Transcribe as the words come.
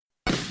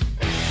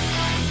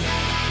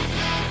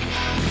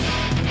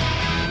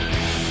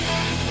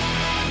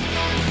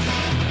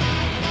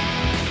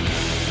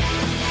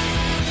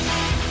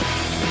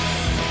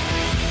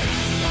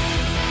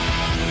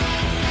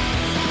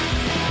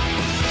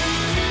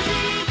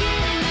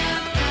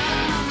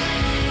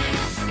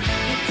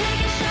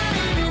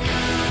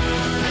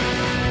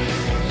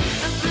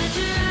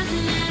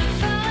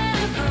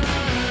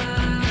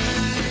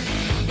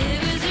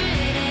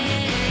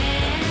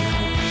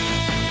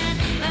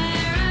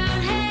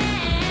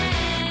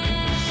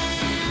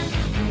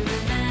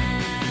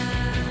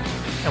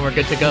and we're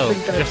good to I go.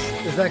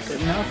 think is that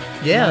good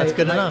enough? Yeah, that's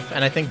good enough.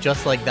 And I think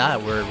just like that,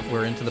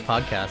 we're into the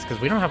podcast because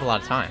we don't have a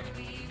lot of time.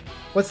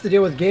 What's the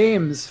deal with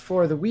games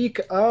for the week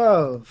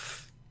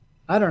of,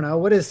 I don't know,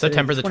 what is today?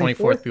 September the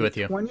 24th be with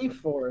you.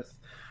 24th.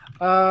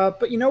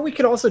 But we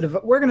could also,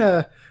 we're going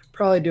to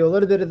probably do a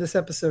little bit of this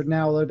episode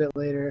now, a little bit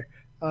later,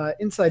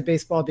 inside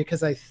baseball,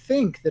 because I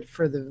think that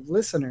for the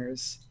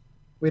listeners,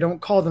 we don't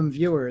call them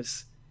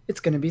viewers. It's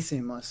going to be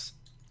seamless.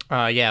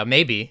 Yeah,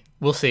 maybe.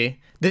 We'll see.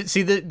 This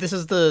is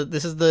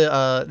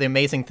the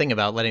amazing thing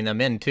about letting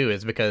them in too,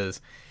 is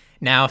because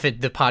now if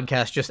the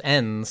podcast just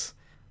ends,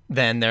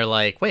 then they're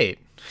like, wait,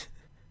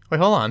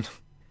 hold on,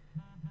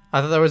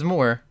 I thought there was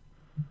more.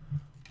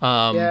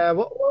 Yeah,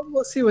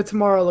 we'll see what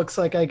tomorrow looks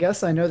like. I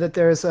guess I know that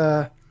there's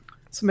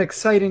some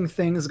exciting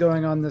things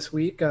going on this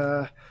week.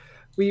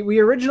 We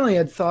originally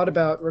had thought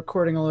about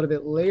recording a little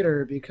bit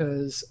later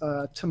because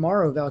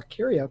tomorrow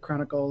Valkyria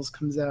Chronicles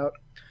comes out.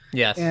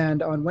 Yes.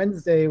 And on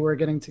Wednesday, we're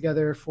getting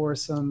together for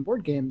some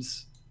board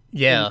games.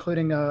 Yeah.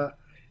 Including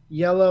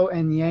Yellow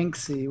and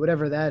Yangtze,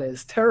 whatever that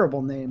is.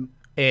 Terrible name.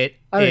 I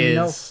don't even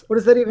know. What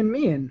does that even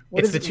mean?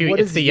 It's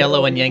the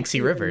Yellow and Yangtze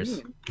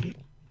rivers.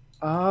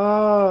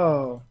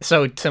 Oh.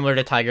 So similar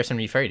to Tigris and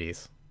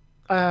Euphrates.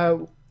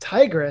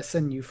 Tigris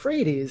and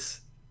Euphrates.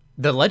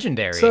 The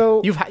legendary.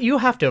 So you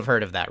have to have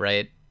heard of that,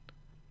 right?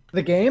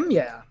 The game?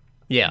 Yeah.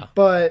 Yeah.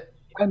 But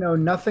I know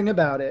nothing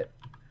about it.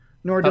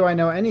 Nor do I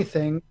know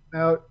anything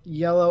about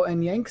Yellow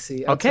and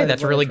Yangtze. Okay,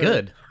 that's really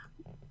good.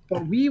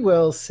 But we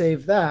will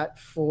save that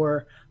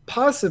for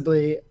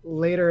possibly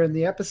later in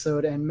the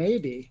episode, and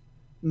maybe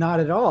not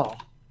at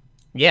all.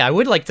 Yeah, I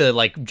would like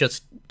to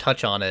just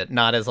touch on it,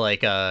 not as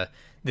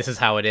this is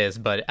how it is,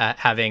 but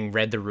having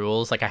read the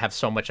rules, I have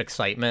so much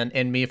excitement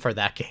in me for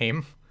that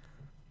game.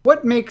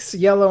 What makes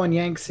Yellow and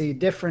Yangtze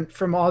different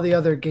from all the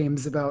other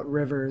games about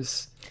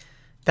rivers?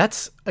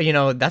 That's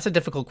a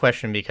difficult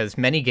question because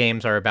many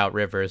games are about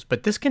rivers,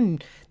 but this game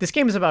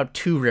is about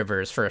two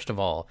rivers first of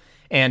all.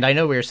 And I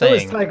know we were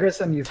saying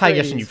Tigris and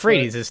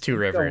Euphrates is two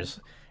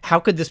rivers. How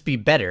could this be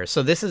better?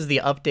 So this is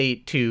the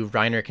update to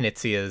Reiner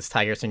Knizia's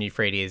Tigris and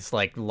Euphrates,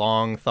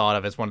 long thought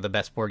of as one of the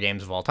best board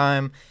games of all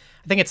time.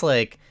 I think it's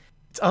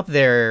up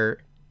there.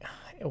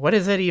 What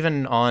is it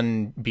even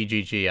on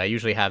BGG? I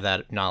usually have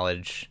that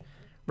knowledge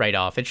right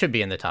off. It should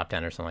be in the top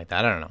 10 or something like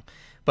that. I don't know.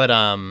 But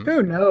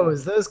who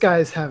knows? Those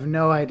guys have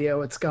no idea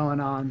what's going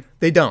on.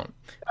 They don't.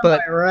 Am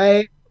I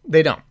right?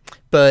 They don't.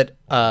 But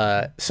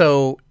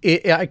so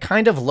I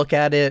kind of look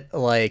at it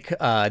like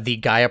the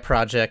Gaia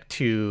project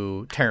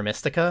to Terra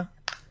Mystica,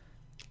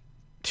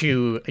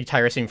 to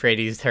Tigris and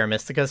Euphrates Terra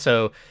Mystica.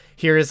 So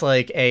here is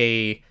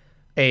a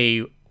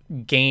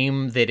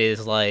game that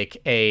is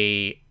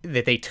that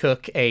they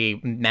took a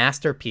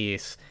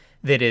masterpiece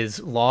that is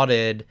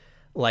lauded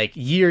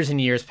years and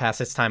years past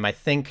its time. I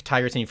think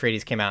Tigris and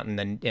Euphrates came out in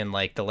the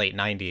late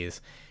 90s,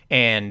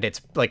 and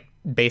it's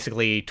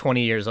basically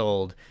 20 years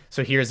old.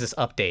 So here's this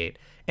update,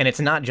 and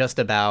it's not just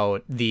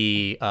about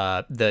the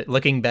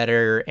looking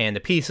better and the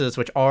pieces,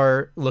 which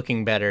are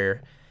looking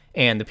better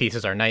and the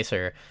pieces are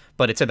nicer,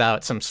 but it's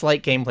about some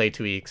slight gameplay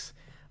tweaks.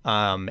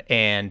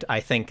 And I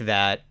think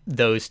that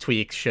those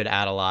tweaks should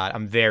add a lot.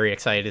 I'm very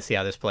excited to see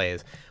how this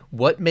plays.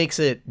 What makes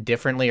it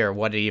differently, or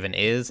what it even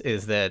is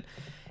that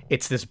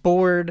it's this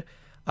board.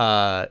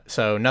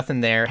 So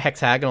nothing there.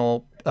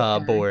 Hexagonal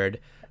board,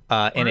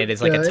 and it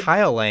is a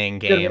tile laying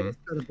game.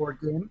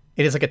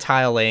 It is a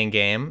tile laying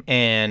game,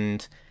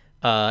 and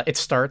it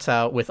starts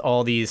out with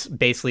all these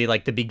basically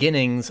the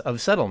beginnings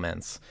of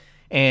settlements.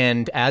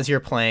 And as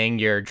you're playing,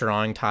 you're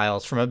drawing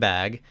tiles from a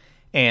bag,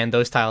 and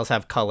those tiles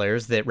have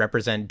colors that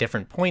represent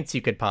different points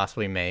you could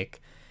possibly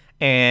make.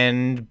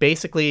 And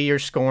basically, you're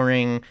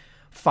scoring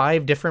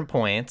 5 different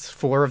points.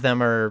 4 of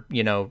them are,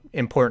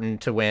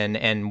 important to win,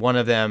 and one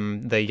of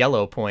them, the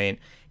yellow point,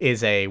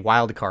 is a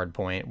wild card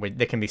point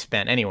that can be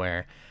spent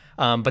anywhere.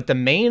 But the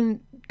main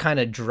kind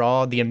of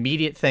draw, the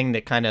immediate thing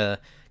that kind of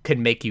could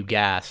make you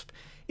gasp,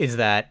 is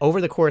that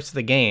over the course of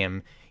the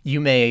game, you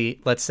may,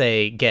 let's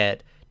say,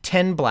 get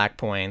 10 black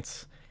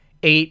points,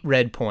 8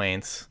 red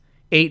points,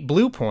 8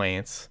 blue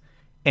points,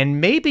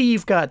 and maybe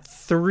you've got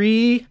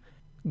 3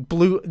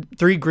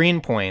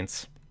 green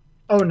points.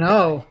 Oh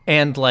no.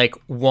 And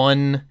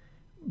 1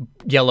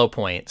 yellow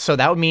point. So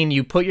that would mean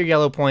you put your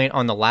yellow point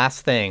on the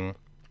last thing,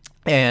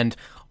 and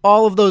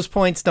all of those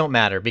points don't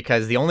matter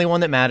because the only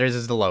one that matters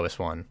is the lowest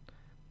one.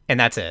 And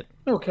that's it.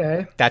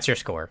 Okay. That's your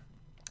score.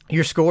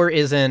 Your score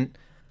isn't,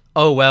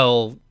 oh,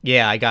 well,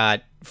 yeah, I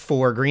got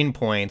 4 green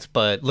points,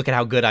 but look at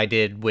how good I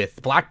did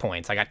with black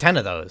points. I got 10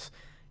 of those.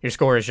 Your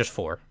score is just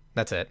 4.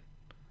 That's it.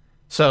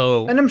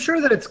 So. And I'm sure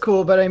that it's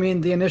cool, but I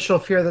mean, the initial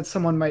fear that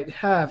someone might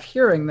have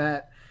hearing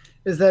that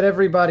is that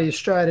everybody's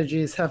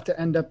strategies have to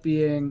end up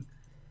being,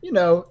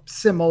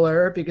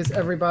 similar, because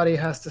everybody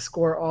has to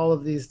score all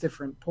of these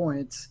different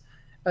points,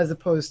 as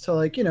opposed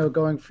to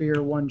going for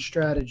your one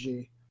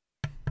strategy.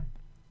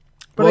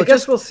 But I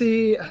guess we'll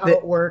see how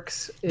it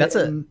works. That's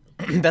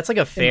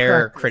a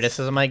fair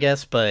criticism, I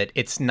guess, but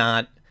it's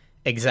not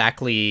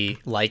exactly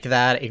like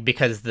that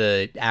because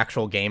the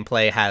actual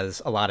gameplay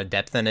has a lot of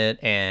depth in it,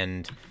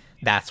 and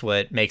that's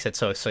what makes it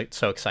so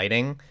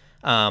exciting.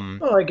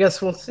 Well, I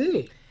guess we'll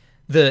see.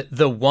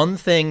 The one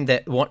thing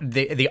that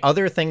the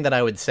other thing that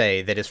I would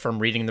say that is from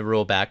reading the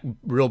rule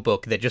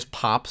book that just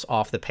pops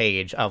off the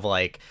page of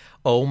like,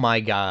 oh my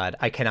god,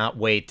 I cannot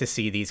wait to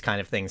see these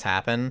kind of things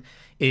happen,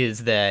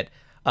 is that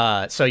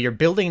so you're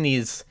building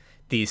these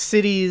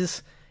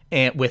cities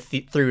and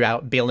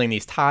throughout building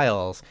these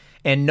tiles,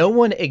 and no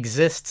one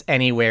exists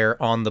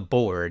anywhere on the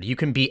board. You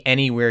can be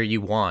anywhere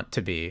you want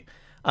to be.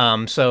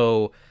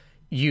 So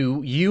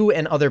you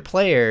and other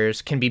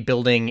players can be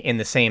building in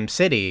the same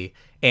city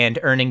and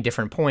earning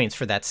different points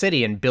for that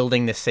city and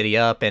building the city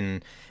up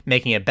and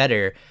making it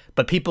better.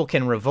 But people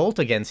can revolt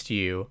against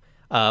you.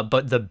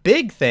 But the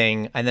big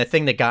thing, and the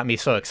thing that got me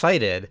so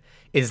excited,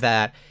 is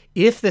that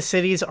if the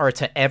cities are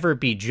to ever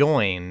be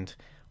joined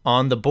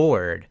on the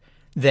board,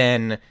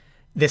 then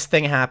this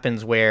thing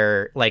happens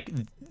where like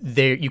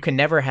there you can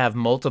never have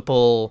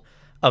multiple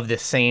of the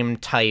same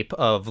type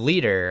of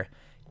leader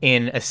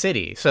in a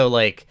city. So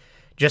like,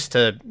 just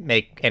to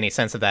make any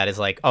sense of that, is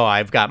like, oh,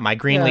 I've got my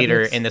green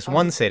leader in this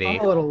one city.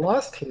 I'm a little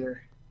lost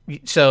here.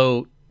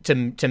 So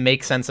to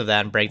make sense of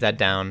that and break that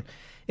down,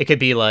 it could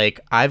be like,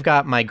 I've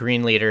got my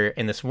green leader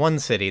in this one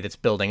city that's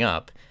building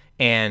up,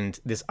 and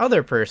this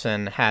other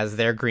person has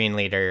their green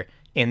leader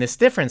in this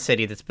different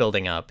city that's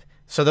building up.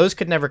 So those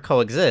could never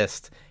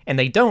coexist, and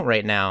they don't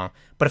right now.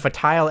 But if a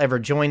tile ever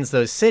joins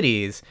those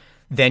cities,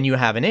 then you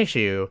have an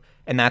issue,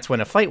 and that's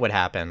when a fight would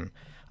happen.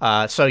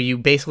 So you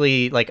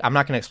basically, like, I'm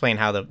not going to explain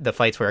how the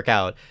fights work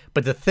out,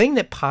 but the thing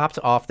that popped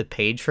off the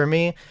page for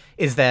me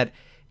is that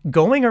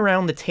going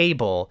around the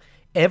table,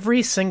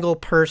 every single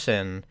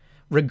person,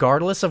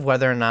 regardless of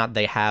whether or not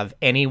they have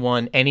any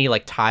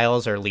like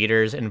tiles or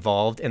leaders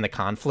involved in the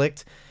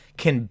conflict,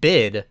 can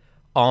bid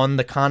on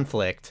the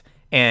conflict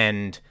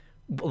and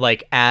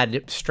like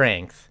add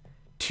strength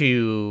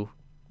to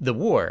the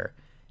war,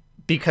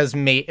 because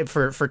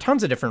for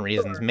tons of different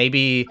reasons. Sure.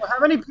 Maybe So how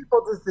many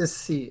people does this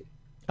seat?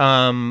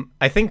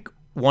 I think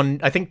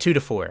 2 to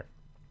 4,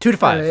 2 to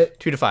 5, Right.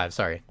 2 to 5.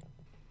 Sorry.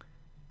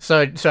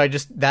 So I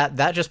just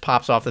that just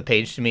pops off the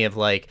page to me of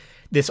like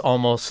this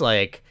almost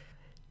like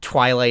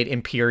Twilight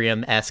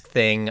Imperium-esque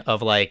thing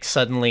of like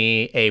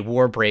suddenly a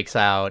war breaks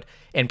out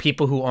and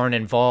people who aren't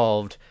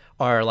involved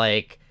are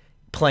like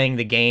playing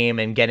the game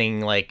and getting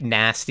like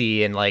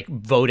nasty and like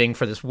voting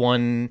for this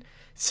one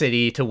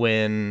city to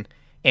win,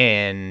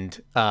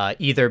 and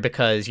either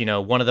because, you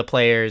know, one of the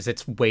players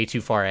that's way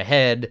too far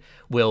ahead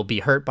will be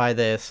hurt by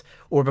this,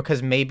 or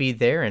because maybe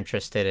they're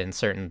interested in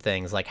certain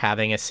things, like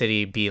having a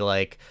city be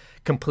like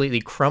completely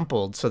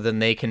crumpled so then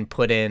they can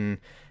put in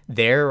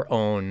their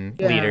own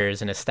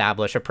leaders and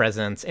establish a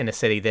presence in a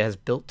city that has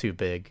built too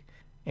big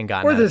and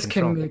gotten Or out of there's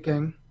control. king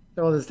making.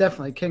 Well, there's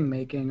definitely king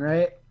making,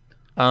 right?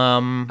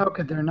 Um, How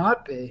could there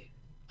not be?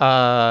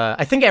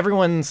 I think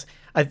everyone's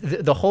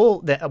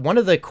one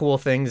of the cool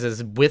things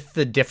is with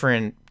the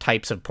different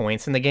types of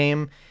points in the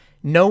game,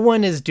 no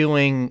one is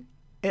doing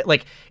it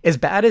like as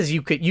bad as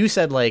you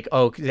said like,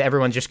 oh,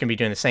 everyone's just gonna be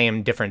doing the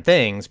same different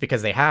things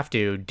because they have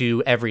to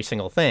do every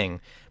single thing.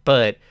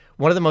 But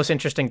one of the most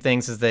interesting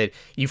things is that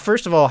you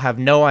first of all have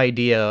no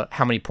idea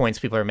how many points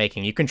people are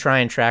making. You can try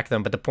and track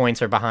them, but the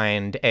points are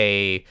behind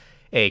a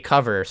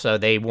cover, so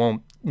they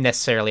won't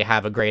necessarily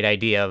have a great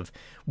idea of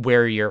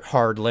where your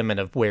hard limit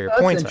of where your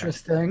That's points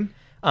interesting.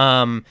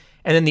 and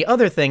then the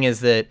other thing is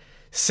that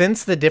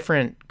since the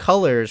different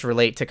colors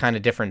relate to kind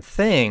of different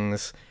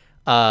things,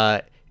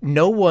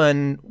 no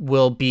one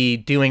will be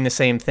doing the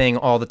same thing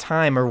all the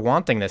time or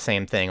wanting the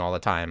same thing all the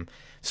time.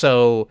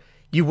 So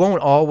you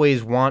won't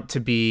always want to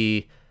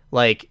be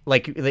like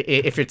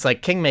if it's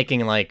like king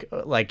making, like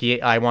yeah,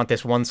 I want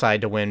this one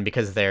side to win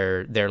because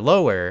they're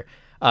lower.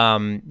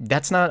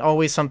 That's not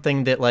always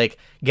something that, like,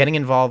 getting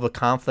involved with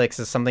conflicts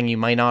is something you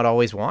might not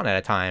always want at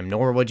a time,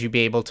 nor would you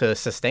be able to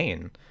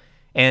sustain.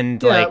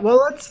 And Yeah, like, well,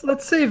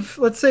 let's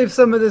save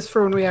some of this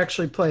for when we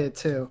actually play it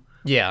too.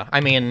 yeah,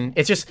 I mean,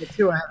 it's just Get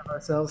too ahead of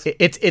ourselves.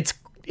 it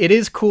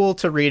is cool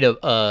to read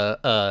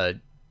a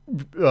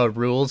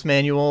rules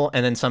manual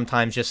and then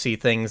sometimes just see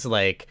things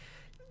like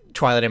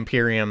Twilight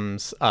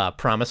Imperium's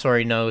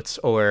promissory notes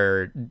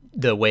or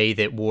the way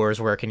that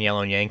wars work in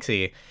Yellow and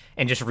Yangtze,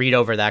 and just read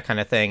over that kind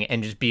of thing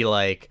and just be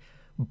like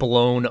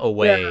blown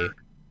away. Yeah.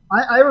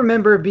 I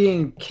remember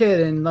being a kid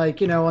and, like,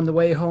 you know, on the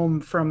way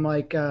home from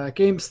like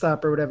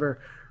GameStop or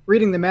whatever,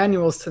 reading the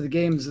manuals to the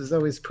games is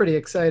always pretty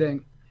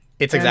exciting.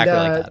 It's And exactly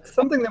like that.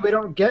 something that we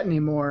don't get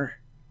anymore.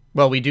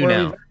 Well, we do Or we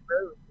now. very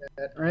rarely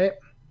get, right?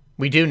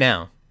 We do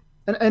now.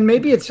 And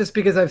maybe it's just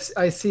because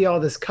I see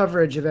all this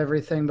coverage of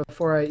everything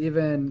before I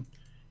even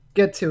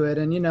get to it.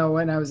 And, you know,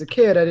 when I was a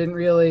kid,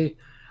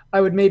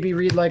 I would maybe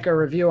read like a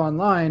review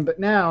online, but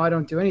now I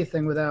don't do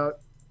anything without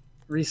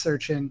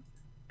researching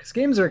because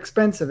games are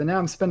expensive and now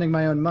I'm spending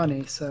my own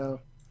money.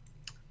 So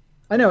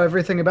I know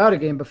everything about a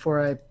game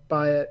before I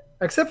buy it,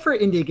 except for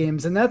indie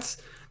games. And that's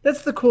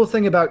the cool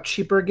thing about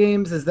cheaper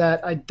games, is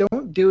that I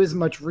don't do as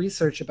much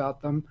research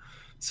about them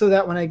so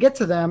that when I get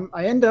to them,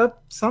 I end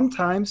up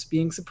sometimes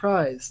being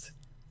surprised.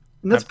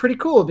 And I, that's pretty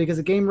cool because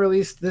a game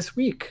released this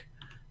week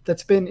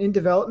that's been in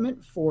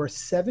development for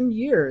 7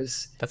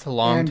 years. that's a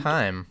long And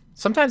time.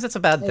 Sometimes it's a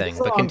bad it is thing, a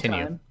but long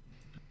continue. time.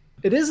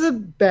 It is a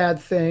bad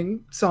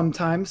thing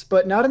sometimes,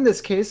 but not in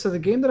this case. So the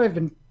game that I've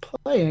been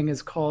playing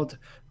is called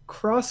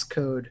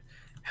Crosscode.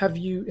 Have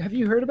you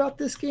heard about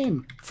this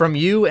game? From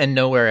you and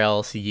nowhere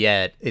else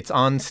yet. It's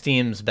on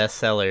Steam's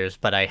bestsellers,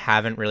 but I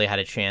haven't really had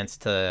a chance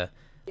to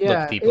look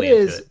Yeah, it deeply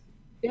into is. it.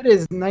 It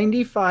is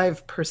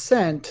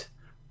 95%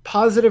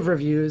 positive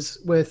reviews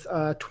with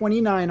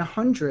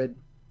 2,900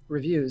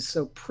 reviews,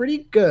 so pretty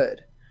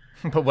good.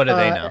 But what do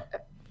they Uh, know?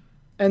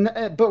 and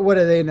but what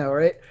do they know,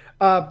 right?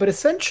 But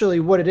essentially,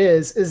 what it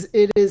is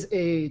it is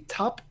a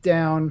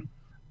top-down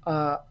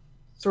uh,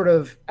 sort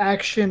of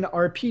action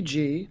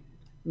RPG,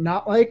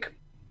 not like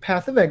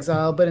Path of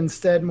Exile, but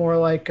instead more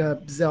like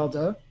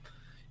Zelda,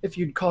 if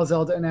you'd call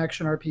Zelda an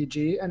action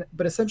RPG. And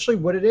but essentially,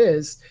 what it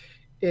is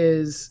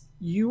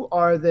you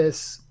are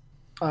this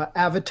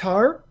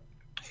avatar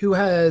who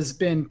has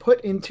been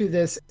put into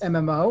this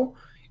MMO,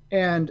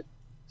 and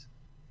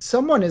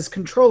someone is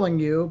controlling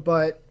you,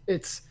 but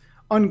it's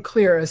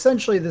unclear.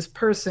 Essentially, this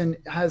person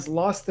has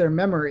lost their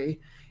memory,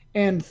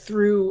 and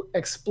through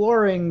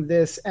exploring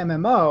this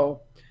MMO,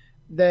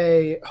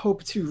 they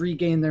hope to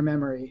regain their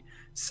memory.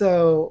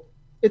 So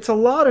it's a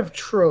lot of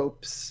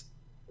tropes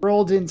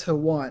rolled into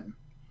one.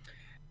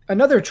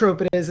 Another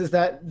trope is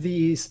that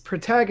the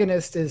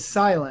protagonist is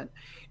silent.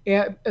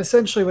 And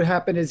essentially what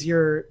happened is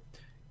your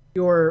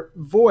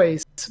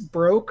voice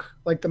broke,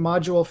 like the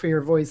module for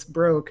your voice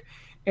broke,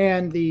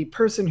 and the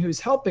person who's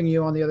helping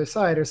you on the other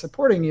side or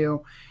supporting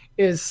you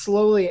is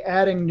slowly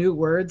adding new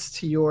words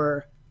to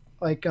your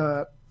like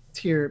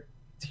to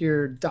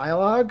your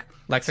dialogue.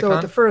 So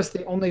at the Lexicon? first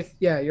the only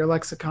yeah, your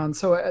lexicon.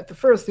 So at the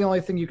first the only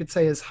thing you could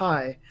say is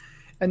hi,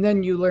 and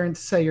then you learn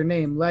to say your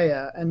name,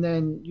 Leia, and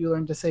then you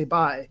learn to say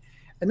bye.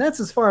 And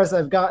that's as far as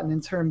I've gotten in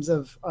terms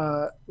of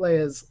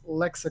Leia's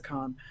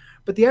lexicon.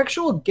 But the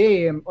actual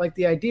game, like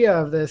the idea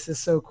of this, is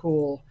so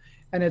cool,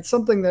 and it's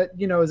something that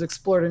is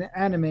explored in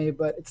anime,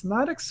 but it's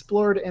not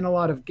explored in a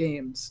lot of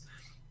games.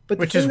 But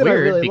the Which is thing that I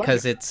weird really like,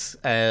 because it's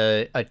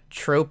a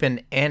trope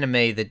in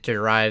anime that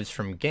derives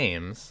from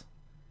games.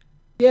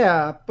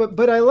 yeah,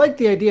 but I like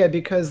the idea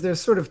because there's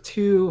sort of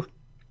two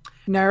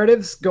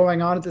narratives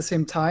going on at the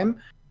same time.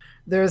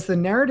 There's the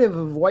narrative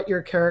of what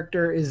your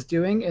character is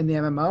doing in the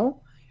MMO,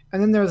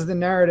 and then there's the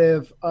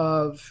narrative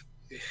of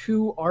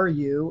who are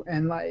you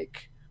and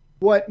like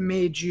what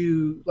made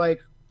you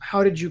like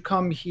how did you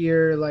come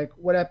here, like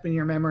what happened in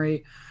your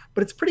memory.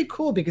 But it's pretty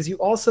cool because you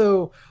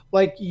also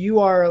like you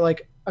are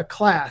like a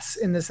class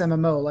in this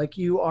MMO, like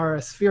you are a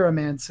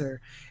spheromancer,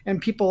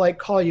 and people like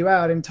call you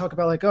out and talk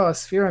about like, oh, a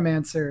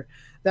spheromancer,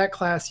 that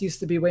class used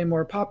to be way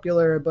more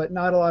popular, but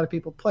not a lot of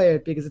people play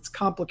it because it's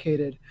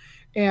complicated.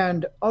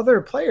 And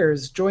other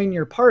players join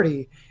your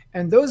party,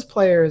 and those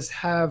players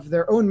have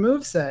their own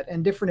move set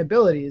and different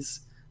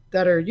abilities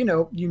that are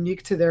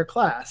unique to their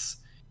class.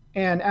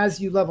 And as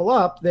you level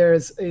up,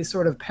 there's a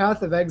sort of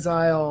Path of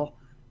Exile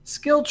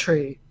skill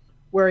tree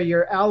where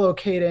you're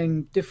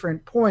allocating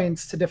different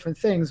points to different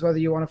things, whether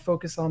you want to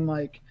focus on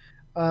like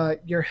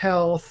your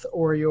health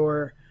or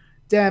your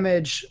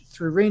damage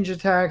through range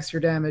attacks,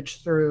 your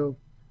damage through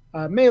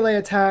melee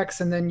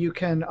attacks, and then you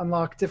can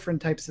unlock different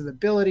types of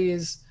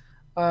abilities.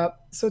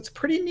 So it's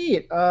pretty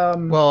neat.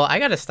 Well, I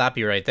gotta stop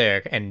you right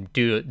there and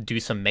do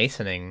some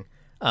masoning.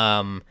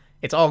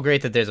 It's all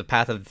great that there's a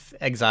Path of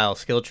Exile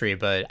skill tree,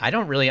 but I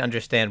don't really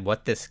understand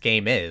what this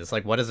game is.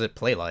 Like, what does it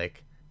play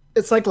like?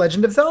 It's like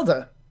Legend of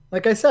Zelda,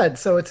 like I said.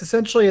 So it's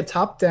essentially a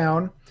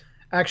top-down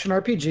action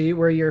RPG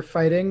where you're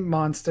fighting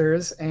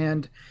monsters,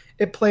 and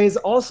it plays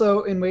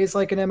also in ways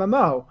like an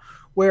MMO,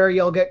 where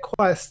you'll get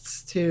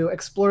quests to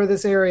explore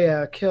this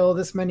area, kill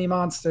this many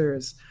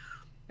monsters,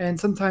 and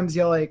sometimes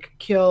you'll like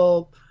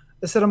kill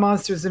a set of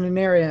monsters in an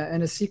area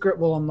and a secret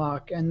will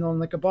unlock, and then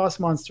like a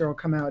boss monster will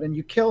come out and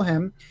you kill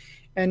him,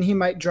 and he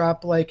might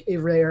drop like a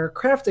rare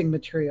crafting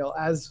material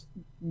as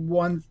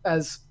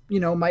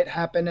might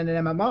happen in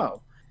an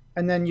MMO.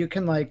 And then you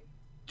can like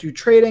do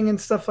trading and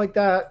stuff like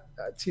that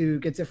to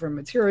get different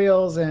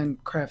materials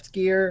and craft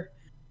gear.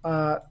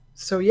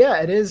 So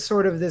yeah, it is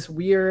sort of this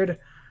weird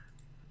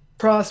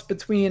cross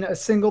between a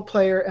single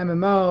player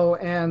MMO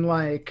and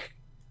like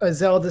a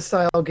Zelda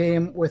style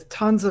game with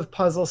tons of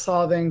puzzle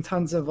solving,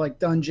 tons of like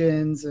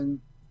dungeons, and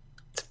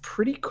it's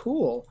pretty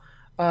cool.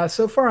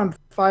 So far, I'm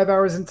 5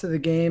 hours into the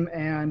game,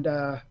 and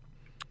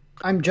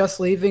I'm just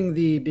leaving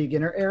the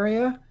beginner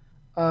area.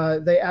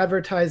 They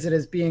advertise it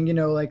as being,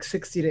 like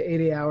 60 to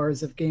 80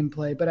 hours of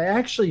gameplay, but I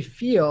actually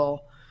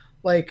feel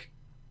like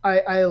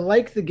I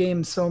like the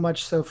game so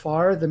much so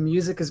far. The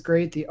music is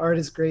great, the art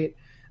is great,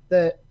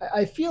 that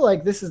I feel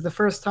like this is the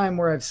first time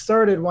where I've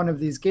started one of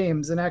these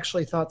games and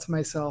actually thought to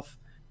myself,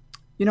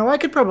 I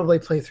could probably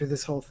play through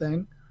this whole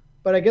thing,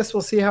 but I guess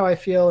we'll see how I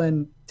feel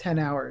in 10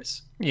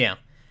 hours. Yeah.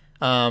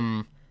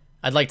 Um,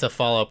 I'd like to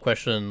follow up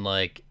question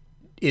like,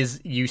 is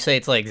you say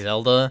it's like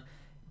Zelda,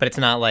 but it's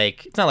not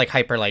like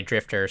Hyper Light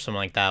Drifter or something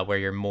like that where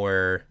you're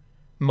more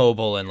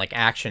mobile and like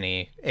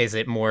actiony. Is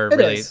it more It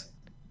really? is.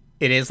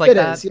 It is like It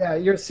that. is. Yeah,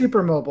 you're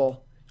super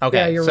mobile. Yeah,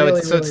 Okay, you're so really,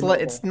 it's so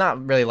really it's mobile.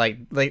 not really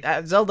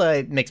like Zelda.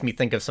 It makes me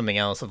think of something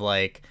else of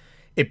like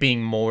it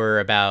being more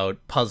about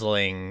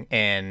puzzling,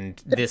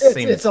 and this It's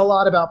seems a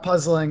lot about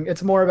puzzling.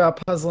 It's more about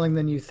puzzling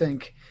than you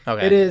think. It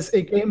okay. is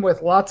a game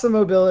with lots of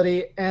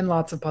mobility and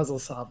lots of puzzle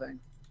solving.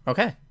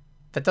 Okay,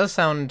 that does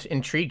sound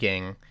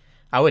intriguing.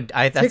 That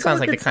Take a sounds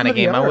look like the at some kind of of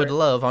the game I would art.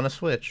 love on a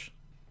Switch.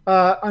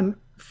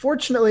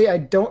 Unfortunately, I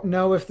don't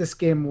know if this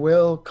game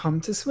will come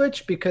to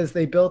Switch because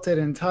they built it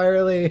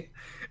entirely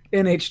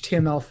in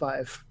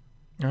HTML5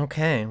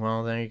 Okay,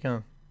 well there you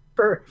go.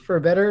 for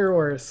better or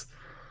worse.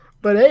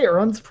 But hey, it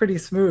runs pretty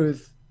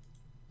smooth.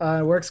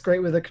 It works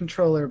great with a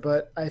controller,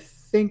 but I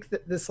think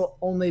that this will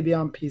only be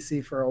on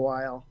PC for a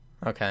while.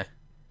 Okay.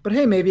 But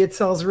hey, maybe it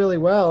sells really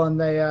well and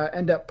they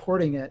end up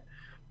porting it.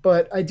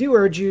 But I do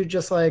urge you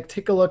just like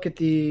take a look at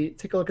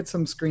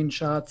some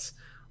screenshots,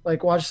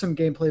 like watch some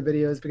gameplay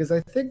videos because I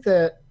think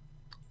that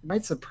it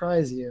might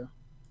surprise you.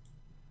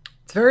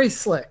 It's very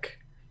slick,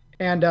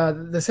 and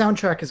the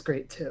soundtrack is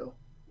great too.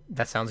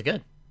 That sounds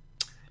good.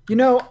 You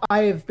know,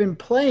 I've been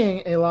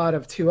playing a lot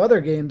of two other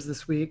games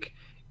this week,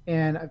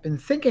 and I've been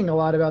thinking a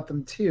lot about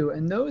them too.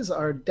 And those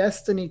are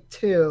Destiny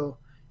 2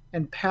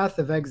 and Path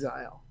of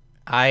Exile.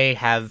 I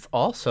have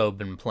also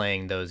been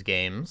playing those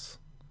games.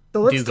 So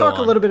Do let's go talk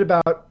a on. little bit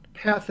about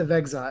Path of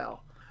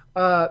Exile,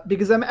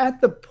 because I'm at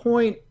the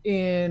point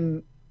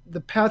in the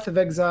Path of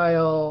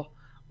Exile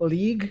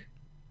League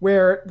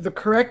where the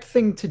correct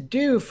thing to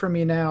do for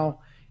me now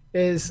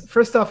is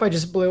first off, I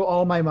just blew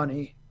all my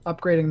money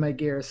upgrading my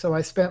gear. So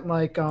I spent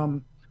like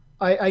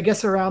I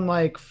guess around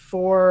like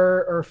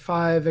 4 or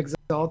 5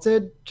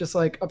 exalted, just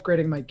like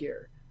upgrading my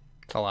gear.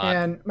 It's a lot.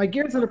 And my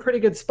gear's in a pretty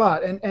good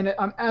spot. And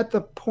I'm at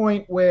the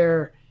point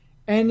where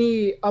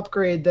any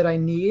upgrade that I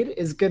need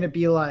is going to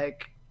be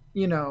like,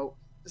 you know,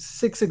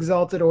 6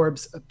 exalted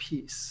orbs a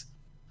piece.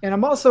 And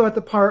I'm also at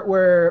the part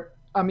where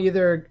I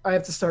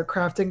have to start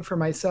crafting for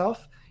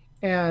myself,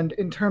 and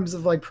in terms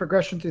of like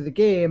progression through the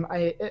game,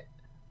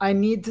 I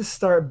need to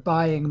start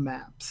buying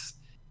maps.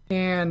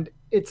 And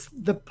it's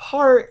the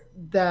part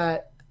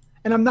that,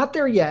 and I'm not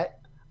there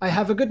yet. I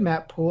have a good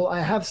map pool. I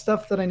have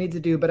stuff that I need to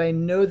do, but I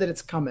know that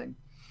it's coming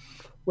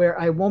where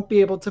I won't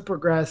be able to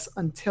progress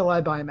until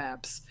I buy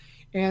maps.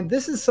 And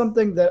this is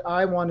something that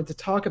I wanted to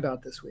talk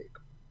about this week.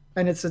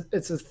 And it's a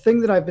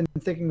thing that I've been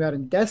thinking about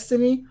in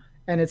Destiny,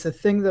 and it's a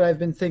thing that I've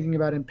been thinking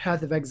about in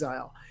Path of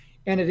Exile.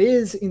 And it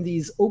is in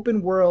these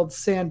open world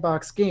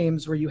sandbox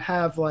games where you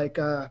have like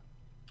a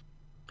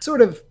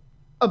sort of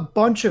a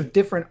bunch of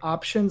different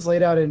options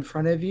laid out in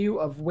front of you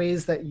of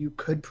ways that you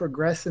could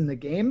progress in the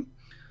game.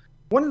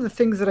 One of the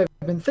things that I've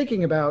been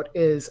thinking about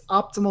is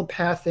optimal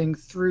pathing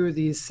through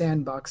these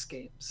sandbox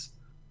games.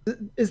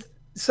 Is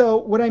so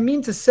what I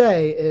mean to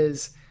say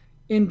is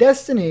in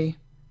Destiny,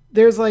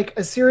 there's like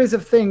a series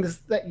of things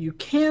that you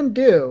can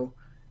do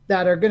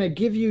that are going to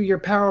give you your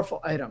powerful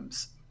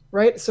items,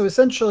 right? So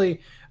essentially,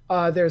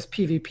 there's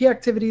PvP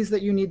activities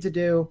that you need to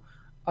do.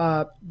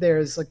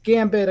 There's like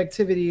Gambit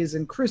activities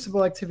and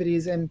Crucible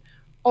activities and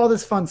all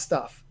this fun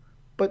stuff.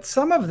 But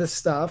some of the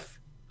stuff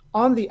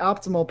on the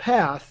optimal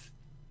path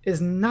is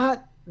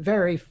not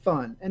very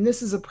fun. And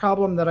this is a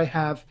problem that I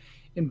have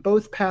in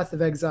both Path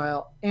of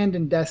Exile and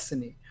in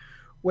Destiny,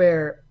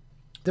 where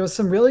there's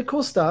some really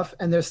cool stuff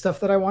and there's stuff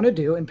that I want to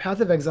do. In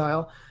Path of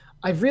Exile,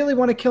 I really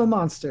want to kill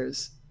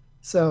monsters.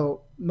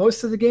 So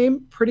most of the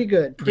game, pretty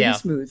good, pretty Yeah,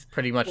 smooth.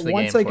 pretty much But the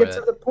once game I for get to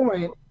it. the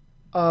point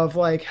of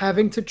like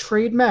having to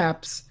trade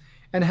maps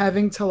and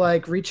having to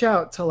like reach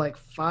out to like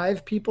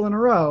 5 people in a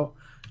row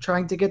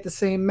trying to get the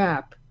same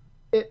map,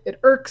 it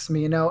irks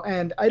me, you know,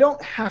 and I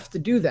don't have to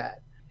do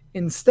that.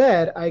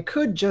 Instead, I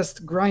could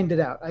just grind it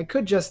out. I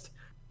could just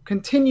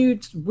continue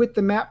with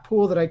the map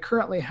pool that I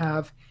currently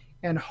have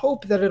and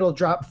hope that it'll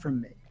drop from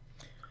me.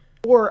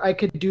 Or I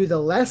could do the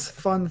less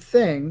fun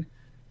thing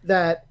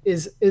that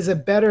is a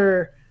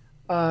better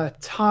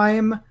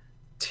time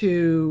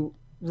to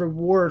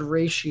reward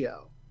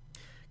ratio.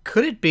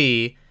 Could it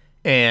be?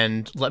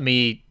 And let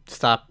me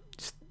stop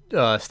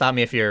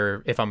me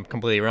if I'm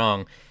completely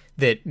wrong.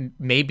 That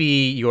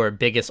maybe your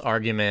biggest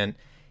argument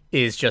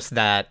is just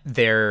that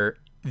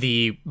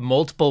the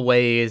multiple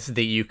ways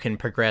that you can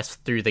progress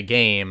through the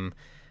game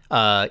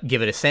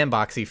give it a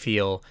sandboxy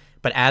feel,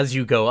 but as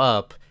you go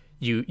up,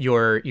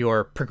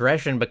 your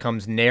progression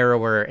becomes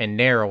narrower and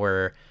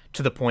narrower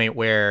to the point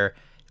where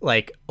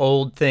like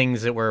old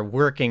things that were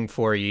working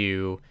for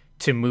you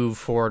to move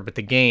forward with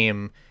the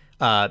game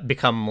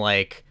become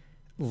like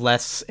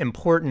less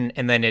important,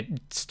 and then it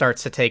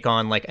starts to take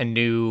on like a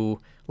new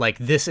like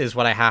this is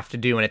what I have to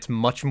do, and it's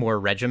much more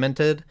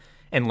regimented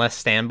and less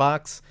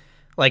sandbox.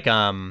 Like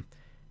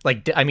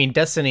I mean,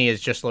 Destiny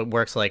is just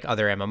works like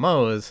other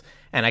MMOs,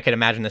 and I could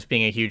imagine this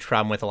being a huge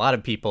problem with a lot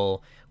of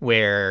people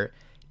where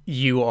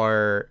you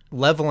are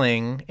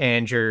leveling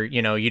and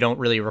you don't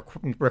really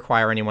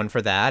require anyone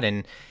for that,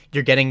 and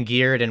you're getting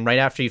geared, and right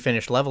after you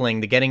finish leveling,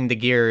 getting the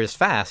gear is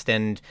fast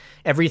and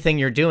everything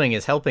you're doing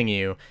is helping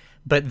you.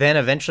 But then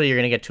eventually you're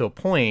going to get to a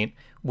point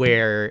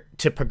where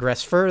to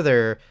progress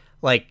further,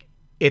 like,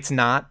 it's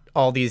not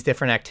all these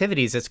different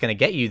activities that's going to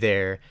get you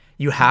there.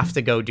 You have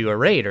to go do a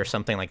raid or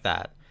something like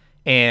that.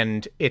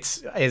 And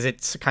it's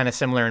kind of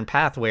similar in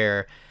Path,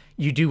 where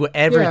you do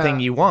everything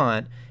you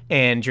want,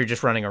 and you're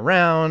just running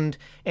around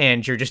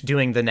and you're just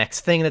doing the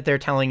next thing that they're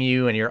telling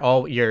you, and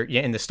you're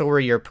in the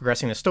story, you're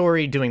progressing the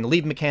story, doing the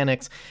lead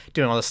mechanics,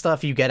 doing all the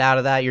stuff. You get out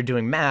of that, you're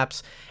doing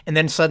maps, and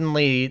then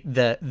suddenly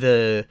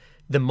the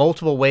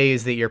multiple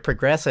ways that you're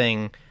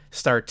progressing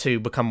start to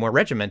become more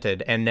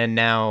regimented, and then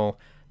now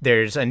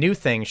there's a new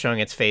thing showing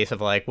its face of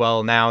like,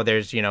 well, now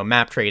there's,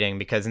 map trading,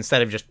 because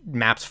instead of just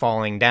maps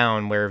falling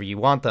down wherever you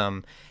want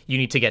them, you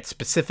need to get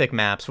specific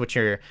maps, which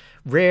are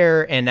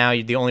rare, and now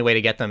the only way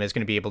to get them is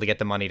going to be able to get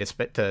the money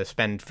to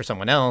spend for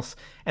someone else,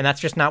 and that's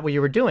just not what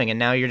you were doing, and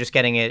now you're just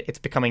getting it's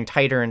becoming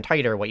tighter and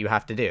tighter what you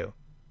have to do.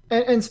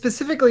 And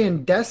specifically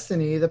in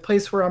Destiny, the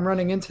place where I'm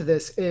running into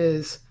this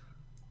is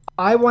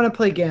I want to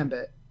play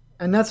Gambit,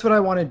 and that's what I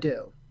want to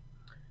do.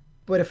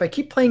 But if I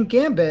keep playing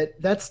Gambit,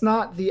 that's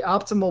not the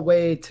optimal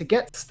way to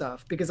get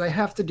stuff, because I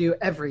have to do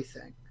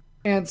everything.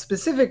 And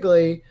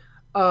specifically,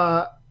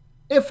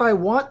 if I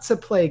want to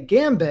play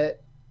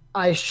Gambit,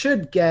 I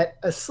should get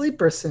a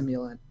Sleeper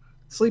Simulant.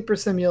 Sleeper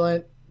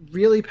Simulant,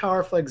 really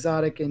powerful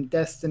exotic in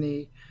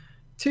Destiny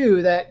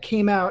 2 that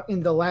came out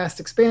in the last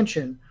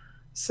expansion.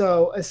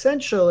 So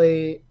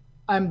essentially,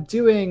 I'm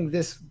doing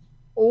this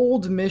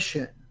old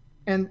mission,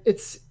 and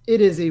it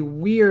is a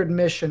weird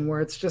mission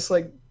where it's just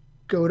like,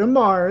 go to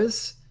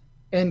Mars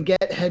and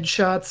get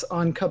headshots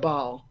on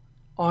Cabal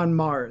on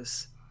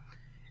Mars.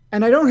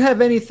 And I don't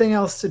have anything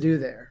else to do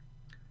there.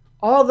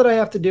 All that I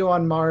have to do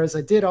on Mars,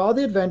 I did all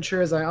the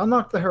adventures, I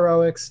unlocked the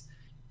heroics,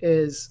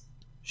 is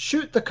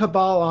shoot the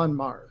Cabal on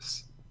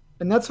Mars.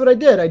 And that's what I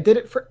did. I did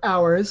it for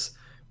hours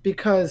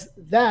because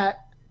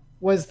that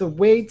was the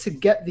way to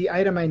get the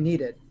item I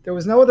needed. There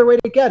was no other way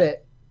to get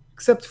it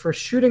except for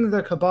shooting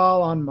the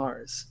Cabal on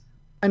Mars.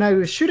 And I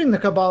was shooting the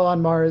Cabal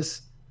on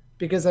Mars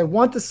because I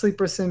want the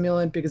Sleeper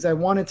Simulant, because I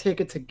want to take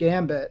it to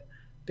Gambit,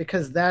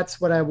 because that's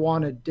what I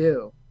want to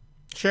do.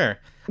 Sure.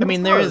 I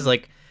mean, there is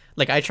like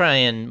I try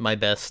and my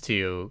best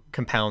to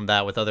compound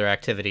that with other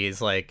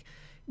activities. Like,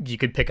 you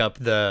could pick up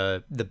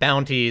the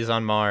bounties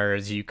on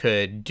Mars. You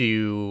could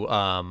do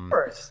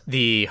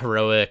the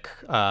heroic.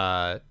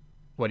 What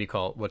do you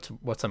call it?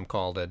 What's them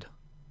called?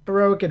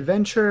 Heroic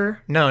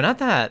adventure. No, not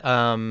that.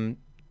 Escalation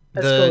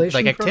the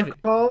like activity.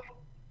 Protocol.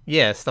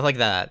 Yeah, stuff like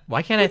that.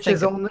 Why can't I think?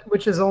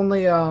 Which is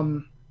only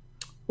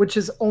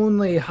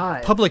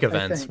Hive. Public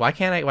events. Why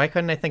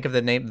couldn't I think of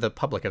the name? The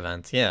public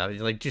events. Yeah,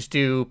 like just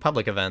do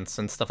public events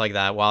and stuff like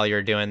that while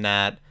you're doing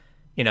that.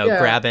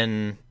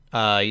 Grabbing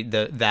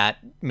that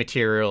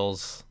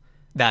materials,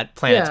 that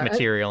planet's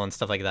material and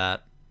stuff like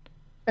that.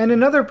 And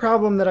another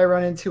problem that I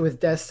run into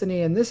with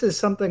Destiny, and this is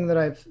something that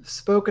I've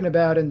spoken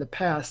about in the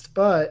past,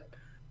 but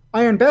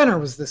Iron Banner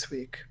was this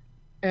week.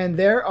 And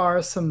there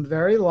are some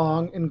very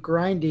long and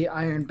grindy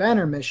Iron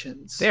Banner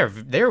missions.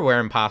 They're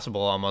impossible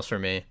almost for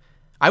me.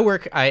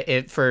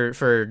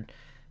 For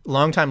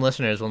longtime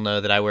listeners will know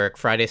that I work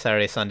Friday,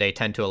 Saturday, Sunday,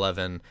 10 to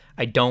 11.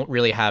 I don't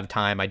really have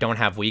time. I don't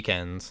have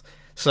weekends.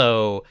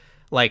 So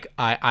like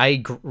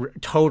I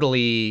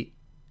totally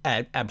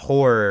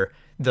abhor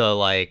the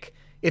like,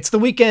 it's the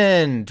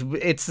weekend.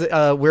 It's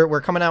we're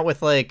coming out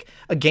with like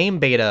a game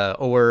beta,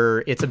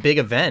 or it's a big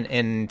event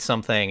in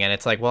something, and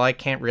it's like, well, I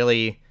can't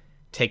really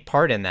take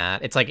part in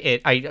that. It's like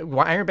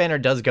Iron Banner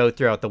does go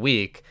throughout the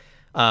week,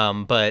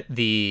 but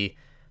the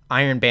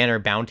Iron Banner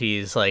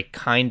bounties like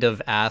kind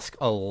of ask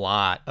a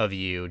lot of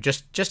you.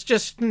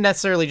 Just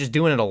necessarily just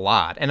doing it a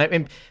lot,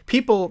 and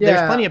people. Yeah.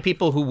 There's plenty of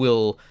people who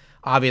will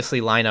obviously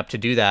line up to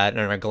do that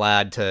and are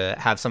glad to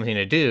have something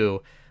to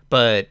do,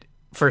 but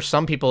for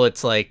some people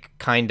it's like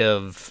kind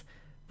of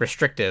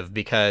restrictive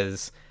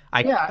because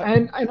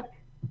and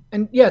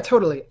yeah,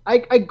 totally.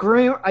 I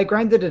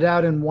grinded it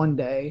out in one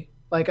day.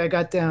 Like, I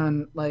got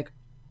down like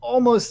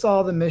almost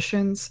all the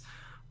missions,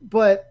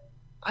 but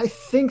I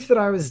think that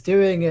I was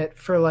doing it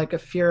for like a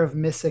fear of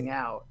missing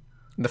out,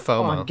 the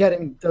FOMO, on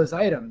getting those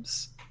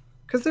items,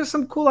 because there's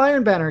some cool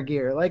Iron Banner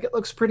gear. Like, it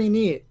looks pretty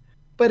neat,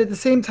 but at the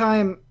same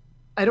time,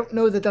 I don't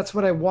know that that's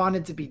what I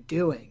wanted to be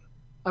doing.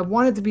 I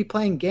wanted to be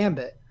playing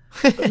Gambit.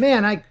 But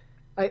man, I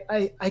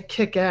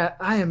kick at.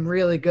 I am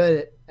really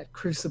good at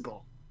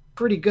Crucible.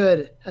 Pretty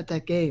good at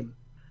that game.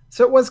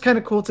 So it was kind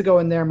of cool to go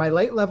in there. My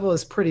light level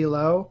is pretty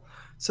low.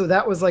 So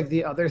that was like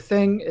the other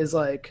thing, is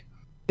like,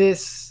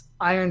 this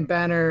Iron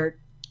Banner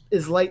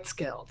is light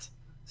scaled.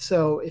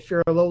 So if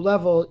you're a low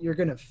level, you're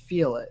going to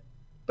feel it.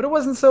 But it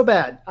wasn't so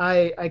bad.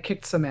 I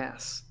kicked some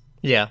ass.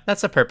 Yeah,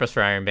 that's the purpose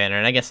for Iron Banner.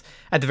 And I guess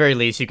at the very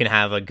least you can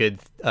have a good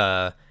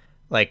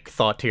like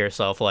thought to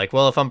yourself, like,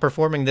 well, if I'm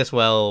performing this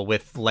well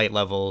with light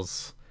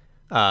levels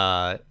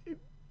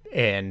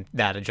and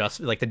that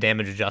like the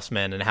damage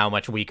adjustment and how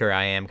much weaker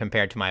I am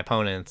compared to my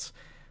opponents,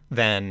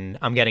 then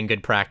I'm getting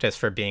good practice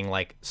for being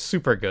like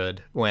super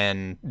good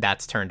when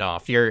that's turned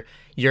off. Your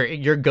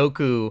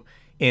Goku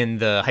in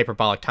the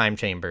hyperbolic time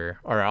chamber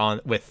or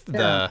on with Yeah.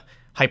 the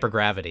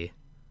hypergravity.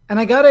 And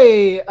I got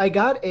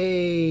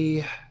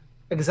a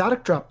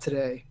exotic drop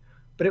today,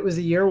 but it was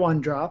a year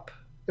one drop.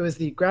 It was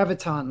the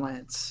Graviton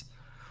Lance,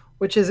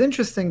 which is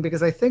interesting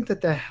because I think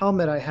that the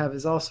helmet I have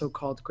is also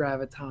called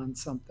Graviton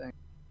something.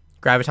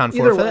 Graviton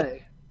Either forfeit?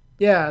 way,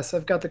 yeah. So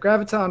I've got the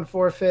Graviton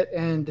Forfeit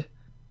and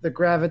the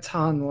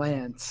Graviton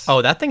Lance.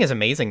 Oh, that thing is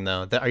amazing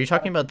though. Are you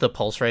talking about the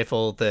pulse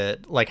rifle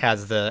that like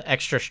has the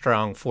extra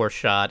strong force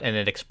shot and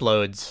it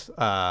explodes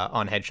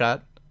on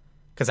headshot?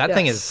 Because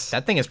Yes.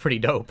 that thing is pretty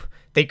dope.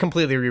 They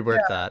completely reworked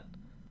Yeah. that.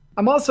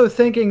 I'm also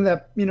thinking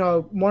that,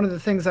 one of the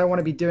things I want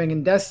to be doing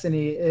in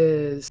Destiny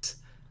is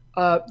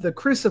the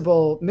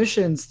Crucible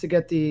missions to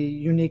get the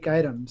unique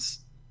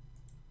items,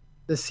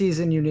 the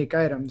season unique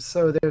items.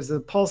 So there's a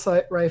pulse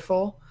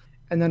rifle,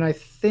 and then I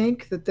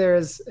think that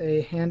there's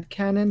a hand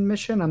cannon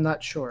mission. I'm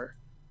not sure.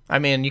 I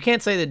mean, you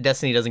can't say that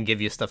Destiny doesn't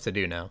give you stuff to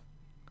do now.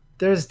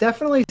 There's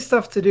definitely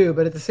stuff to do,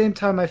 but at the same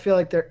time, I feel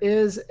like there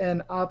is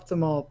an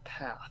optimal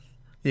path.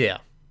 Yeah.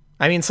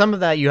 I mean, some of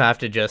that you have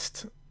to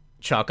just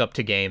chalk up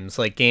to games.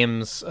 Like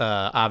games,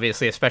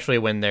 obviously, especially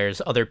when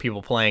there's other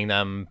people playing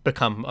them,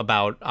 become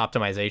about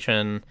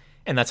optimization.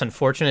 And that's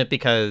unfortunate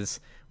because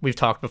we've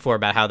talked before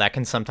about how that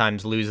can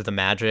sometimes lose the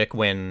magic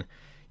when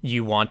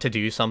you want to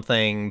do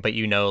something, but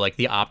you know, like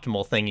the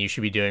optimal thing you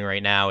should be doing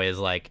right now is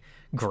like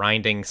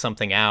grinding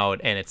something out.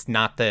 And it's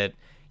not that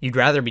you'd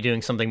rather be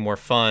doing something more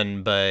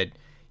fun, but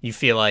you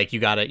feel like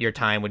your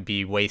time would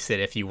be wasted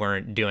if you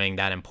weren't doing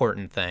that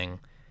important thing.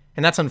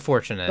 And that's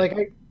unfortunate.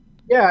 Like,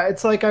 yeah,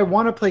 it's like I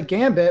want to play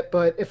Gambit,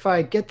 but if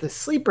I get the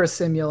sleeper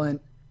simulant,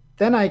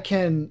 then I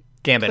can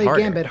Gambit play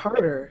harder. Gambit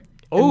harder and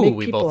Oh, make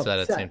we people both said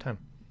it at the same upset. time.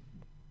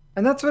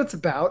 And that's what it's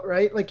about,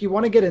 right? Like you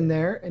want to get in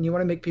there and you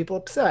want to make people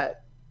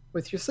upset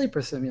with your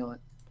sleeper simulant.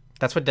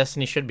 That's what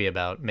Destiny should be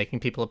about, making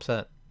people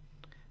upset.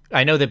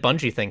 I know that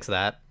Bungie thinks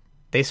that.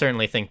 They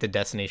certainly think that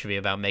Destiny should be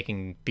about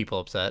making people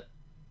upset.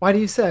 Why do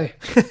you say?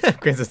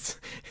 Because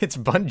it's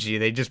Bungie.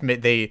 They just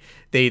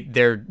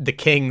they're the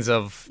kings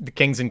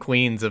and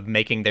queens of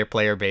making their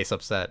player base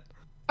upset.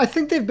 I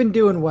think they've been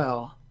doing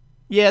well.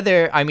 Yeah,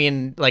 they're. I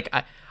mean, like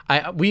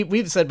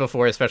we've said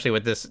before, especially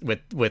with this with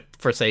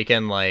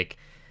Forsaken, like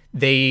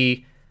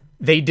they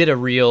they did a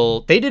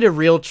real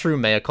true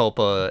mea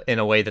culpa in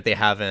a way that they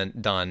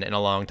haven't done in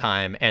a long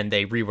time, and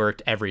they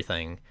reworked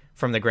everything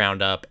from the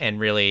ground up and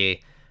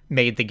really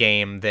made the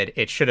game that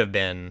it should have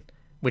been,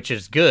 which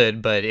is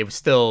good, but it was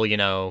still,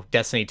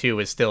 Destiny 2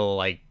 was still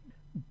like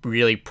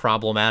really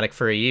problematic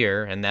for a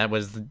year, and that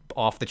was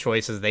off the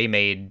choices they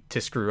made to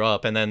screw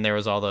up. And then there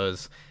was all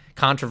those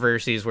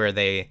controversies where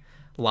they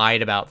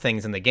lied about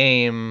things in the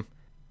game,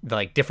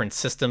 like different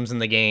systems in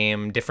the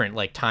game, different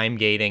like time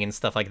gating and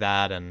stuff like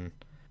that. And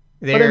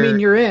But I mean, they're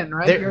you're in,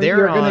 right? they're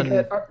You're gonna on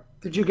get.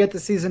 Did you get the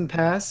season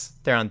pass?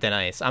 they're on thin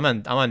ice. I'm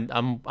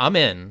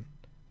in,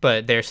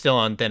 but they're still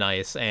on thin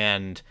ice.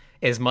 And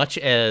as much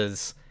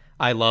as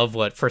I love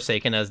what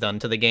Forsaken has done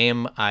to the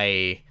game,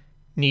 I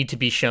need to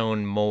be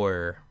shown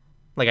more.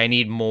 Like I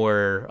need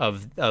more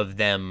of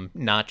them,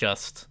 not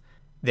just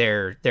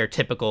their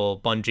typical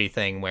Bungie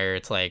thing where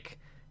it's like,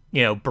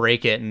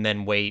 break it and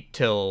then wait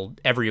till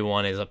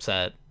everyone is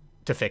upset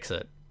to fix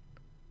it.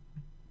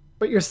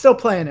 But you're still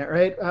playing it,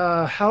 right?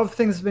 How have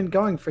things been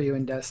going for you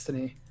in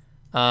Destiny?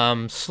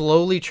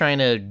 Slowly trying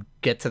to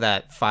get to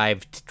that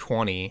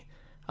 520.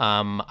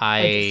 I just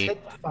I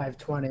hit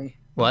 520.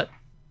 what?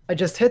 I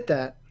just hit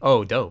that.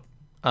 Oh, dope.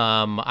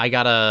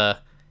 I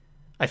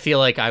feel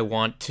like I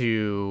want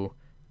to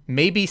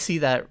maybe see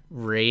that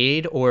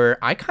raid, or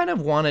I kind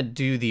of want to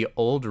do the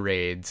old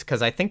raids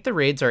because I think the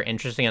raids are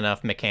interesting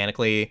enough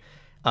mechanically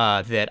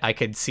that I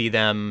could see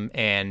them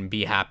and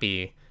be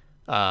happy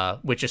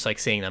with just like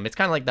seeing them. It's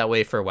kind of like that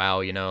way for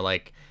WoW,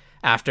 like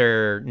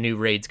after new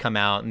raids come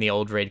out and the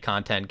old raid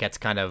content gets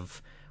kind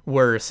of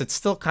worse, it's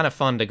still kind of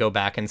fun to go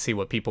back and see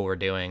what people were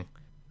doing.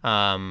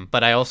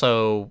 But I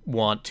also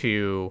want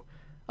to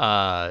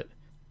uh,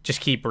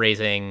 just keep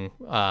raising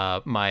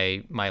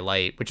my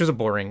light, which is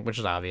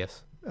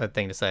obvious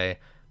thing to say,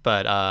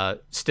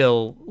 but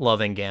still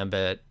loving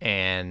Gambit.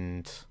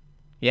 And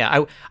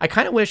yeah, I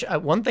kind of wish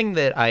one thing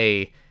that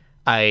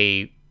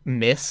I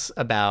miss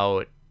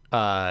about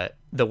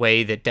the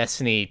way that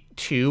Destiny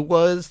 2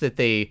 was that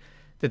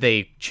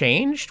they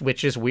changed,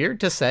 which is weird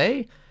to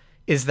say,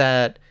 is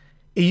that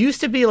it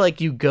used to be like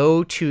you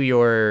go to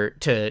your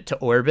to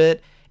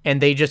orbit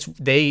and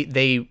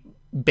they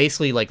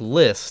basically like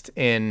list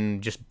in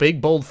just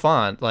big bold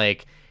font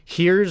like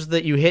here's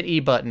that you hit E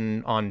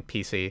button on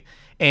PC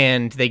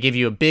and they give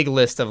you a big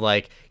list of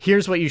like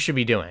here's what you should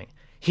be doing.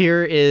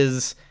 Here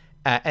is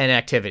an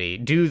activity.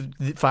 Do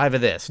 5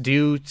 of this,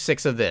 do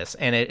 6 of this,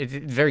 and it's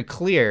very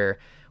clear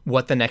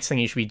what the next thing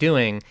you should be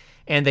doing.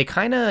 And they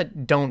kind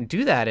of don't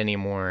do that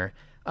anymore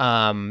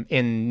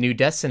in New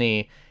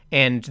Destiny.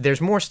 And there's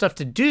more stuff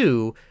to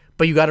do,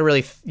 but you got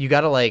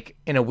to like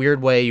in a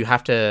weird way you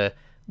have to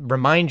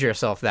remind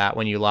yourself that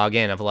when you log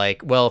in of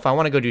like, well, if I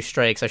want to go do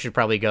strikes, I should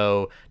probably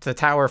go to the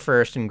tower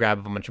first and grab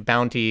a bunch of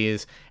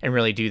bounties and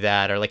really do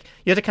that. Or like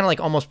you have to kind of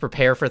like almost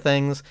prepare for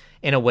things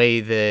in a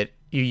way that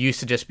you used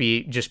to just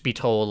be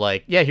told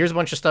like, yeah, here's a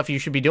bunch of stuff you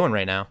should be doing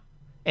right now.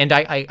 And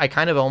I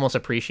kind of almost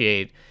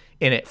appreciate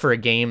in it for a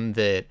game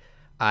that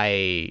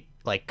I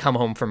like come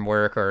home from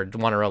work or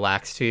want to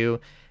relax to,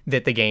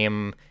 that the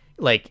game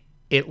like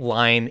it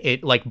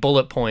like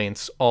bullet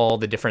points all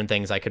the different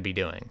things I could be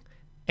doing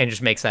and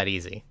just makes that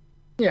easy.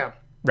 Yeah.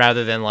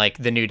 Rather than like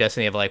the new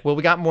Destiny of like, well,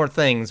 we got more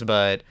things,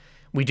 but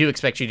we do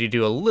expect you to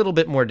do a little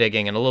bit more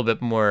digging and a little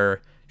bit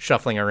more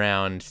shuffling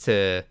around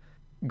to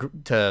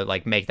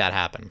like make that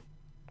happen.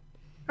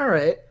 All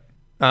right.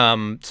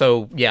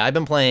 So yeah, I've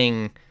been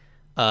playing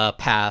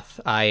Path.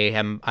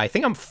 I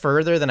think I'm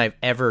further than I've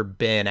ever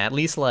been, at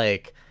least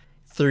like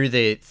through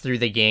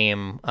the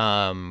game.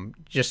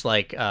 Just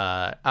like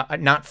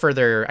not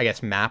further, I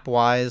guess, map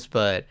wise,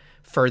 but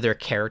further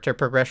character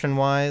progression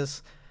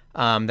wise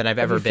than I've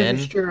ever been.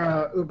 Finished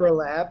your Uber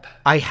Lab?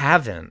 I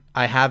haven't.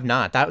 I have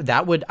not.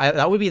 That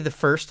would be the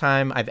first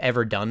time I've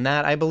ever done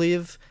that, I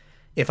believe.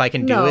 If I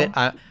can do it.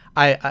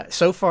 I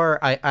so far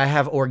I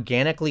have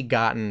organically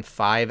gotten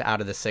 5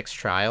 out of the 6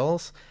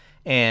 trials,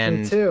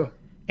 and Me too.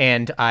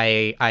 And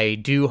I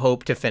do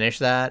hope to finish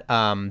that.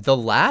 The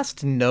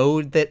last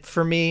node that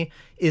for me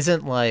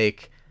isn't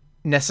like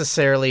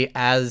necessarily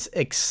as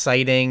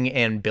exciting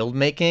and build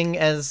making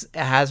as it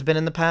has been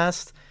in the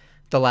past.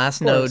 The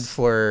last node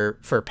for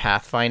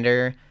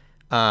Pathfinder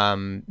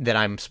that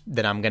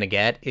I'm gonna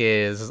get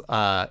is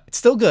it's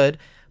still good,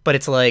 but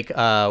it's like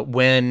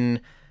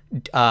when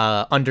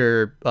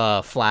under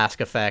flask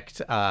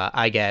effect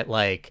I get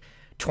like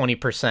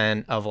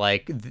 20% of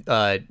like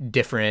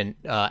different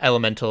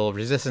elemental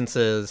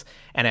resistances,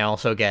 and I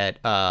also get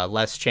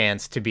less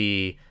chance to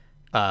be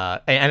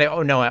I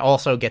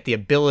also get the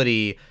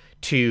ability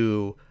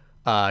to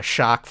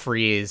shock,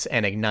 freeze,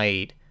 and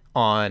ignite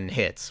on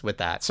hits with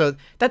that. So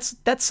that's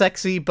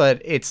sexy,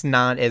 but it's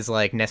not as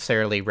like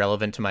necessarily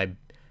relevant to my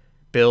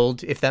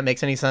build, if that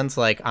makes any sense.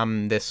 Like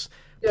I'm this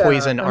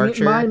poison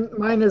archer.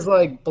 Mine is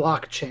like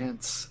block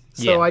chance,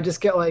 so I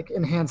just get like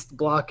enhanced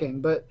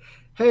blocking. But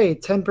hey,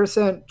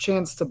 10%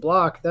 chance to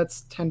block,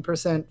 that's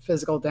 10%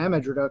 physical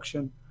damage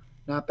reduction.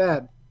 Not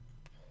bad.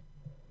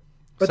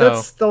 But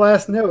that's the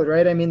last node,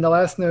 right? I mean,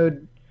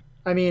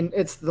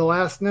 it's the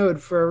last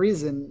node for a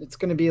reason. It's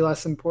going to be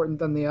less important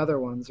than the other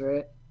ones,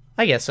 right?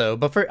 I guess so.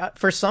 But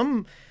for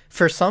some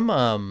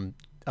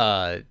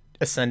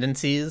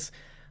ascendancies,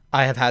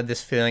 I have had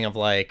this feeling of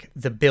like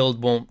the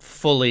build won't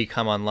fully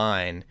come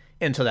online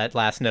until that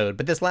last node.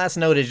 But this last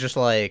node is just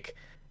like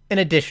an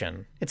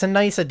addition. It's a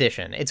nice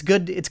addition. It's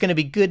good. It's going to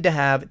be good to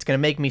have. It's going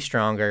to make me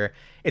stronger.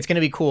 It's going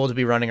to be cool to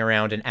be running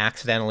around and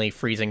accidentally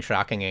freezing,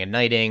 shocking, and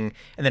igniting,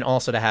 and then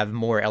also to have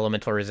more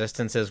elemental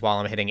resistances while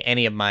I'm hitting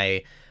any of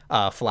my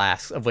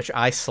flasks, of which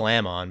I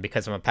slam on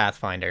because I'm a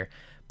Pathfinder.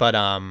 But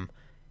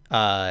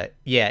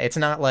yeah, it's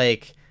not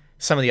like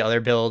some of the other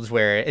builds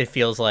where it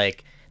feels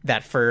like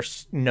that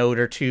first node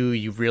or two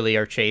you really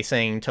are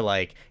chasing to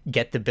like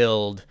get the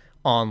build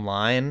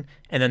online,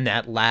 and then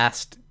that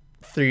last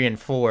 3 and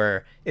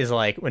 4 is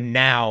like when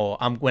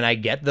I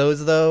get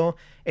those though,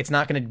 it's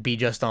not going to be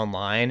just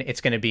online.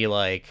 It's going to be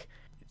like,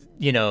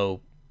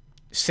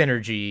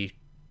 synergy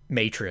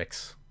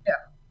matrix. Yeah.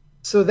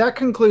 So that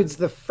concludes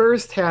the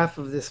first half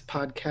of this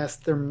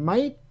podcast. There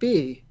might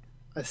be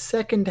a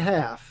second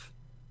half.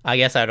 I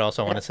guess I'd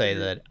also want to say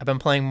that I've been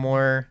playing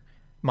more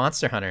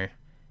Monster Hunter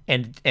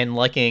and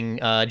liking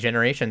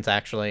Generations,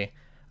 actually.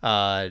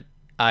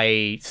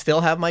 I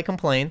still have my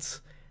complaints,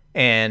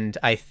 and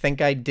I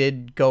think I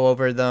did go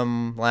over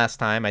them last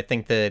time. I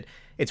think that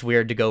it's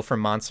weird to go from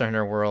Monster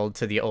Hunter World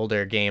to the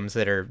older games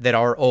that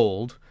are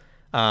old.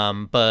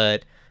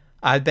 But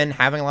I've been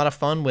having a lot of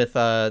fun with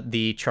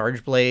the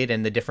Charge Blade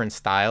and the different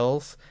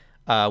styles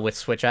with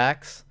Switch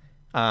Axe.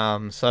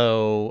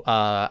 So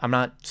I'm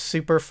not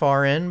super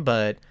far in,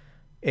 but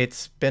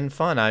it's been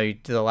fun.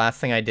 The last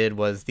thing I did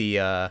was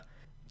the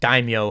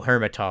Daimyo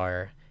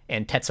Hermitar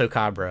and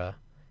Tetsukabra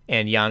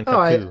and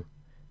Yankaku.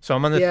 So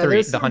I'm on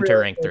the Hunter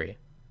rank 3.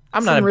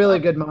 I'm not really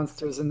good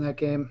monsters in that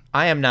game.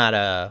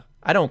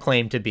 I don't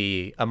claim to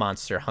be a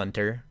monster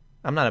hunter.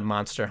 I'm not a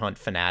monster hunt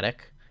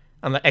fanatic.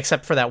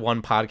 Except for that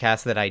one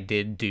podcast that I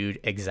did do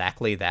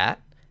exactly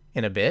that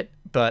in a bit.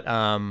 But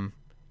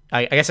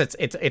I guess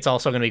it's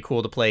also going to be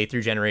cool to play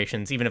through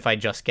Generations, even if I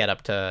just get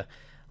up to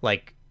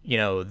like,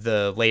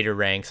 the later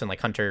ranks and like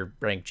Hunter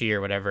rank G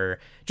or whatever,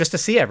 just to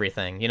see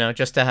everything,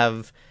 just to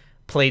have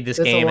played this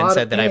game and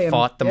said that I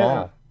fought them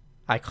all.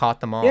 I caught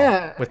them all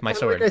with my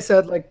sword. Like I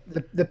said, like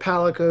the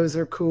Palicos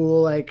are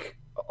cool, like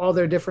all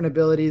their different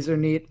abilities are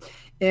neat.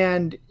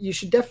 And you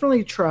should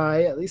definitely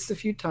try at least a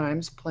few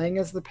times playing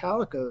as the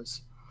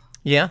Palicos.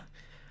 Yeah.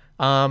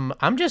 I'm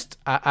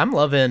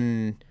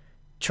loving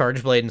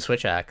Charge Blade and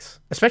Switch Axe,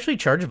 especially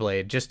Charge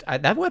Blade.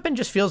 That weapon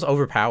just feels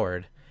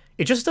overpowered.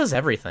 It just does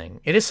everything.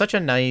 It is such a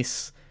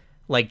nice,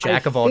 like,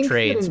 jack of all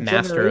trades,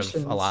 master of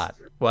a lot.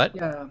 What?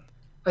 Yeah.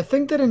 I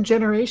think that in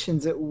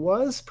Generations it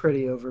was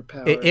pretty It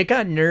overpowered.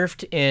 got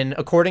nerfed in,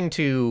 according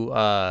to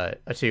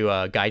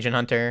Gaijin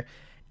Hunter,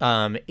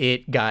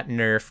 it got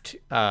nerfed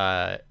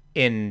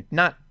in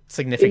not In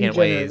significant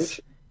ways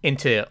Generation.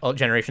 into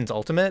Generations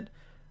Ultimate,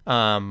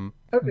 um,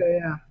 Okay,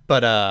 yeah.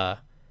 but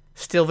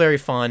still very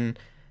fun.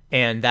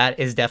 And that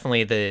is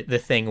definitely the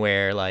thing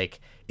where, like,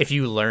 if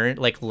you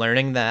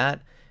learning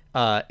that,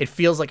 it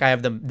feels like I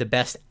have the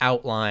best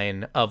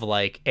outline of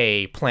like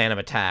a plan of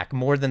attack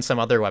more than some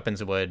other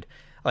weapons would.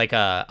 Like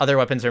other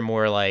weapons are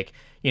more like,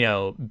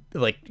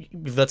 like,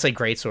 let's say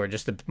greatsword,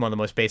 just one of the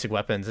most basic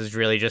weapons, is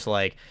really just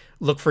like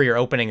look for your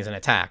openings and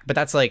attack. But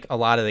that's like a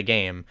lot of the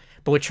game.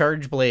 But with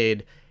Charge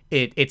Blade,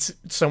 it's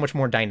so much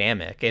more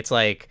dynamic. It's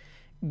like,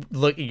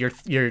 look,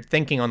 you're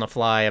thinking on the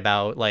fly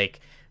about like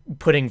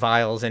putting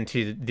vials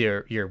into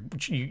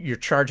you're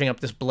charging up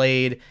this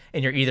blade,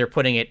 and you're either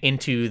putting it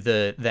into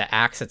the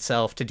axe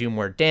itself to do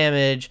more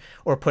damage,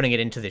 or putting it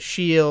into the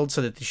shield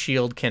so that the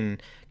shield can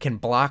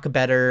block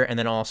better, and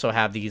then also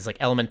have these like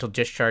elemental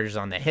discharges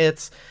on the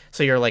hits.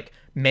 So you're like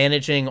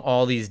managing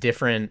all these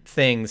different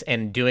things,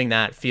 and doing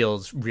that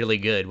feels really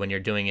good when you're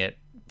doing it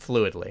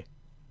fluidly.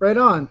 Right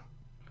on.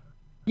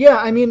 Yeah,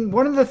 I mean,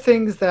 one of the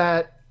things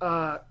that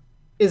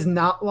is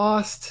not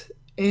lost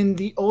in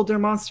the older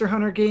Monster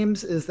Hunter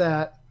games is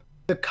that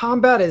the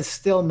combat is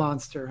still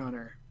Monster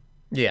Hunter.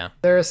 Yeah.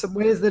 There are some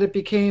ways that it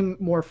became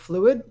more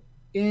fluid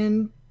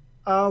in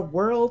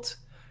World.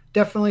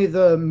 Definitely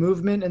the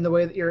movement and the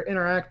way that you're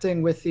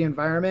interacting with the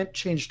environment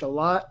changed a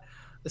lot,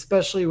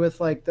 especially with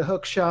like the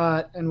hook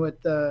shot and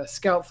with the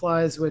scout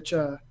flies, which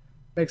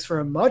makes for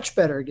a much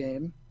better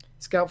game.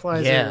 Scout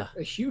flies Yeah. are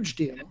a huge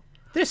deal.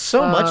 There's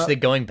so much Uh, that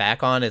going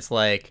back on, it's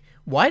like,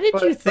 why did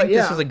you but think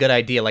this was yeah, a good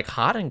idea? Like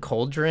hot and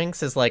cold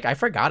drinks is like, I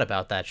forgot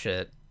about that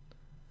shit.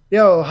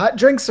 yo, hot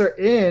drinks are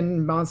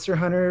in Monster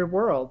Hunter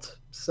World.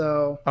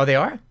 So, Oh, they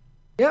are?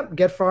 yep,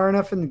 get far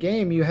enough in the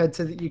game, you get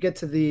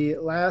to the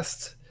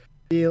last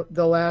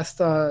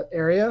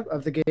area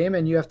of the game,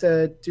 and you have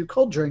to do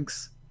cold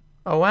drinks.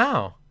 Oh,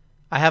 wow.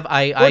 I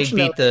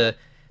beat Fortunately,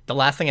 the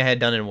last thing I had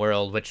done in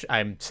World, which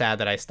I'm sad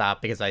that I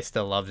stopped because I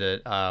still loved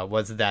it,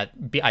 was that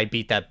I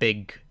beat that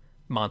big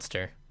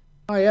monster.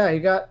 oh yeah, you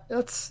got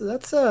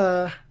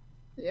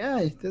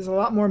yeah. There's a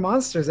lot more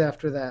monsters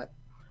after that.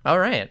 All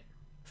right.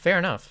 Fair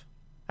enough.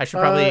 I should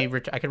Uh,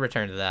 probably, I could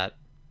return to that.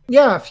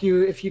 yeah,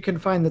 if you can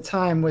find the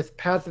time with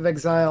Path of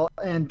Exile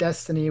and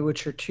Destiny,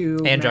 which are two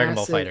And Dragon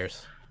Ball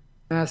Fighters.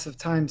 massive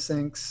time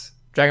sinks.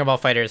 Dragon Ball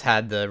Fighters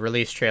had the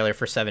release trailer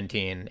for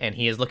 17, and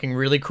he is looking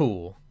really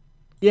cool.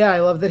 Yeah, I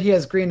love that he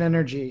has green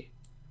energy.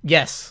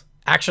 Yes,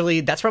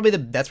 actually, that's probably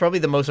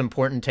the most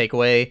important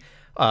takeaway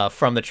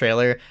from the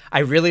trailer. I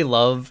really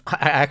love. I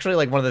actually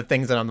like one of the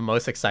things that I'm the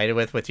most excited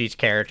with each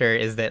character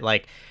is that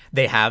like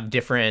they have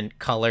different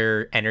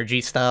color energy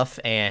stuff,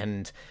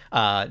 and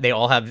they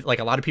all have like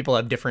a lot of people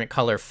have different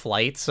color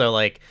flights. So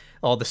like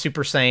all the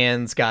Super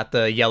Saiyans got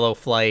the yellow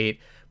flight,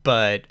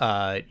 but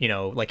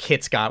like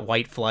Hits got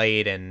white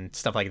flight and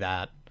stuff like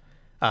that.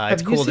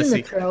 It's Have you cool to seen the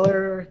see.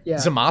 trailer? Yeah.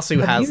 Zamasu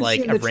Have has you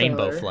like seen a the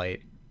rainbow trailer?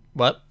 flight.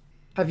 What?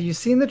 Have you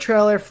seen the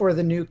trailer for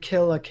the new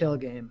Kill la Kill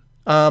game?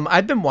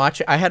 I've been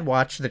watching. I had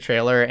watched the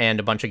trailer and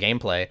a bunch of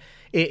gameplay.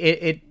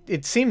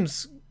 It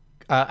seems.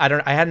 I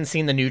don't. I hadn't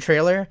seen the new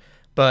trailer,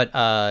 but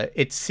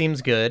it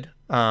seems good.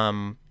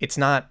 It's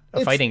not a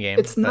It's fighting game,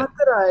 but it's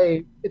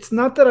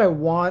not that I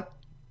want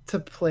to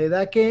play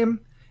that game.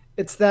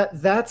 It's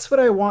that that's what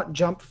I want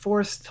Jump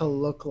Force to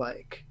look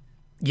like.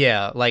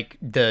 yeah, like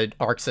the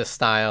Arxis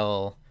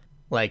style,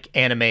 like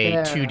anime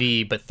Yeah.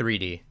 2D but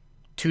 3D,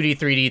 2D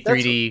 3D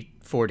That's 3D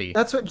 4D.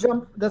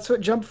 that's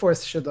what Jump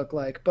Force should look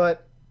like,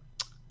 but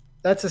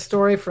that's a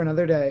story for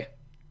another day.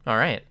 All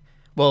right.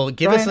 Well,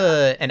 give us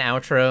Ryan, an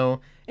outro,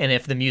 and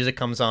if the music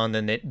comes on,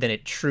 then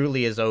it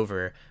truly is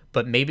over.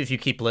 But maybe if you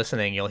keep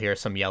listening, you'll hear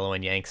some Yellow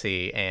and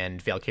Yangtze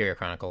and Valkyria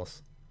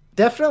Chronicles.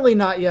 definitely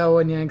not Yo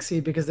and Yangtze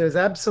because there's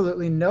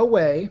absolutely no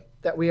way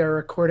that we are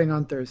recording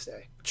on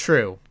Thursday.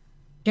 True.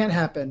 Can't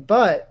happen.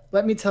 But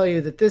let me tell you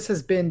that this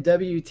has been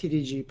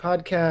WTDG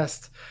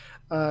Podcast.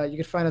 You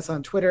can find us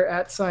on Twitter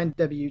at sign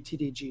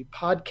WTDG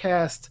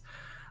Podcast.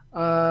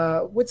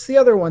 What's the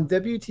other one?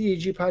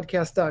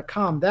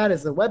 WTDGpodcast.com. That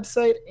is the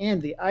website,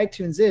 and the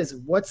iTunes is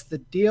What's the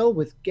Deal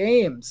with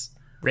Games,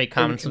 Rate,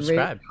 where you comment, can rate,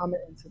 subscribe.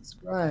 comment, and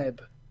subscribe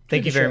to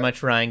Thank the you very show.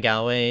 much, Ryan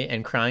Galloway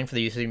and Crying, for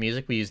the use of the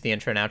music. We use the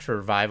intro and outro to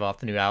revive off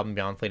the new album,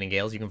 Beyond Fleeting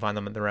Gales. You can find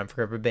them at the Rem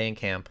for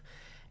Bandcamp.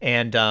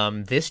 And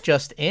this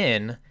just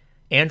in,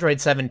 Android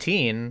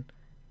 17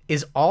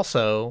 is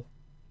also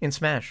in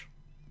Smash.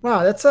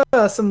 Wow, that's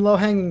some low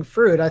hanging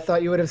fruit. I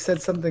thought you would have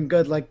said something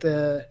good like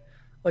the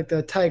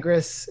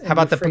Tigris How and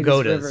about the Euphrates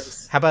pagodas?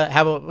 rivers How about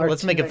are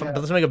let's make it teaming up.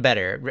 let's make it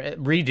better.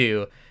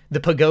 Redo the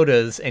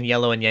pagodas and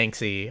Yellow and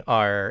Yangtze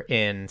are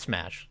in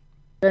Smash.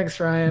 Thanks,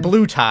 Ryan.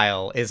 Blue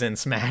Tile is in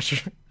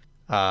Smash.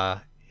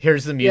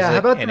 Here's the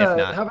Yeah, music, and if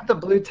not, how about the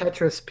blue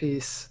Tetris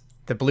piece?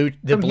 the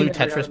Some blue humor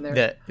Tetris, around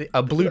there. The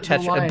a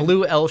line.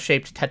 blue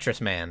L-shaped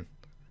Tetris man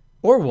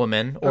or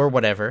woman or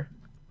whatever.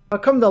 How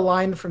come the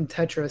line from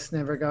Tetris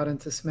never got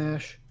into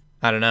Smash?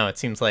 I don't know. It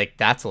seems like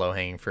that's low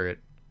hanging fruit.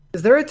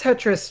 Is there a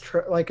Tetris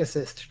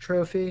assist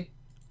trophy?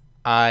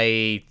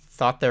 I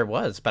thought there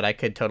was, but I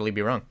could totally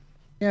be wrong.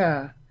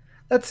 Yeah,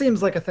 that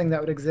seems like a thing that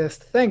would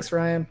exist. Thanks,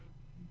 Ryan.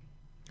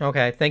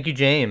 Okay, thank you,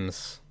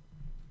 James.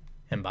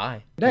 And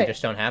bye. Good We night.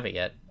 just don't have it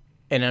yet.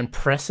 An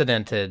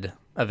unprecedented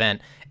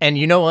event. And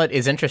you know what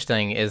is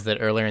interesting is that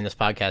earlier in this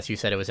podcast you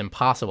said it was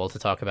impossible to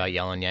talk about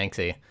Yell and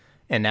Yangtze,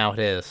 and now it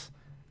is.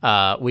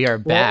 We are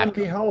Lo back. and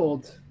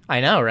behold. I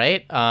know,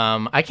 right?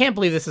 I can't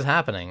believe this is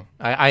happening.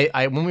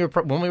 When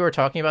we were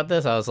talking about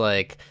this, I was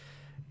like,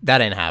 that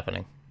ain't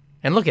happening.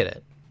 And look at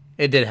it.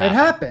 It did happen. It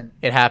happened.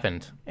 It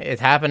happened.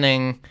 It's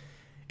happening.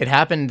 It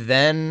happened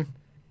then,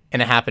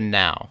 and it happened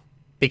now.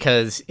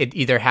 Because it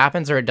either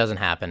happens or it doesn't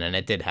happen, and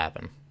it did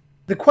happen.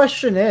 The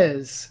question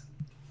is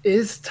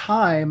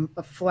time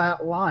a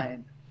flat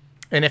line?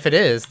 And if it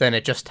is, then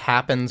it just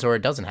happens or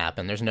it doesn't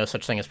happen. There's no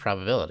such thing as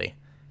probability.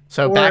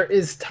 So Or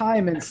is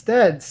time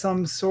instead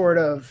some sort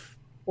of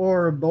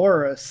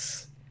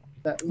Ouroboros?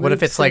 What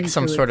if it's like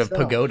some sort of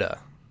itself? pagoda?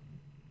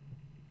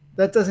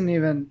 That doesn't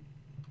even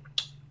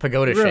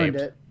Pagoda ruined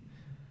shaped. it.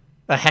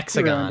 A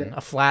hexagon. Ruined it.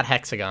 A flat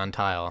hexagon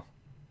tile.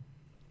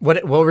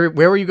 Where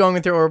were you going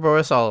with your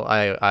Ouroboros?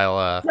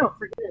 No,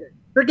 forget it.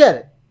 Forget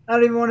it. I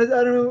don't even want to.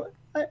 I don't know.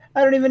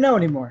 I don't even know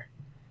anymore.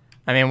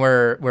 I mean,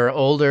 we're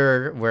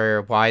older,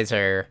 we're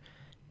wiser,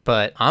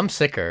 but I'm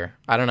sicker.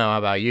 I don't know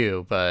about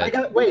you,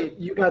 but Wait,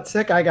 you got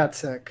sick? I got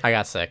sick. I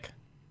got sick.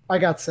 I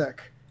got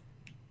sick.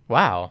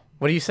 Wow.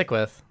 What are you sick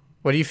with?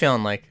 What are you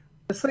feeling like?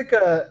 It's like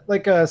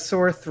a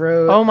sore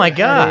throat. Oh my a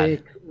God.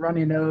 headache,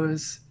 runny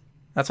nose.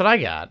 That's what I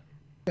got.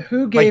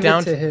 Who gave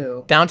down it to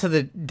who? Down to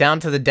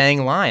the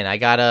dang line. I'm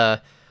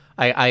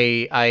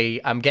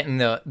getting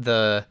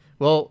the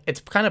well, it's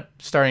kind of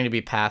starting to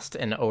be past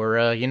an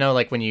aura,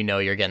 like when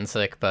you're getting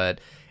sick, but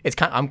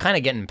I'm kind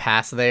of getting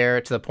past there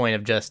to the point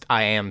of just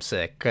I am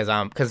sick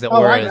because the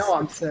aura I know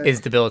I'm sick.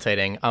 is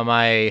debilitating.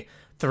 My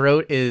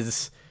throat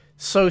is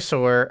so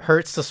sore,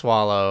 hurts to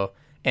swallow,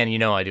 and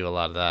I do a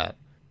lot of that.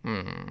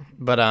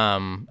 But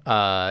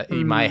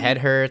my head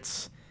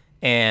hurts,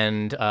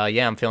 and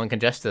I'm feeling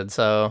congested,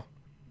 so.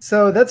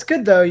 So that's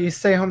good though. You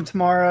stay home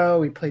tomorrow.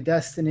 We play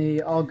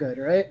Destiny. All good,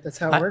 right? That's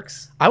how it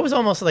works. I was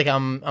almost like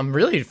I'm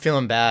really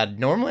feeling bad.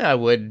 Normally I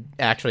would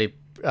actually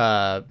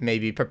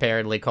maybe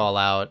preparedly call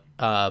out,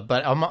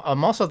 but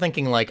I'm also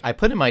thinking like I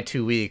put in my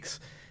 2 weeks.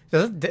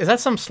 Is that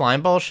some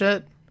slime ball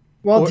shit?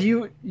 Well,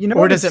 do you know?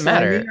 Or what does is it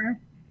matter? slimier?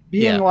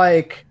 Being Yeah.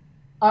 like,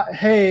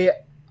 hey,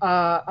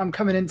 I'm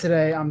coming in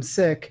today. I'm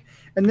sick,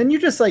 and then you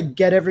just like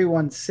get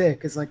everyone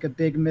sick as like a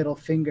big middle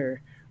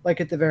finger, like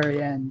at the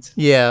very end.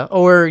 Yeah,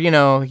 or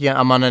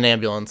I'm on an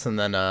ambulance and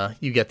then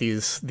you get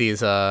these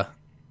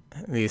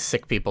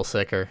sick people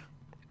sicker.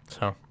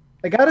 So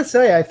I gotta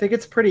say, I think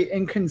it's pretty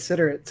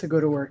inconsiderate to go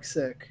to work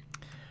sick.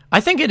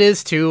 I think it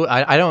is too.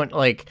 I don't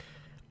like.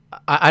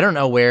 I don't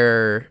know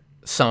where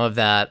some of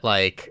that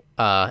like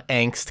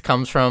angst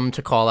comes from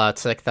to call out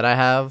sick that I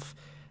have,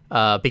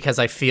 because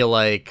I feel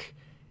like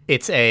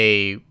it's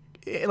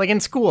like in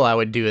school I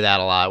would do that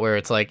a lot where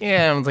it's like,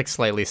 yeah, I'm like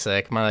slightly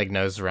sick, my like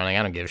nose is running,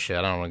 I don't give a shit,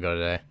 I don't want to go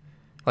today.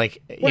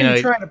 Like What are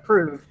you trying to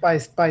prove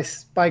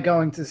by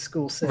going to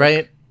school sick,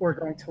 right? Or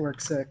going to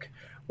work sick?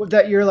 Well,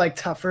 that you're like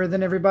tougher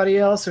than everybody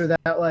else, or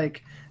that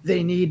like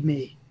they need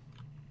me?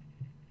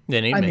 They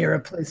need I'm me.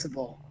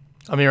 irreplaceable.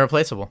 I'm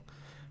irreplaceable.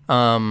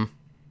 I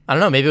don't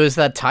know. Maybe it was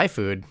that Thai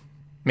food.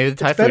 Maybe the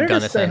Thai It's better food got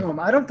to us stay in. home.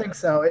 I don't think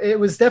so. It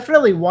was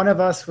definitely one of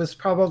us was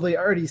probably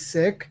already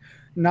sick,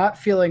 not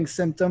feeling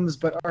symptoms,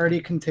 but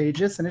already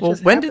contagious, and it Well,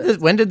 just when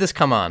happened. did this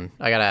come on?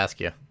 I gotta ask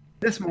you.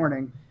 This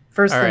morning,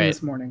 first All thing right.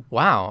 this morning.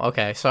 Wow.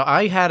 Okay. So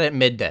I had it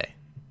midday.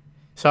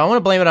 So I want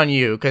to blame it on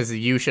you because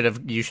you should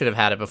have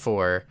had it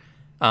before.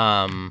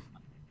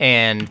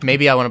 And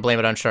maybe I want to blame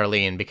it on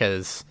Charlene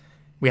because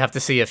we have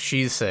to see if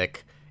she's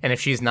sick, and if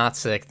she's not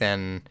sick,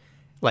 then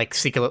like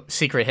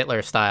secret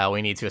Hitler style,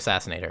 we need to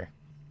assassinate her.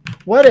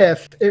 What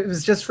if it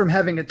was just from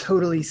having a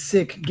totally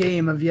sick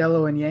game of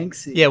Yellow and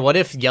Yangtze? Yeah. What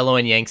if Yellow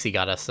and Yangtze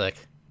got us sick?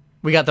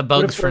 We got the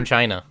bugs from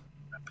China.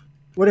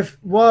 What if?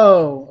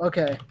 Whoa.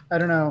 Okay. I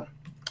don't know.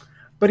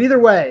 But either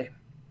way,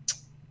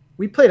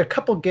 we played a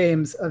couple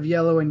games of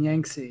Yellow and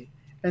Yangtze,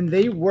 and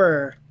they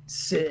were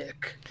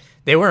sick.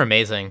 They were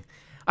amazing.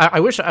 I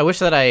wish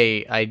that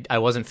I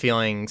wasn't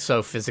feeling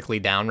so physically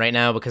down right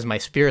now because my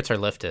spirits are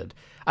lifted.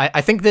 I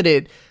think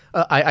that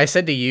I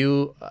said to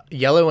you,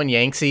 Yellow and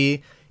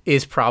Yangtze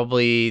is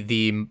probably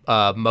the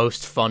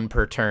most fun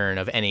per turn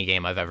of any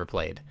game I've ever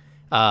played.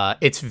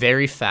 It's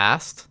very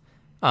fast.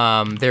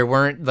 There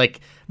weren't like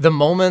the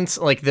moments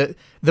like the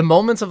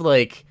moments of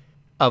like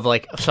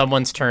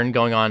someone's turn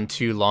going on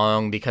too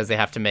long because they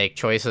have to make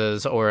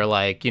choices, or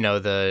like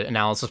the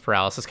analysis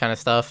paralysis kind of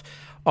stuff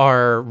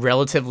are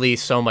relatively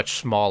so much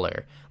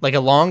smaller. Like a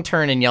long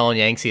turn in Yellow and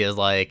Yangtze is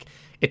like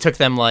it took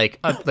them like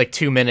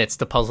 2 minutes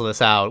to puzzle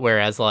this out,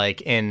 whereas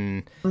like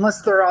in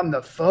Unless they're on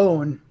the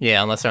phone.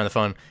 unless they're on the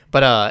phone.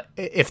 But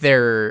if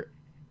they're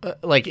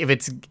like if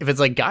it's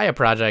like Gaia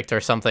Project or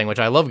something, which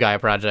I love Gaia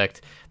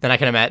Project, then I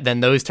can imagine then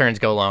those turns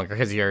go longer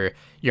because you're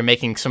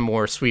making some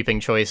more sweeping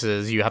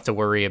choices. You have to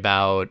worry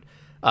about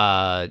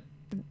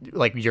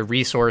like your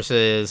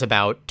resources,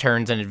 about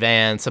turns in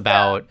advance,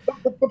 about.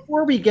 But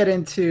before we get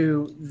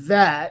into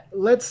that,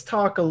 let's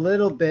talk a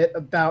little bit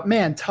about,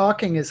 man,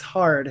 talking is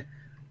hard.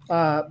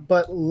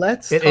 But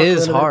let's talk a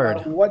little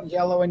bit about what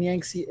Yellow and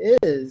Yangtze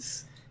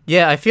is.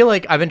 Yeah, I feel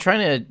like I've been trying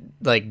to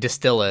like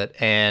distill it,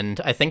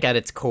 and I think at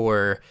its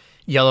core,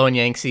 Yellow and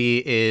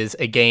Yangtze is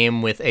a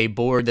game with a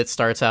board that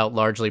starts out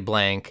largely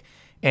blank,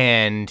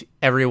 and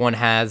everyone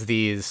has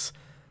these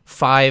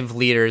 5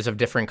 leaders of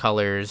different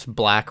colors: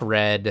 black,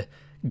 red,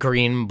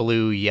 green,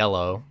 blue,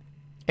 yellow.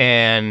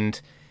 And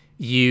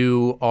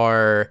you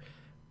are,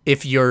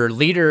 if your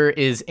leader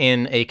is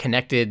in a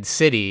connected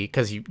city,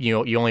 because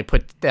you only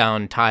put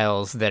down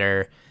tiles that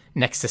are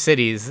next to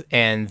cities,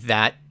 and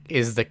that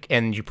is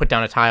and you put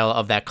down a tile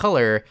of that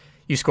color,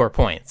 you score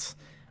points.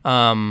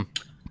 So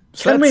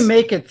Can we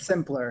make it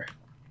simpler?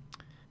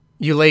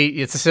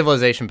 It's a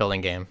civilization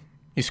building game.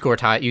 You score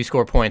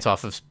points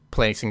off of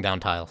placing down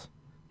tiles.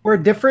 Where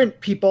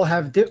different people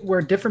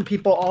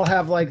all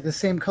have like the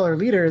same color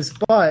leaders,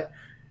 but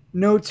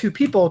no two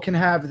people can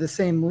have the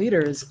same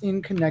leaders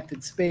in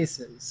connected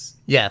spaces.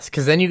 Yes,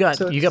 because then you got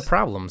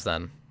problems.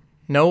 Then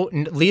no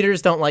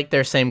leaders don't like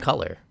their same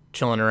color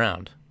chilling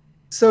around.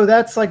 So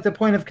that's like the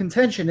point of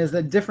contention, is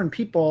that different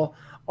people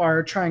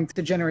are trying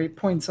to generate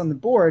points on the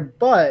board,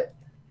 but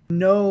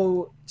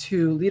no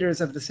 2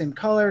 leaders of the same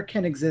color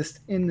can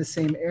exist in the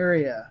same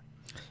area.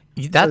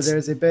 So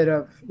there's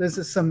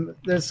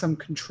some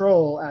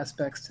control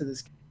aspects to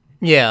this.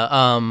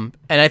 Yeah, and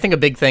I think a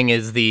big thing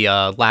is the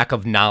lack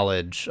of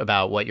knowledge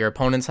about what your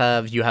opponents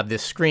have. You have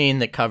this screen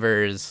that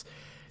covers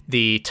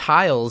the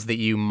tiles that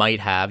you might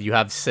have. You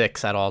have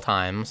 6 at all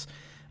times.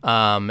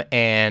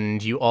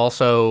 And you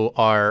also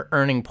are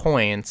earning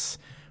points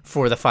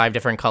for the 5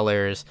 different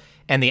colors.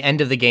 And the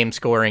end of the game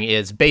scoring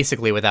is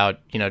basically, without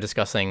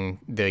discussing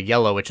the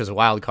yellow, which is a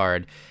wild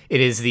card,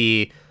 it is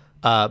the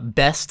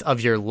best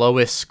of your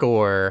lowest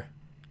score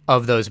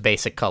of those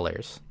basic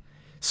colors.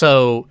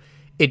 So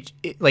it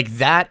like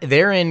that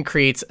therein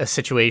creates a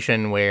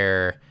situation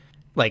where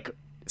like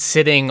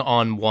sitting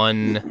on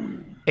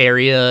one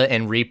area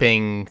and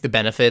reaping the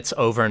benefits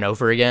over and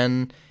over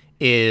again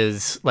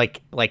is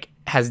like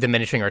has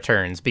diminishing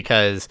returns,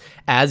 because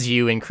as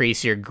you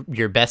increase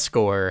your best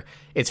score,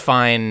 it's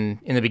fine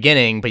in the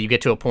beginning, but you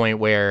get to a point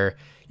where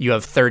you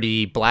have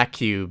 30 black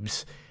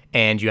cubes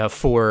and you have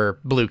 4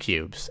 blue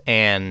cubes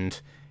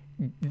and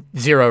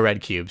 0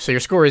 red cubes. So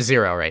your score is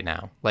 0 right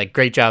now. Like,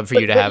 great job for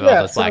you to have all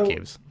those black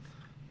cubes.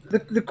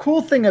 The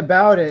cool thing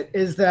about it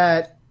is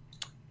that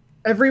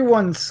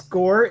everyone's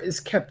score is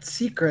kept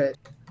secret,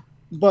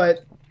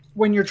 but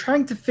when you're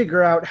trying to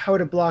figure out how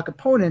to block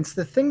opponents,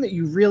 the thing that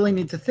you really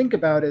need to think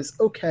about is,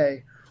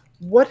 okay,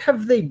 what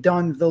have they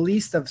done the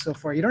least of so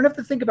far? You don't have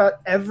to think about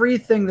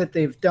everything that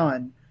they've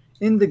done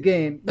in the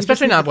game.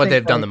 Especially not what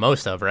they've done the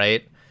most of,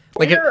 right?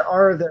 Where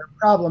are their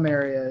problem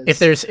areas? If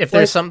there's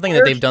something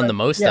that they've done the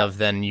most of,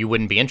 then you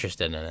wouldn't be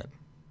interested in it.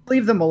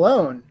 Leave them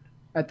alone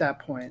at that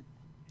point.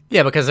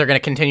 Yeah, because they're going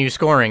to continue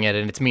scoring it,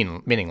 and it's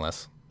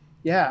meaningless.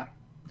 Yeah.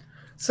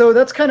 So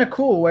that's kind of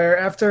cool, where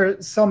after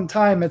some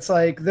time, it's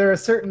like there are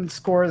certain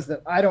scores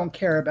that I don't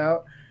care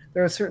about.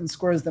 There are certain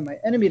scores that my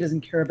enemy doesn't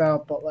care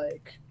about, but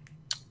like,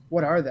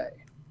 what are they?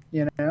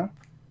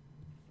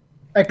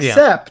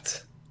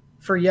 Except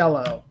for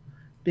yellow,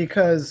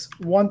 because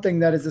one thing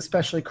that is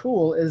especially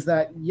cool is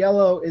that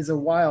yellow is a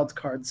wild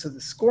card. So the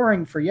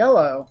scoring for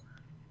yellow,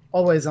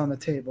 always on the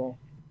table.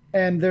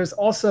 And there's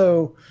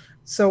also,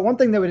 so one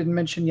thing that we didn't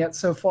mention yet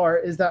so far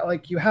is that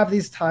like you have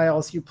these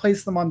tiles, you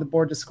place them on the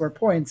board to score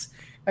points.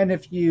 And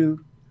if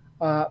you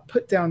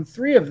put down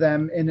 3 of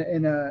them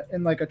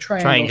in like a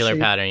triangular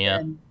shape, pattern,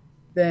 yeah,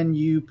 then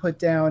you put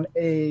down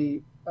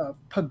a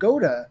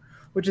pagoda,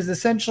 which is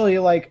essentially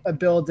like a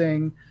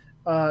building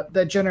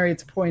that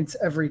generates points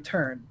every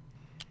turn.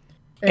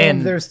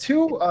 And there's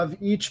 2 of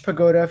each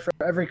pagoda for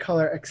every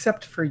color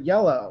except for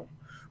yellow,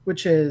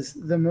 which is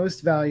the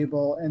most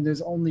valuable, and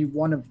there's only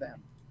 1 of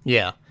them.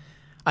 Yeah,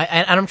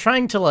 I'm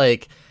trying to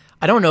like,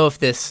 I don't know if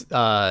this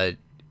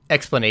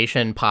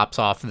explanation pops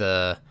off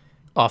the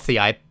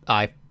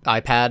iPod.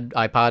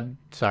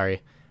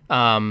 Sorry,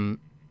 I'm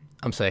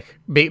sick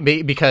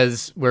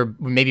because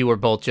we're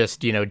both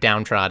just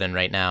downtrodden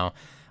right now.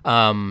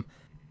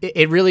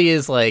 It really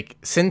is like,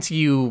 since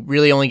you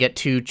really only get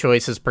 2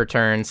 choices per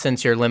turn,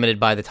 since you're limited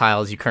by the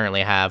tiles you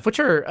currently have, which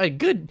are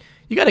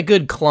you got a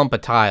good clump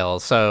of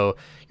tiles, so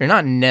you're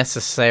not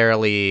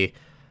necessarily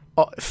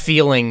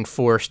feeling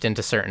forced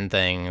into certain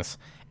things,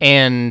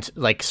 and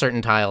like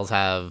certain tiles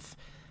have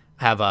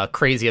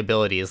crazy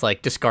abilities,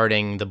 like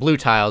discarding the blue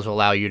tiles will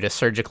allow you to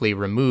surgically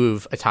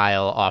remove a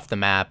tile off the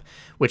map,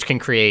 which can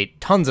create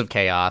tons of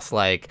chaos,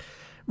 like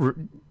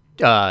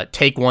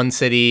take one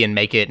city and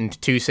make it into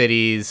 2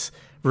 cities,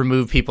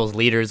 remove people's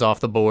leaders off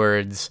the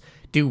boards,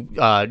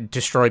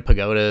 destroy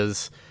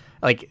pagodas.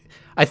 Like,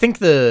 I think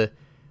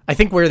I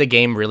think where the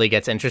game really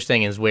gets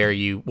interesting is where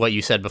what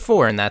you said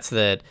before, and that's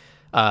that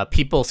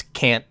people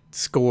can't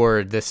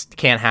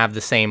have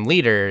the same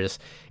leaders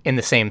in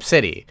the same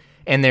city.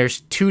 And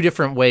there's two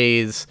different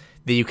ways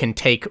that you can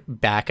take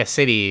back a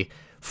city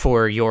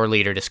for your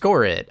leader to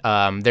score it.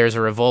 There's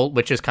a revolt,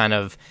 which is kind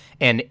of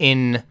an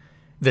in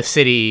the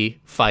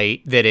city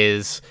fight that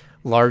is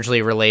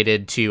largely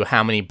related to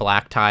how many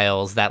black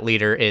tiles that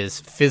leader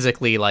is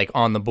physically like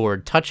on the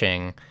board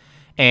touching.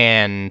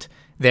 And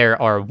there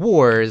are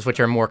wars, which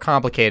are more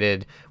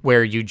complicated,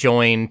 where you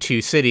join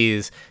two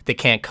cities that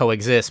can't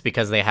coexist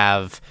because they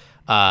have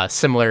the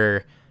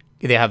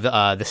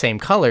same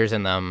colors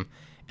in them.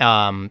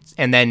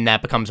 And then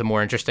that becomes a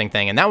more interesting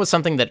thing. And that was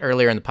something that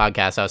earlier in the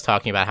podcast I was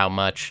talking about how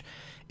much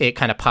it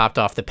kind of popped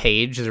off the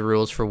page, the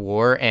rules for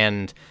war,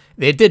 and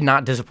it did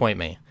not disappoint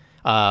me.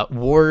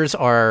 Wars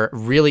are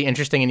really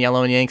interesting in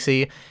Yellow and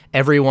Yangtze.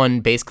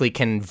 Everyone basically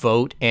can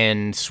vote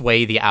and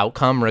sway the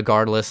outcome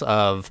regardless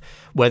of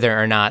whether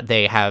or not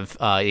they have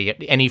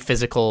any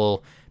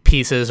physical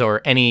pieces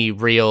or any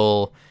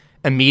real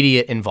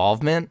immediate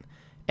involvement.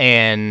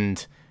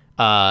 And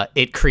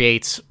it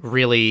creates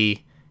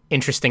really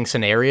interesting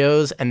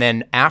scenarios. And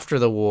then after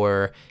the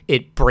war,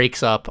 it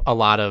breaks up a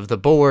lot of the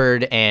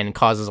board and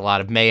causes a lot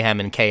of mayhem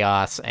and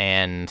chaos,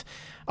 and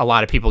a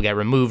lot of people get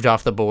removed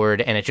off the board,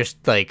 and it just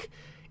like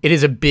it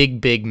is a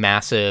big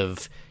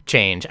massive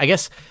change. I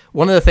guess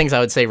one of the things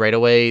I would say right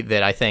away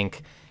that I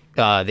think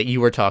that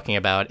you were talking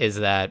about is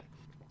that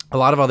a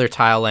lot of other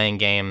tile laying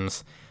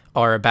games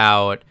are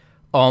about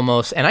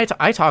almost, and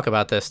I talk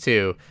about this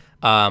too.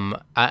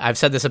 I've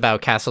said this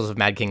about Castles of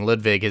Mad King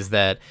Ludwig, is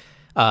that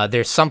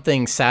there's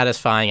something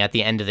satisfying at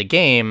the end of the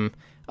game,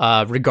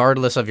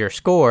 regardless of your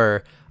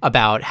score,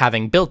 about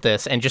having built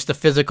this, and just the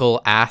physical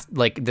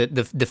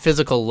the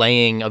physical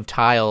laying of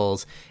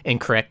tiles in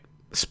correct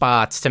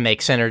spots to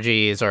make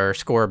synergies or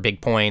score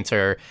big points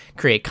or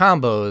create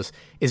combos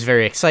is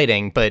very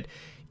exciting. But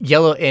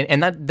Yellow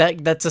and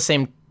that's the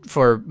same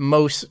for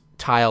most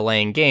tile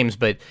laying games,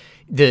 but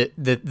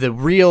the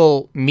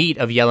real meat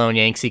of Yellow and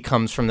Yangtze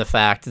comes from the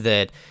fact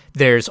that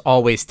there's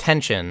always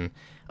tension.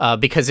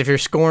 Because if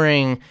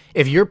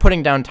you're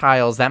putting down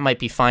tiles, that might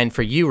be fine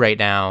for you right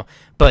now,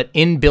 but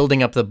in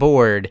building up the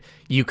board,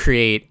 you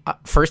create,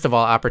 first of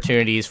all,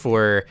 opportunities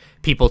for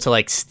people to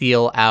like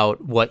steal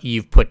out what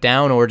you've put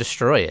down or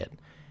destroy it.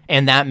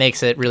 And that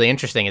makes it really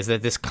interesting, is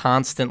that this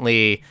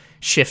constantly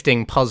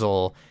shifting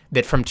puzzle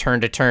that from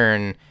turn to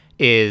turn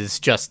is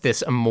just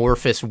this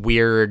amorphous,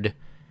 weird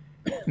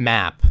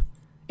map.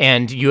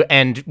 And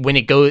when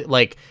it goes,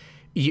 like,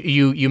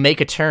 you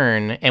make a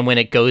turn, and when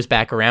it goes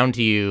back around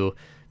to you,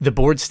 the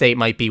board state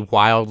might be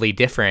wildly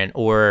different,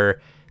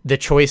 or the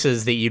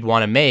choices that you'd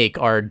want to make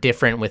are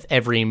different with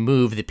every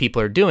move that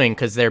people are doing,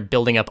 because they're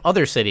building up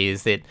other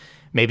cities that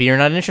maybe you're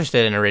not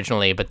interested in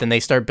originally, but then they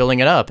start building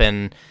it up,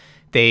 and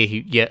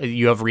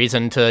you have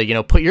reason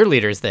to put your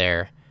leaders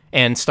there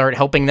and start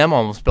helping them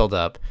almost build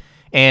up.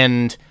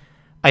 And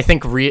I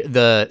think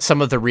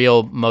some of the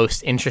real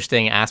most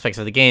interesting aspects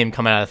of the game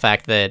come out of the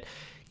fact that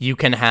you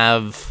can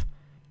have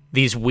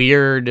these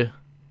weird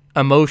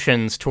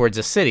emotions towards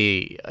a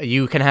city.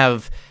 You can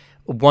have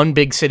one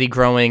big city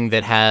growing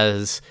that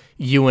has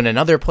you and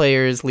another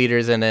player's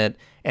leaders in it,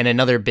 and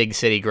another big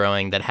city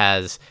growing that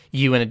has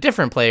you and a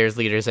different player's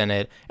leaders in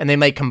it, and they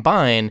might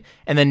combine,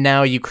 and then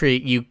now you've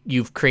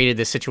created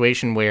this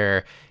situation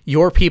where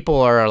your people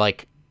are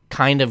like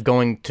kind of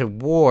going to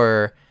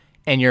war,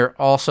 and you're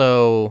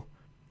also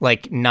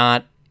like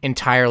not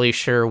entirely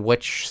sure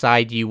which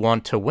side you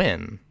want to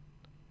win.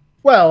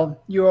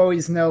 Well, you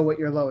always know what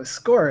your lowest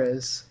score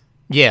is.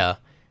 Yeah,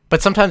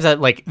 but sometimes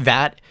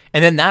that,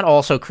 and then that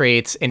also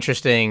creates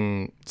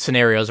interesting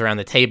scenarios around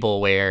the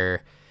table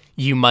where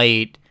you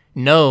might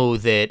know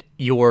that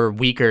your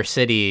weaker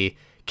city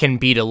can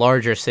beat a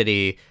larger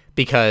city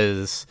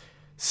because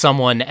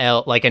someone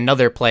else, like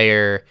another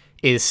player,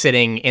 is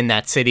sitting in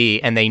that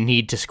city and they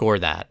need to score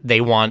that. They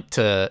want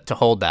to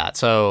hold that.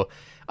 So,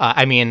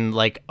 I mean,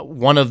 like,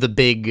 one of the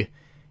big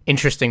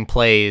interesting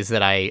plays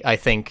that I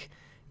think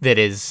that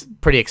is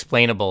pretty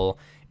explainable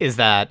is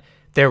that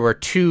there were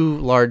two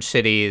large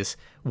cities,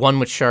 one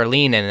with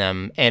Charlene in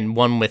them and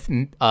one with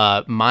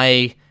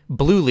my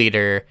blue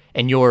leader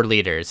and your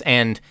leaders.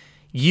 And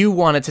you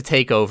wanted to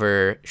take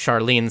over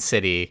Charlene's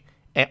city,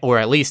 or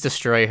at least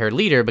destroy her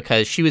leader,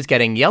 because she was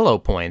getting yellow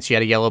points. She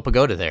had a yellow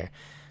pagoda there.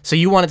 So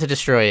you wanted to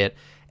destroy it,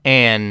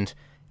 and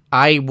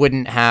I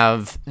wouldn't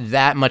have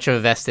that much of a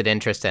vested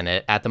interest in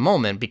it at the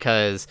moment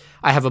because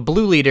I have a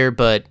blue leader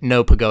but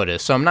no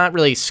pagodas. So I'm not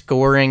really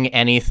scoring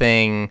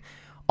anything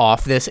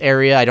off this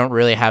area. I don't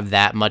really have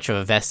that much of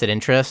a vested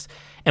interest.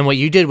 And what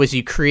you did was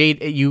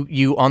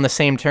you on the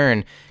same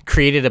turn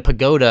created a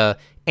pagoda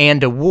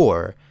and a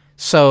war.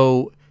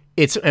 So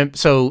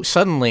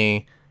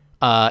suddenly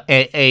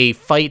a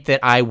fight that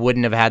I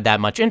wouldn't have had that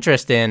much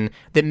interest in,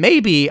 that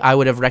maybe I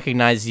would have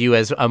recognized you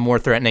as a more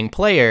threatening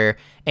player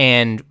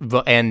and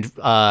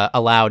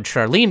allowed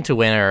Charlene to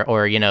win,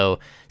 or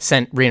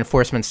sent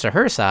reinforcements to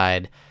her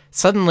side.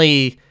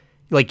 Suddenly,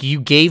 like,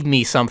 you gave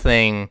me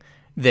something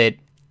that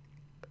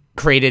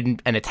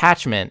created an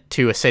attachment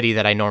to a city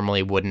that I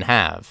normally wouldn't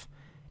have.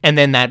 And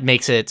then that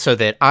makes it so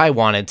that I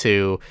wanted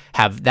to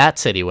have that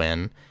city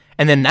win.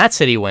 And then that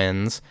city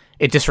wins.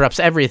 It disrupts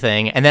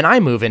everything. And then I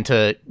move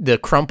into the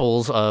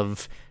crumples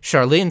of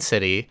Charlene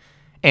City.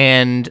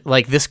 And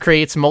like this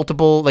creates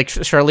multiple, like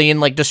Charlene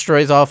like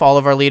destroys off all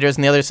of our leaders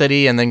in the other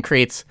city and then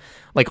creates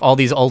like all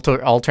these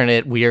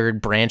alternate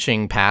weird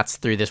branching paths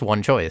through this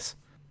one choice.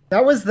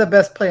 That was the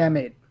best play I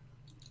made.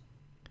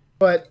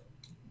 But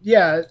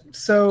yeah,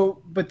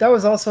 but that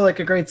was also like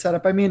a great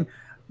setup. I mean,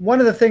 one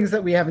of the things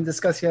that we haven't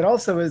discussed yet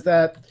also is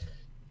that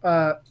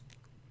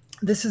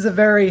this is a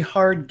very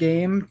hard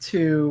game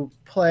to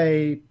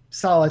play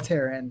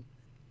solitaire in.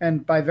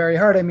 And by very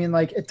hard, I mean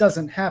like it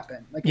doesn't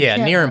happen. Like yeah,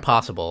 near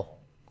impossible.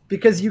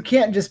 Because you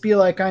can't just be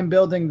like, I'm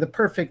building the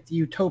perfect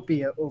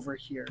utopia over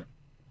here.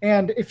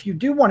 And if you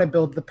do want to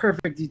build the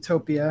perfect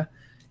utopia,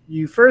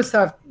 you first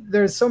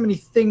there's so many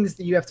things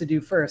that you have to do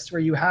first, where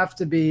you have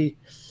to be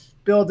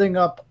building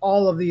up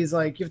all of these,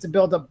 like you have to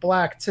build up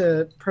black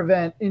to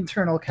prevent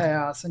internal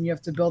chaos, and you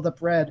have to build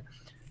up red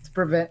to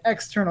prevent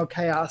external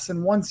chaos.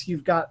 And once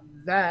you've got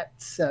that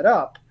set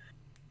up,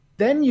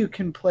 then you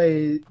can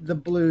play the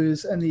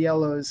blues and the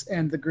yellows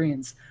and the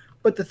greens.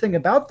 But the thing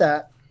about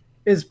that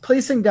is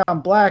placing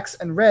down blacks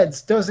and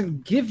reds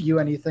doesn't give you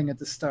anything at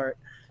the start.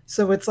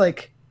 So it's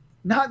like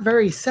not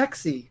very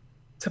sexy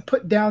to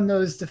put down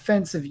those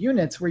defensive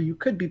units where you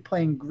could be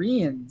playing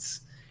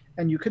greens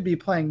and you could be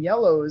playing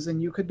yellows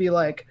and you could be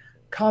like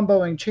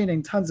comboing,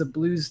 chaining tons of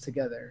blues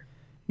together.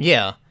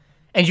 Yeah.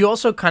 And you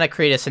also kind of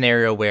create a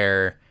scenario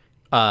where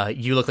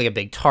you look like a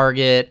big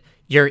target.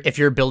 If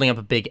you're building up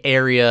a big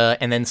area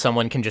and then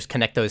someone can just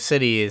connect those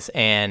cities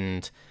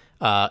and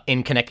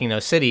in connecting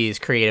those cities,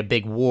 create a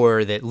big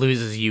war that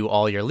loses you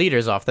all your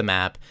leaders off the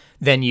map,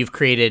 then you've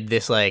created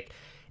this like,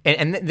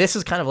 and this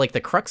is kind of like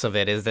the crux of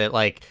it, is that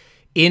like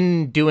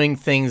in doing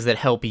things that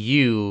help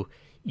you,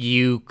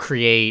 you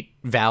create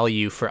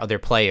value for other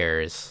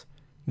players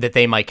that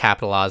they might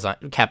capitalize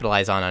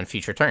on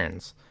future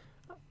turns.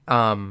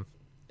 And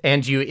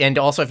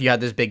also if you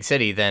had this big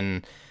city,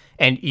 then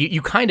and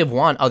you kind of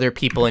want other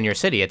people in your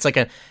city. It's like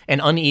an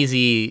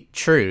uneasy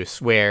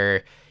truce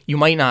where you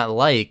might not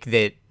like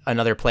that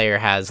another player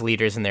has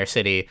leaders in their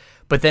city,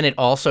 but then it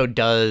also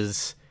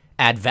does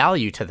add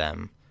value to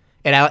them.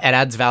 It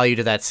adds value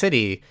to that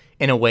city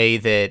in a way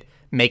that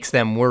makes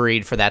them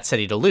worried for that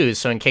city to lose.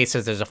 So in case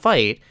there's a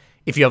fight,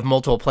 if you have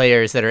multiple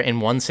players that are in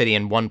one city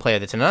and one player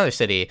that's in another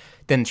city,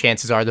 then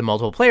chances are the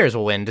multiple players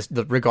will win,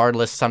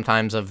 regardless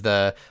sometimes of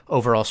the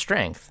overall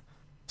strength.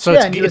 So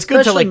yeah, it's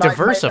good to like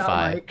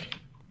diversify.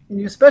 And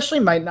you especially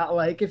might not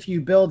like if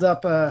you build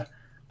up a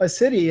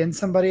city and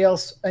somebody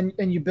else and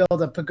you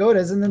build up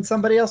pagodas and then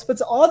somebody else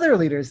puts all their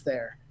leaders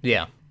there.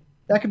 Yeah.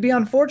 That could be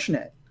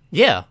unfortunate.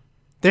 Yeah.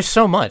 There's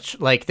so much.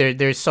 Like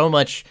there's so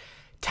much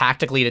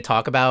tactically to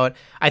talk about.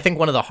 I think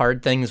one of the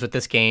hard things with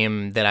this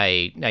game that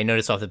I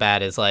noticed off the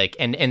bat is like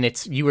and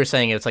it's you were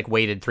saying it's like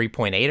weighted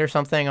 3.8 or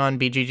something on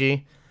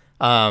BGG.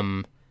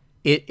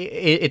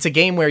 It's a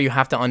game where you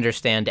have to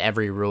understand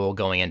every rule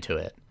going into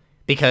it,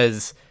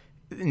 because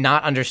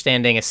not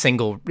understanding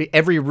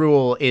every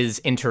rule is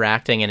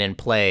interacting and in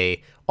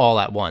play all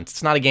at once.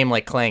 It's not a game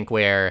like Clank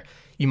where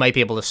you might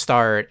be able to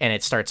start and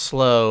it starts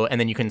slow and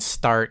then you can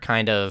start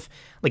kind of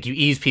like you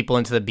ease people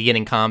into the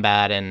beginning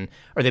combat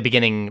or the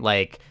beginning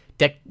like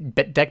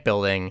deck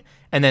building,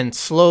 and then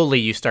slowly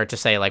you start to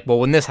say like, well,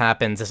 when this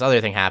happens, this other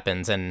thing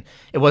happens, and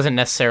it wasn't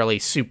necessarily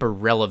super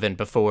relevant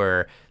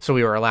before, so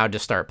we were allowed to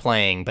start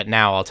playing, but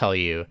now I'll tell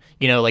you,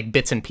 like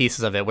bits and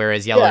pieces of it,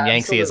 whereas Yellow and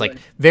Yangtze is like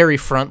very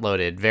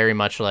front-loaded, very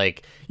much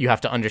like you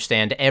have to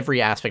understand every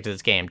aspect of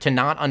this game. To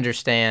not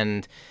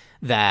understand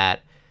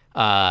that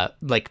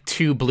like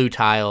 2 blue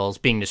tiles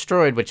being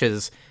destroyed, which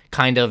is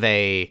kind of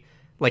a,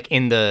 like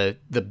in the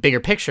bigger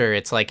picture,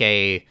 it's like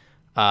a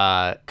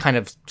kind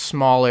of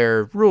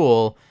smaller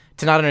rule,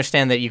 to not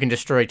understand that you can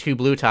destroy 2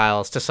 blue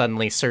tiles to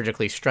suddenly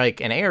surgically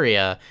strike an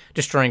area,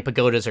 destroying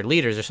pagodas or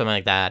leaders or something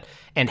like that,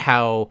 and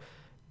how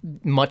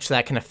much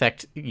that can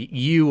affect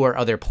you or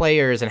other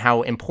players, and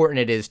how important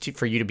it is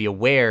for you to be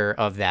aware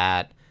of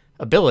that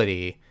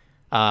ability.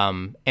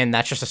 And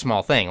that's just a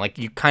small thing. Like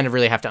you kind of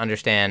really have to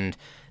understand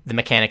the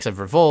mechanics of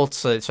revolts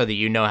so that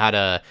you know how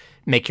to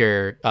make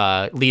your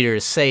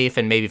leaders safe,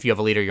 and maybe if you have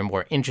a leader you're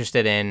more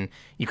interested in,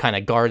 you kind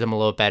of guard them a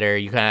little better.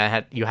 You kind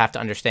of you have to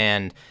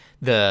understand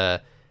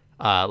the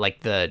like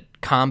the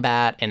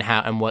combat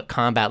and what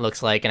combat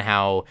looks like, and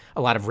how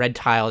a lot of red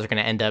tiles are going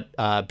to end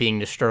up being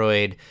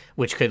destroyed,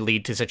 which could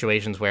lead to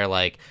situations where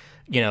like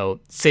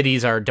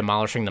cities are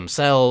demolishing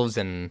themselves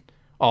and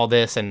all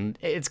this. And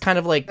it's kind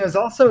of like there's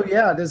also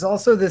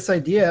this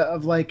idea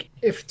of like,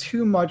 if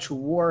too much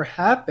war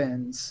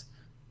happens,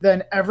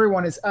 then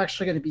everyone is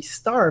actually going to be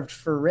starved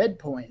for red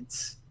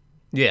points.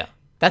 Yeah,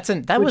 that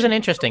was an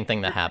interesting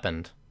thing that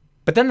happened.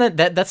 But then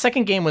that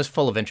second game was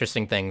full of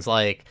interesting things.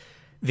 Like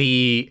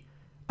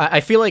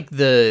I feel like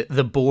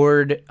the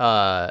board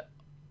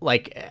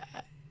like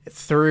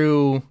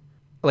through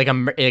like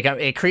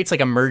it creates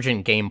like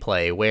emergent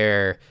gameplay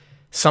where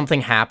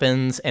something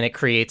happens and it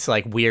creates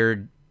like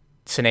weird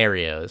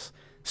scenarios.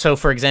 So,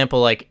 for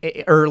example,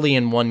 like early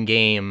in one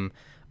game,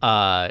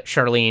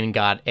 Charlene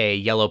got a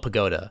yellow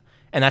pagoda,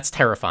 and that's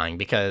terrifying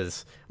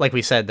because, like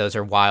we said, those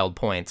are wild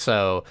points.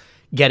 So,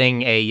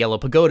 getting a yellow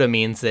pagoda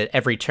means that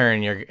every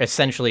turn you're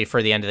essentially,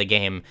 for the end of the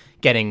game,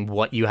 getting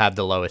what you have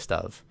the lowest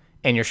of,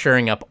 and you're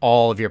shoring up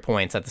all of your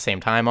points at the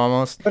same time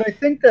almost. But I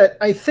think that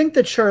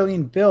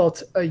Charlene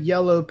built a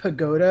yellow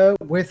pagoda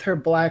with her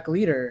black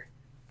leader.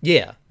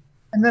 Yeah.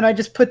 And then I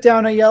just put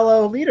down a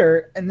yellow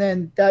leader, and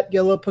then that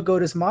yellow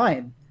pagoda's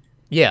mine.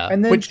 Yeah.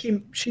 And then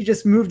she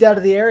just moved out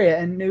of the area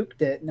and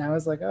nuked it, and I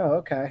was like, oh,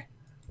 okay.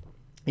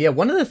 Yeah,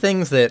 one of the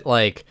things that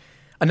like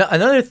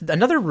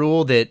another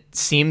rule that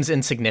seems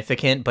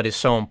insignificant but is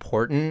so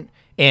important,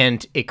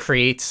 and it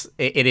creates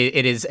it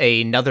is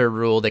another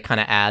rule that kind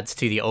of adds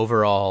to the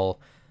overall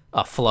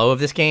flow of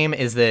this game,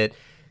 is that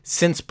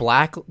since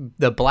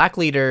the black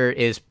leader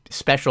is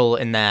special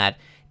in that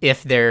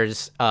if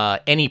there's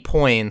any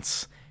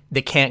points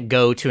that can't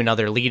go to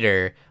another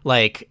leader,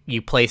 like you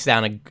place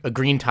down a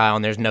green tile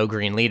and there's no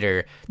green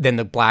leader, then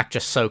the black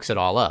just soaks it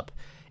all up.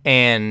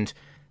 And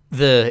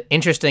the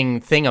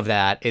interesting thing of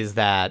that is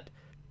that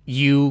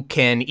you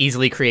can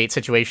easily create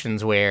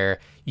situations where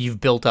you've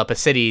built up a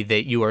city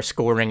that you are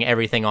scoring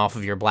everything off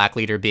of your black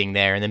leader being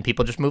there, and then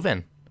people just move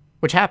in,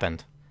 which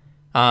happened.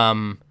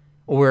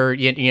 Or,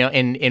 you know,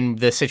 in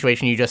the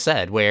situation you just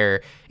said,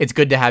 where it's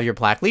good to have your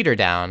black leader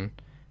down,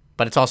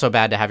 but it's also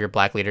bad to have your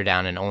black leader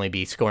down and only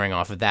be scoring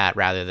off of that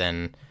rather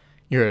than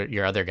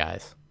your other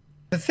guys.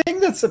 The thing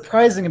that's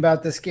surprising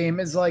about this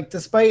game is, like,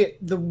 despite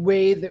the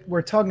way that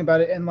we're talking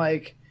about it and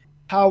like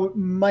how it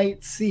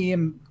might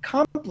seem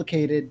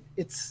complicated,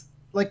 it's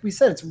like we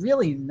said, it's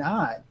really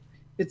not.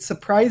 It's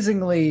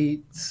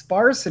surprisingly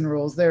sparse in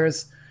rules.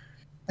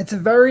 It's a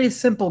very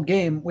simple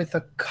game with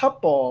a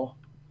couple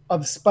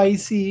of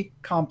spicy,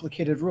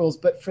 complicated rules,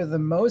 but for the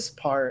most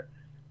part,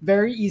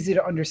 very easy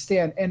to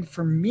understand. And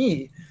for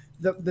me,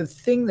 the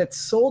thing that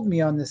sold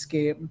me on this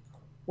game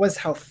was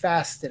how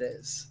fast it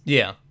is.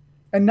 Yeah.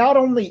 And not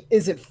only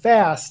is it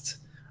fast,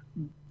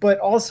 but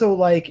also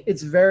like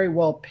it's very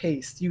well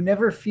paced. You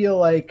never feel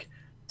like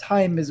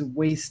time is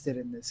wasted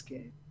in this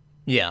game.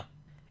 Yeah.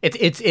 It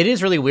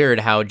is really weird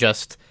how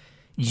just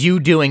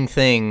you doing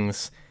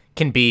things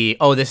can be,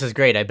 oh, this is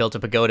great. I built a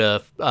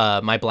pagoda.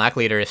 My black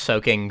leader is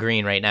soaking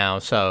green right now,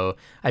 so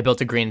I built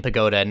a green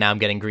pagoda, and now I'm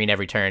getting green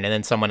every turn. And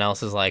then someone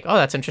else is like, oh,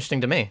 that's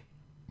interesting to me.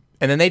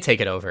 And then they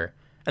take it over.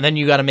 And then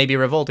you got to maybe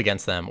revolt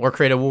against them or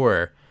create a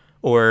war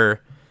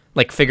or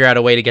like figure out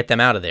a way to get them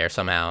out of there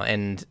somehow.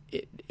 And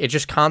it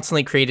just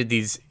constantly created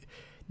these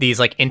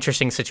like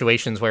interesting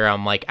situations where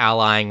I'm like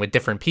allying with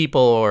different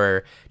people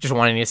or just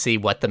wanting to see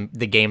what the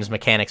game's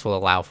mechanics will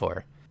allow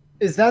for.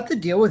 Is that the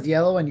deal with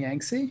Yellow and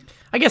Yangtze?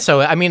 I guess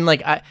so. I mean,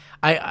 like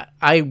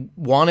I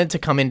wanted to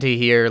come into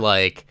here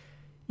like,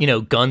 you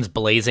know, guns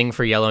blazing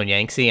for Yellow and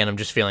Yangtze, and I'm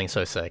just feeling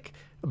so sick.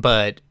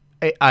 But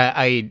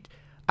it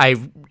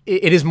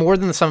is more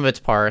than the sum of its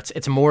parts.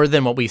 It's more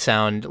than what we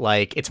sound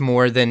like. It's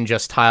more than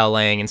just tile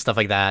laying and stuff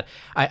like that.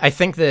 I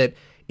think that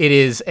it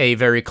is a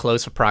very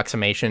close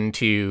approximation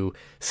to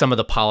some of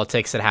the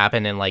politics that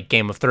happen in like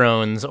Game of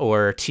Thrones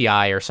or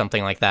TI or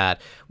something like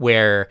that,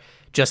 where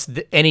just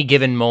any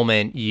given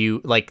moment,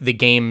 you like the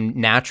game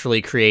naturally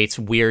creates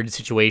weird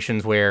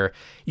situations where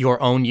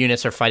your own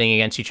units are fighting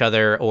against each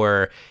other,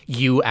 or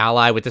you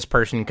ally with this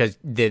person because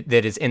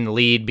that is in the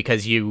lead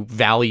because you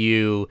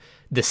value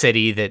the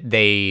city that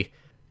they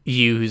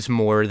use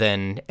more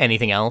than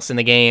anything else in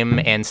the game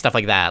and stuff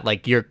like that.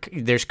 Like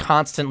there's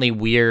constantly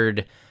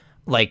weird,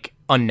 like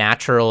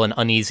unnatural and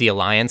uneasy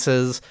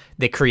alliances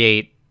that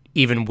create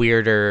even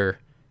weirder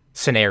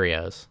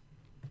scenarios.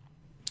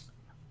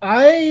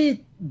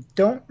 I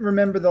don't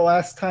remember the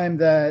last time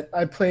that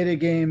I played a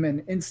game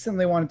and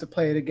instantly wanted to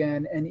play it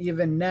again, and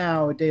even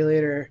now, a day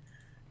later,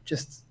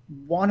 just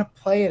want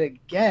to play it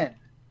again.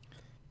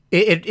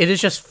 It is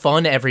just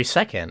fun every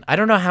second. I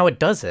don't know how it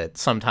does it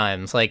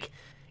sometimes. Like,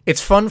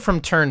 it's fun from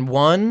turn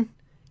one.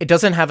 It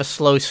doesn't have a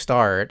slow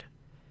start.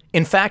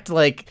 In fact,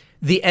 like,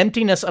 the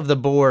emptiness of the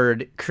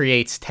board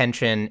creates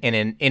tension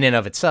in and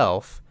of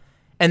itself.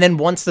 And then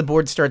once the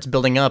board starts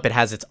building up, it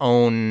has its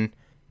own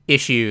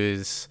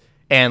issues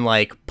and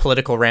like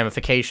political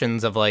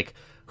ramifications of like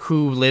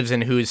who lives in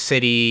whose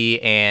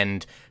city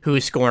and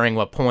who's scoring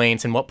what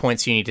points and what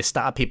points you need to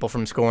stop people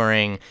from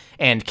scoring,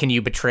 and can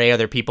you betray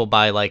other people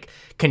by like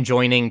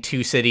conjoining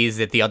two cities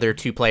that the other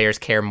two players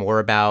care more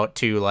about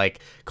to like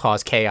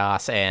cause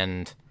chaos.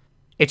 And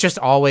it was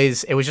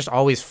just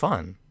always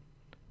fun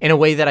in a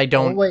way that I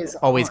don't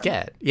always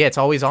get. Yeah, it's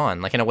always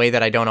on, like in a way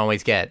that I don't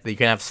always get. You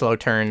can have slow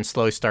turns,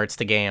 slow starts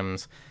to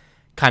games.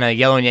 Kind of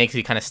Yellow and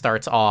Yangtze kind of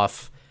starts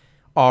off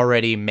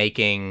already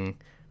making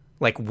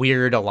like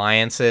weird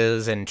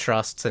alliances and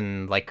trusts,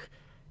 and like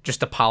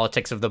just the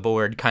politics of the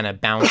board kind of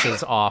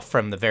bounces off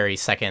from the very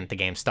second the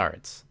game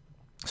starts.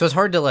 So it's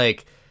hard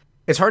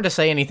to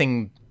say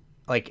anything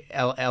like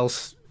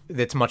else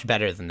that's much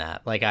better than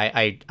that. Like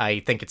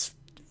I think it's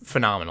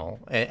phenomenal,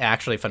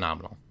 actually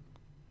phenomenal.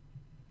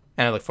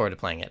 and I look forward to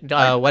playing it. What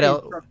High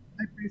else?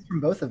 praise from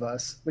both of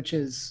us, which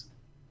is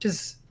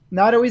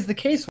not always the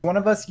case. One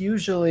of us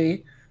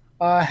usually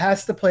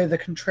has to play the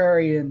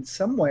contrarian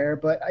somewhere,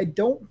 but I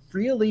don't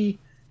really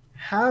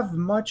have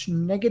much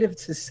negative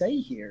to say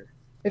here,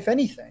 if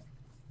anything.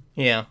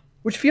 Yeah,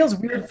 Which feels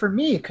weird for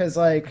me because,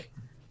 like,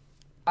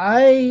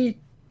 I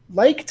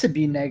like to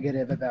be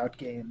negative about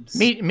games.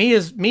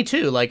 me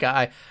too. Like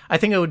I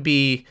think it would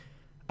be.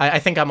 I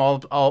think I'm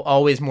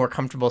always more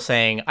comfortable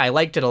saying I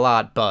liked it a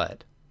lot,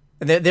 but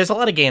there's a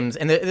lot of games,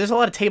 and there's a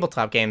lot of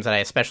tabletop games that I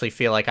especially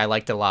feel like I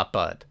liked it a lot,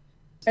 but.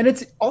 And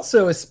it's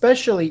also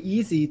especially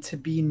easy to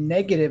be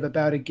negative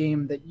about a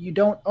game that you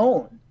don't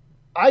own.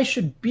 I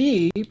should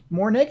be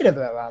more negative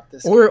about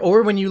this game.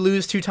 Or when you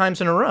lose 2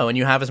 times in a row and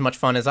you have as much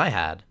fun as I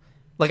had.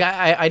 Like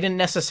I didn't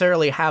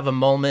necessarily have a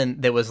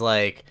moment that was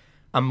like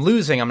I'm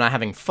losing, I'm not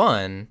having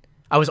fun.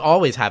 I was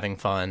always having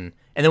fun.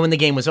 And then when the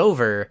game was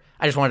over,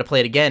 I just wanted to play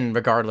it again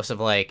regardless of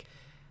like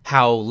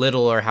how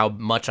little or how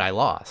much I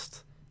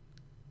lost.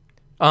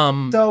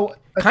 So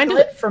kind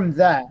aside of from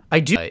that,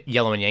 I do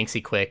Yellow and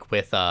Yanksy quick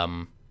with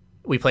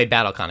we played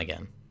BattleCon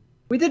again.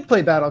 we did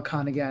play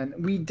BattleCon again.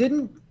 We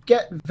didn't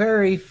get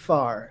very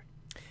far.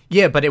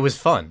 Yeah, but it was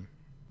fun.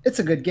 It's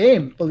a good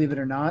game, believe it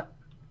or not.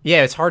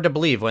 Yeah, it's hard to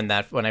believe when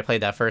I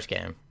played that first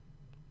game.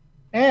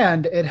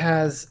 And it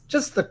has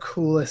just the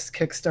coolest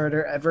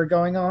Kickstarter ever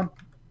going on.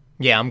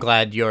 Yeah, I'm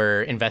glad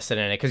you're invested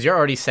in it because you're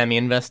already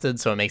semi-invested,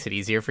 so it makes it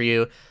easier for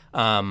you.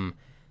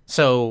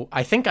 So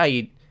I think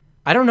I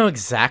don't know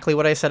exactly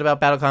what I said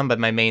about BattleCon, but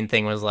my main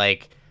thing was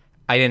like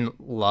I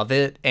didn't love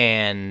it,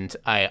 and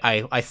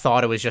I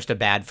thought it was just a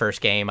bad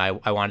first game. I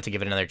wanted to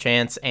give it another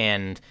chance,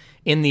 and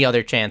in the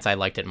other chance, I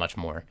liked it much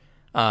more.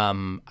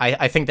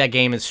 I think that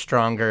game is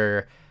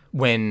stronger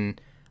when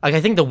like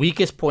I think the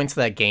weakest points of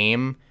that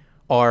game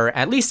are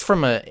at least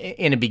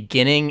in a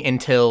beginning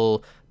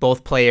until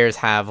both players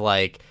have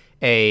like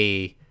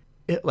a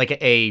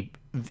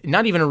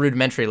not even a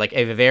rudimentary, like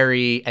a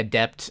very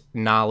adept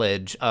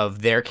knowledge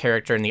of their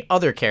character and the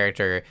other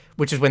character,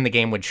 which is when the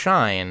game would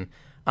shine.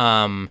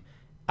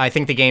 I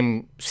think the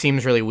game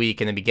seems really weak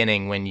in the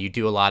beginning when you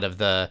do a lot of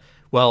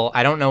well,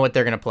 I don't know what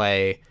they're going to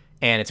play,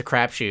 and it's a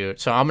crapshoot,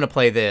 so I'm going to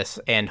play this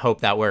and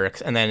hope that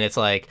works. And then it's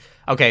like,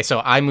 okay, so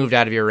I moved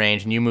out of your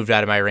range, and you moved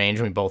out of my range,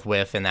 and we both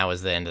whiff, and that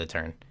was the end of the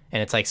turn.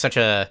 And it's like such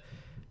a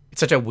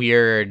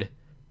weird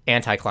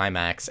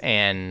anticlimax.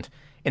 And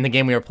in the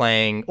game we were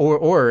playing,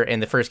 or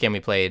in the first game we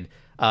played,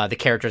 the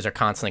characters are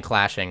constantly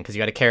clashing because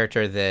you got a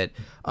character that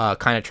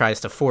kind of tries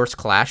to force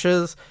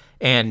clashes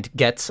and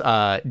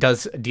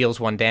deals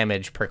 1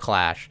 damage per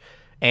clash,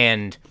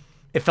 and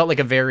it felt like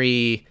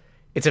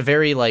it's a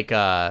very like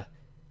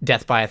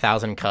death by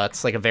 1,000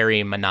 cuts, like a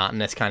very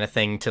monotonous kind of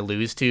thing to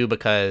lose to,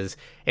 because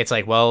it's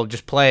like, well,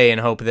 just play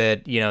and hope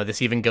that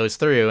this even goes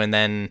through, and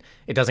then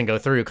it doesn't go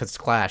through because it's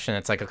clash, and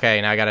it's like,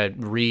 okay, now I gotta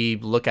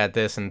re-look at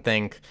this and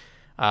think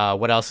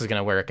what else is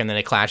gonna work, and then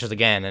it clashes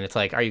again, and it's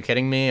like, are you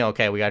kidding me?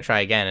 Okay, we gotta try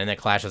again, and it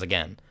clashes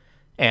again,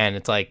 and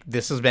it's like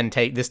this has been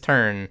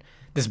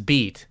this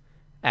beat,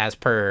 as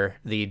per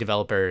the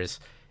developers,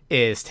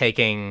 is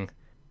taking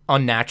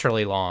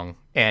unnaturally long,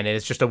 and it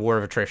is just a war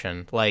of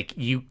attrition. Like,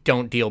 you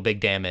don't deal big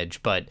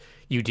damage, but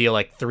you deal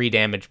like 3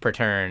 damage per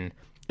turn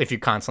if you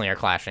constantly are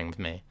clashing with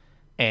me,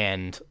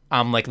 and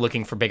I'm like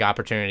looking for big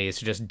opportunities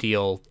to just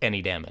deal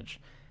any damage.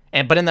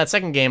 But in that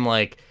second game,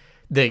 like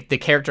the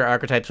character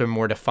archetypes were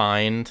more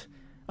defined.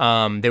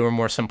 They were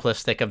more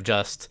simplistic of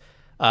just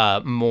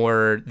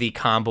more the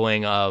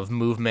comboing of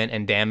movement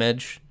and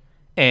damage,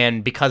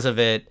 and because of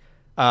it,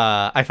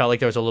 I felt like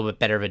there was a little bit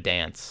better of a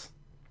dance,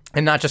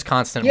 and not just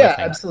constant Yeah,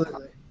 whiffing.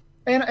 absolutely.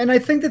 And I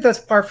think that that's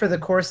par for the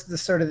course at the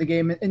start of the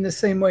game, in the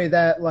same way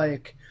that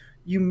like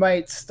you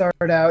might start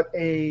out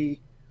a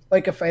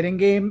fighting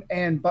game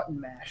and button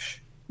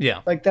mash.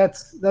 Yeah, Like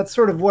that's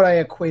sort of what I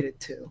equate it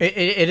to.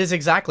 it is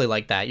exactly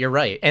like that. You're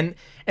right, and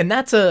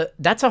that's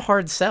a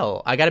hard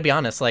sell. I got to be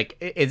honest. Like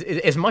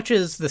as much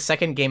as the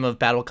second game of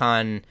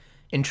BattleCon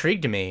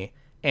intrigued me,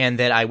 and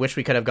that I wish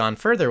we could have gone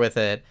further with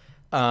it.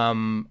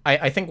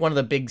 I think one of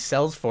the big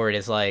sells for it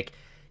is like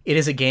it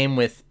is a game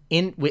with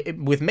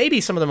maybe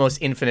some of the most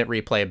infinite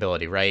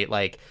replayability, right?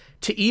 Like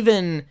to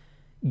even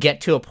get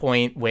to a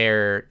point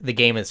where the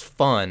game is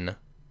fun,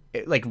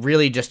 like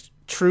really just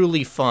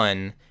truly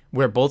fun,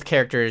 where both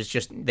characters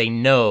they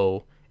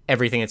know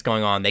everything that's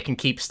going on. They can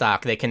keep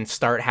stock. They can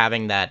start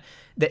having that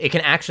it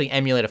can actually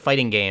emulate a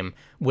fighting game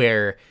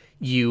where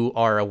you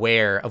are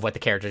aware of what the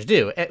characters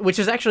do, which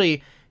is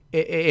actually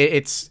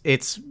it's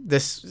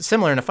this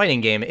similar in a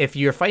fighting game. If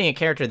you're fighting a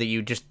character that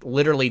you just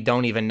literally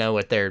don't even know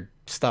what their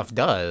stuff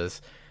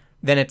does,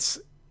 then it's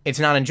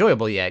not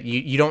enjoyable yet.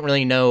 You don't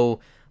really know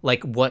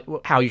like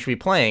how you should be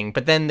playing.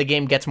 But then the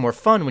game gets more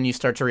fun when you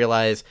start to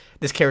realize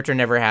this character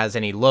never has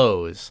any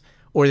lows,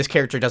 or this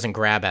character doesn't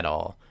grab at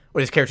all,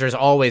 or this character is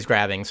always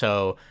grabbing,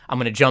 so I'm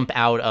going to jump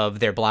out of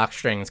their block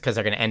strings because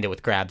they're going to end it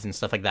with grabs and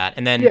stuff like that.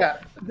 And then Yeah,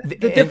 the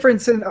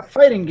difference in a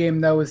fighting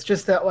game though is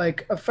just that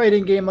like a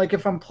fighting game, like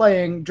if I'm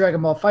playing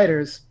Dragon Ball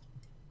Fighters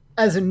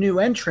as a new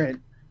entrant,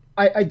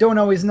 I don't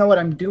always know what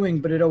I'm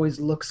doing, but it always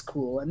looks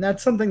cool. And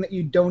that's something that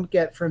you don't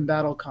get from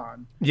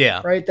BattleCon,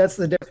 Yeah. right? That's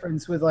the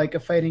difference with like a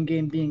fighting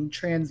game being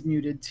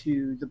transmuted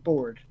to the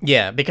board.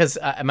 Yeah, because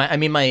I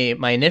mean,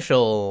 my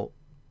initial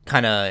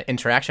kind of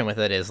interaction with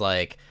it is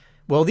like,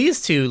 well,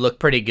 these two look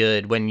pretty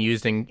good when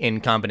used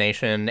in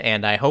combination,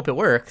 and I hope it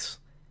works.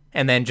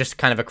 And then just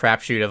kind of a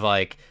crapshoot of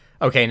like,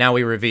 okay, now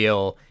we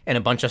reveal, and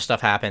a bunch of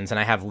stuff happens, and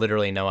I have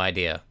literally no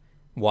idea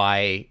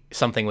why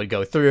something would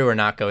go through or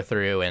not go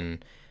through,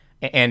 and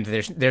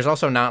there's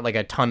also not like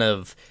a ton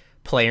of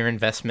player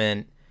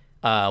investment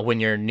when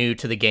you're new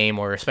to the game,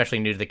 or especially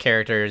new to the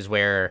characters,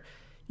 where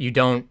you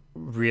don't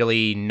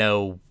really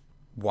know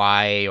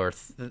why, or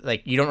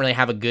like you don't really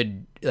have a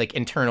good like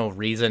internal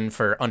reason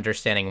for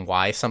understanding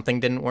why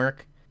something didn't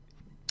work.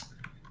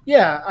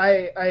 Yeah,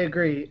 I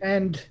agree.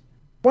 And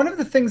one of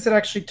the things that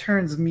actually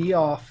turns me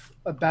off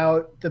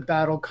about the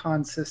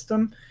BattleCon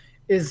system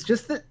is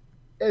just that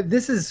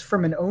this is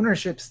from an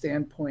ownership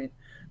standpoint.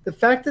 The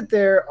fact that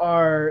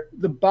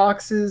the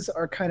boxes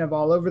are kind of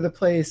all over the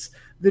place.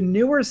 The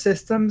newer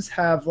systems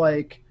have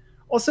like,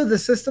 also the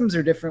systems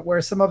are different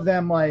where some of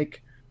them,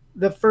 like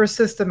the first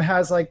system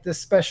has like this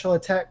special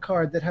attack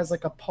card that has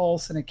like a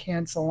pulse and a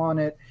cancel on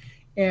it.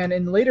 And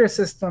in later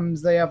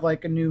systems, they have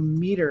like a new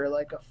meter,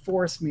 like a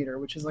force meter,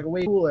 which is like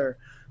way cooler.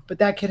 But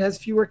that kit has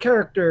fewer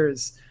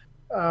characters,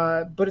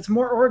 but it's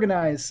more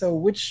organized. So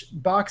which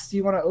box do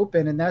you want to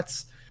open? And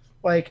that's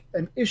like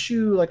an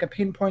issue, like a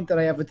pain point that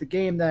I have with the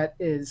game that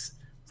is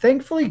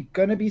thankfully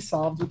going to be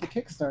solved with the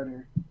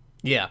Kickstarter.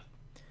 Yeah.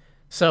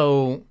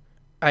 So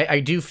I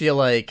do feel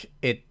like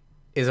it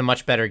is a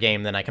much better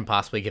game than I can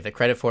possibly give it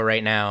credit for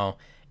right now.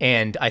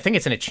 And I think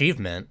it's an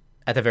achievement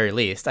at the very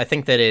least. I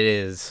think that it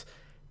is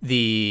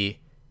the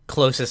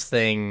closest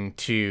thing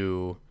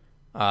to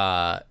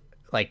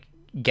like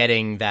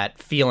getting that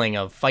feeling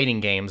of fighting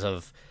games,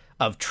 of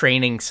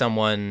training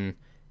someone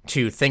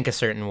to think a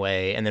certain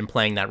way and then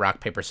playing that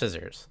rock paper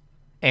scissors.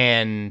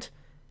 And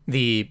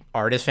the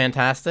art is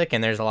fantastic,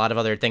 and there's a lot of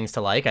other things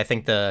to like. I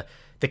think the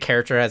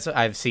characters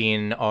I've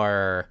seen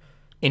are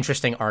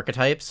interesting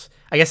archetypes.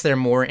 I guess they're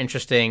more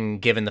interesting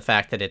given the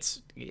fact that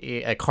it's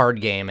a card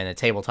game and a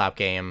tabletop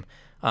game,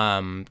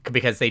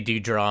 because they do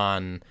draw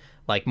on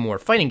like more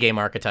fighting game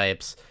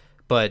archetypes.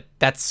 But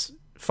that's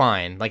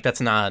fine. Like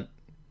that's not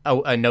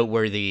a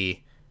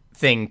noteworthy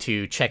thing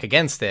to check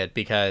against it,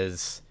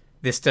 because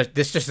this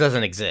just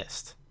doesn't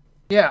exist.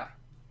 Yeah.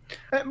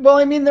 Well,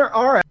 I mean, there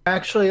are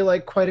actually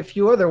like quite a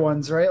few other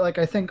ones, right? Like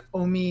I think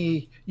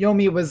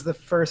Yomi was the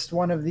first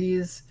one of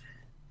these.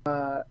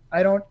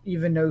 I don't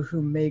even know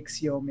who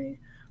makes Yomi,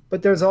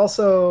 but there's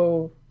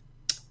also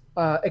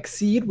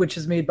Exceed, which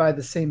is made by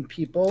the same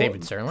people.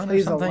 David Serlin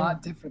plays or something? a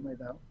lot differently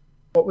though.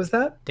 What was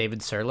that? David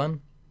Serlin,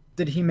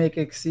 Did he make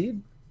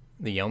Exceed?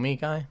 the Yomi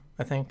guy,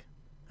 I think.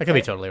 I could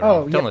be totally wrong.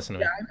 Oh, Don't yeah, listen to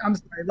me. yeah. I'm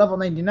sorry. Level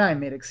 99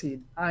 made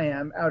Exceed. I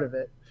am out of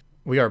it.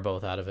 We are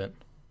both out of it.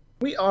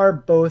 We are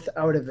both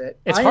out of it.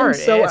 It's I am hard.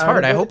 so It's out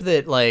hard. of I it. hope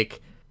that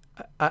like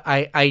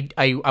I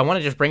want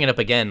to just bring it up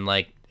again.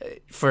 Like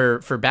for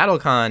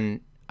BattleCon,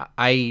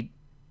 I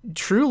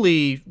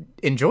truly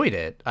enjoyed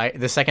it.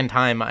 The second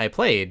time I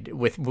played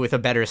with a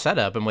better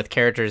setup and with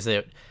characters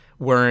that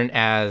weren't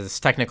as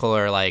technical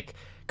or like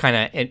kind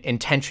of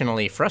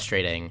intentionally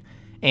frustrating,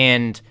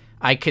 and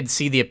I could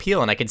see the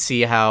appeal, and I could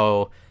see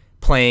how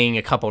playing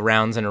a couple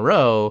rounds in a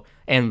row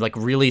and like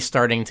really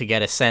starting to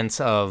get a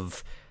sense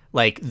of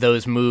like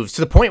those moves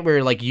to the point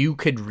where like you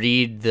could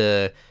read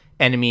the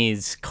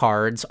enemy's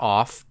cards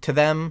off to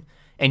them,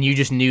 and you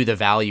just knew the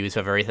values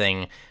of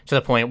everything, to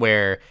the point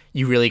where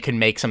you really could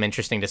make some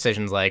interesting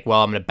decisions like,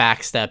 well, I'm going to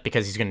backstep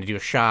because he's going to do a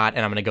shot,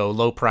 and I'm going to go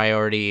low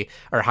priority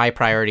or high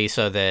priority,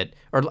 so that,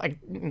 or like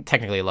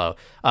technically low,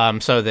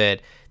 so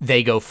that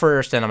they go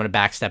first, and I'm going to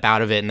backstep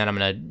out of it, and then I'm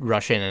going to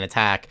rush in and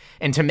attack.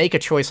 And to make a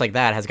choice like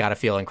that has got to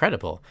feel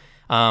incredible.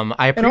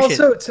 I appreciate.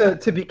 And also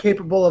to be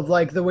capable of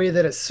like the way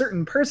that a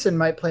certain person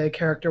might play a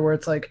character where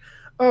it's like,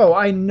 oh,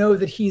 I know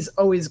that he's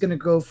always going to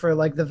go for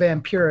like the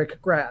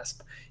vampiric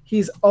grasp.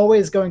 He's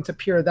always going to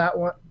pair that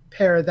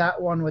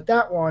one with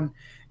that one,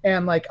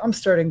 and like I'm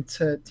starting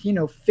to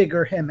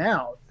figure him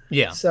out.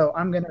 Yeah. So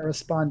I'm going to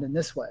respond in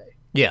this way.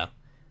 Yeah.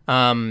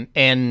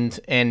 And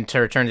to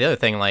return to the other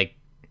thing, like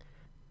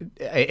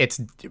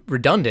it's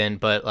redundant,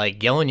 but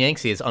like Yellow and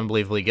Yangtze is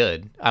unbelievably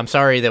good. I'm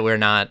sorry that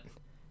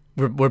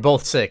we're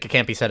both sick. It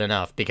can't be said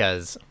enough,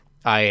 because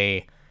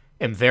I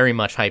am very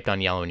much hyped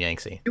on Yellow and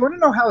Yangtze. You want to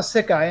know how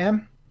sick I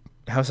am?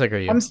 How sick are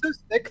you? I'm so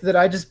sick that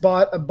I just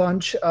bought a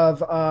bunch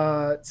of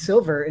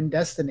silver in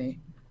Destiny.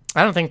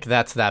 I don't think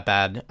that's that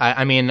bad.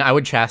 I mean, I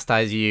would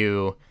chastise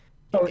you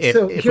if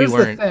we Here's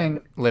weren't the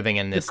thing. living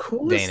in this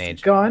day and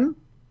age.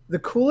 The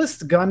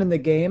coolest gun in the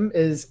game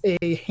is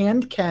a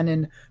hand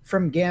cannon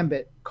from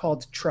Gambit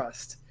called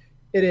Trust.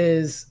 It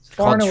is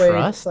far and away.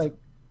 Trust?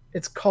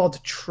 It's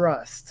called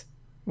Trust.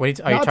 Wait,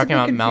 are you talking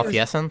about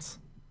Malfeasance?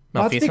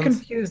 Not to be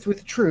confused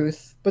with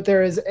Truth, but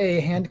there is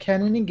a hand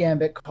cannon in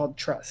Gambit called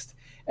Trust,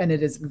 and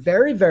it is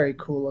very, very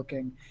cool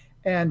looking.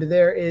 And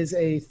there is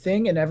a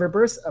thing in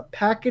Everburst, a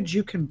package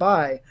you can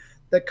buy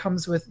that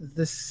comes with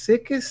the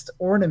sickest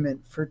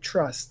ornament for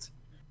Trust,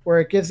 where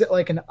it gives it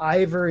like an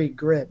ivory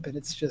grip, and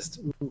it's just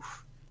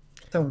oof.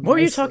 So What were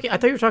you nice talking? looking. I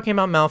thought you were talking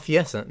about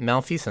Malfeasance.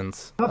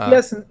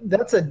 Yes, and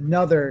that's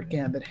another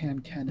Gambit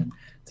hand cannon.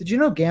 Did you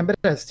know Gambit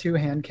has two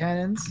hand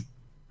cannons?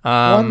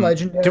 One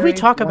legendary. Did we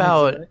talk one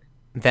about exotic.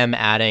 them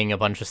adding a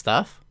bunch of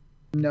stuff?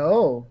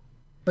 No,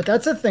 but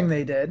that's a thing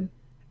they did.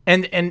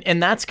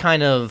 And that's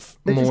kind of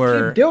They just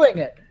more. keep doing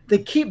it. They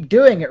keep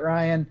doing it,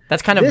 Ryan.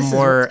 That's kind of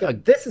more.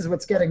 This is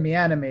what's getting me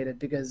animated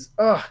because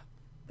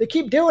they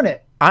keep doing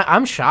it.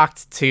 I'm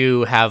shocked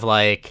to have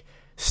like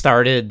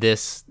started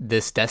this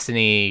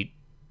Destiny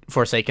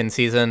Forsaken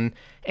season,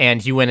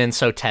 and you went in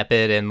so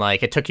tepid, and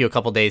like it took you a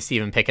couple days to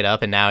even pick it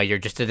up, and now you're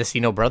just a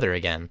Destino brother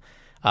again.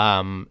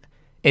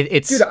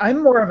 It's Dude,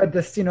 I'm more of a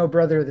Destino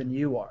brother than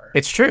you are.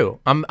 It's true.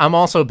 I'm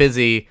also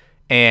busy,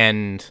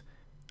 and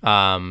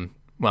Cooler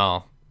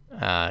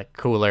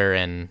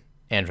and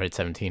Android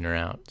 17 are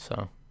out,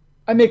 so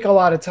I make a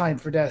lot of time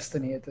for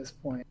Destiny at this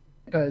point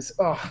because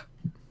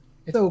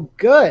it's so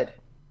good.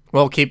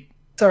 Well, keep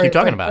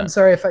talking about it. I'm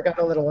sorry if I got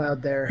a little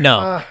loud there.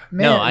 No,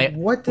 man,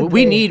 no.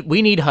 We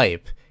need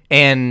hype,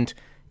 and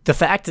the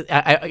fact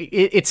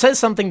it says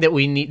something that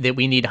we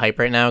need hype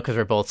right now because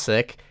we're both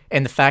sick,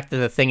 and the fact that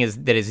the thing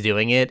that is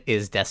doing it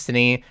is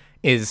Destiny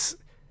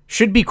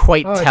should be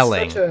quite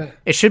telling.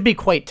 It should be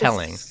quite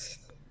telling.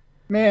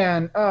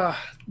 Man,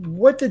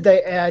 what did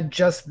they add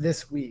just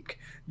this week?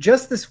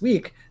 Just this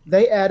week,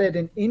 they added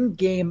an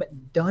in-game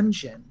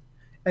dungeon.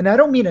 And I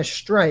don't mean a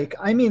strike.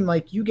 I mean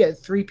like you get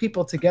 3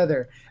 people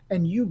together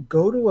and you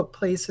go to a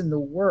place in the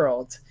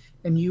world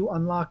and you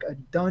unlock a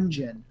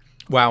dungeon.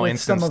 Wow,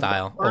 instant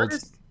style.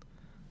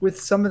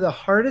 With some of the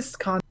hardest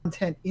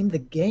content in the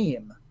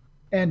game.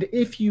 And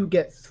if you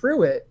get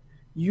through it,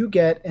 you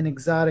get an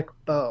exotic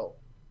bow.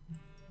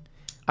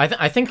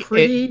 I think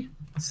pretty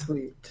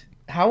sweet.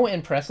 How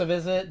impressive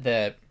is it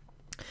that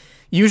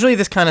usually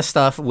this kind of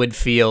stuff would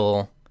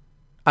feel...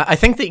 I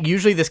think that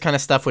usually this kind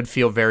of stuff would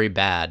feel very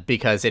bad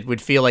because it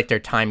would feel like they're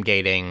time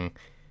gating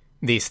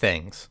these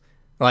things.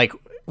 Like,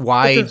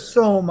 why? There's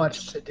so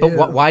much to do.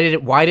 But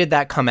why did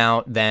that come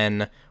out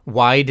then?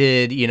 Why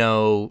did,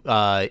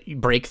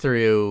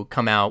 Breakthrough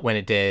come out when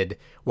it did?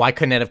 Why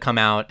couldn't it have come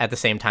out at the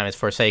same time as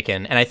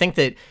Forsaken? And I think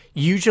that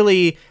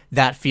usually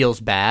that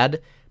feels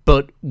bad,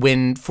 but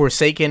when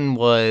Forsaken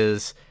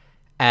was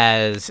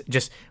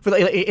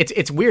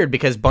it's weird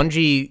because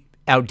Bungie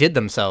outdid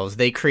themselves.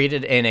 They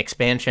created an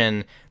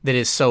expansion that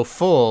is so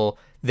full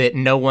that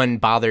no one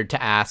bothered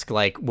to ask,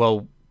 like,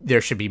 well,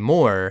 there should be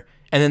more,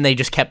 and then they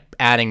just kept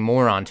adding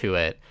more onto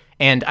it.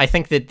 And I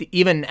think that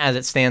even as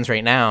it stands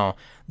right now,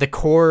 the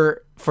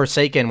core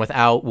Forsaken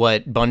without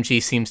what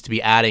Bungie seems to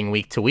be adding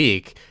week to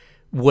week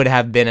would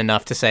have been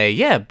enough to say,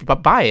 yeah,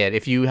 buy it.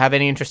 If you have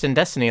any interest in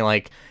Destiny,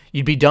 like,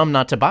 you'd be dumb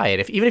not to buy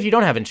it. Even if you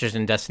don't have interest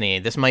in Destiny,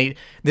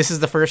 this is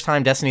the first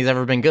time Destiny's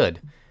ever been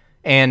good.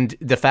 And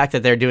the fact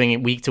that they're doing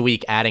it week to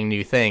week, adding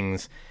new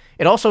things,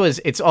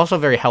 it's also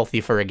very healthy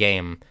for a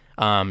game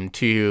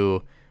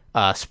to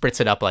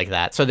spritz it up like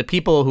that. So the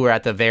people who are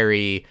at the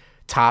very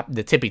top,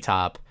 the tippy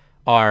top,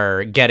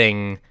 are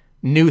getting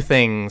new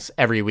things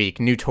every week,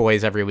 new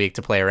toys every week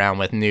to play around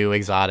with, new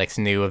exotics,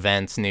 new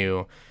events,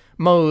 new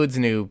modes,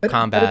 new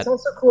combat. But it's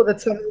also cool that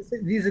some of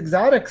these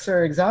exotics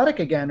are exotic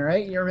again,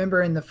 right? You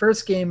remember in the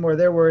first game where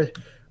there were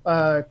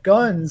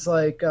guns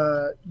like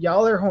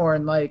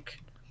Yallarhorn, like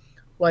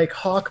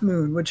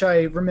Hawkmoon, which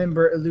I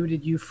remember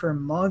eluded you for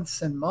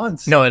months and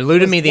months. No, it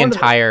eluded me the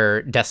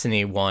entire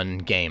Destiny 1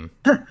 game.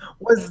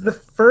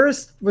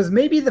 was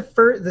maybe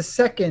the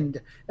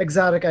second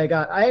exotic I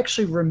got. I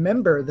actually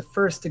remember the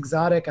first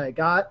exotic I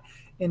got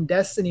in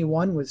Destiny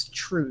 1 was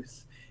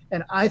Truth.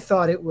 And I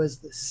thought it was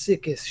the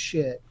sickest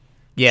shit.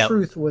 Yeah.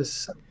 Truth was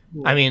so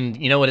cool. I mean,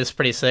 you know what is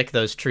pretty sick?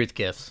 Those Truth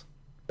gifts.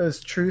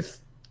 Those Truth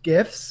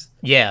gifts?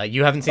 Yeah,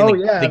 you haven't seen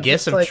the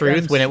gifts of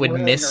Truth when it would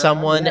miss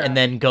someone and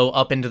then go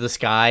up into the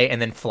sky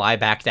and then fly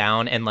back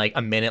down and like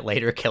a minute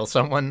later kill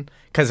someone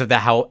because of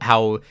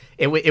how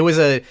it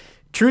was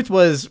Truth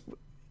was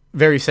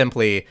very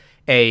simply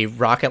a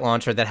rocket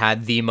launcher that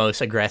had the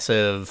most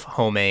aggressive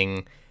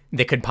homing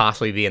that could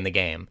possibly be in the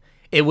game.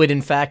 It would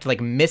in fact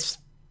like miss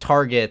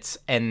targets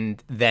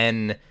and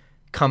then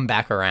come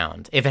back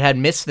around. If it had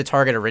missed the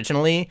target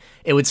originally,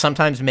 it would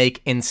sometimes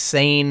make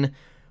insane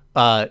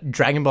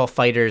Dragon Ball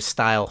FighterZ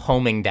style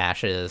homing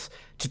dashes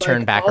to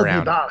turn back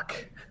around. I'll be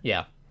back.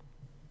 Yeah.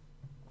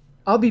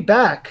 I'll be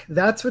back.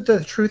 That's what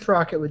the Truth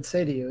Rocket would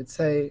say to you. It'd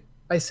say,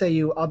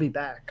 I'll be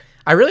back.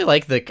 I really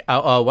like the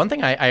one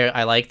thing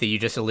I like that you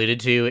just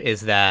alluded to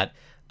is that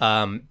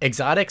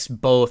exotics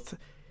both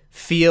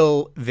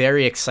feel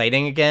very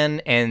exciting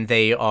again, and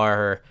they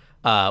are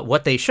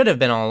what they should have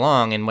been all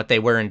along, and what they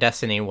were in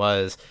Destiny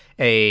was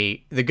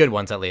the good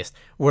ones at least,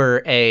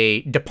 were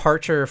a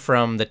departure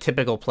from the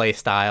typical play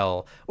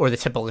style or the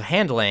typical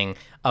handling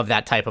of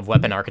that type of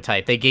weapon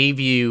archetype. They gave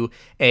you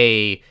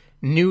a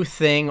new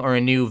thing or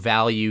a new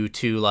value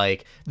to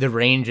like the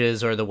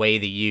ranges or the way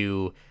that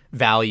you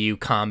value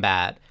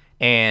combat,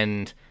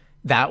 and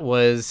that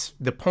was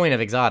the point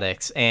of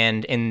exotics.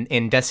 And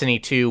in Destiny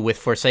 2 with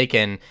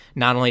Forsaken,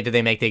 not only did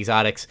they make the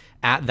exotics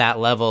at that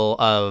level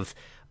of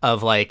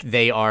like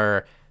they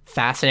are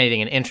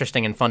fascinating and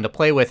interesting and fun to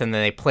play with, and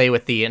then they play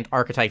with the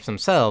archetypes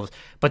themselves,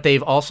 but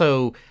they've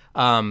also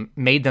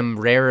made them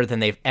rarer than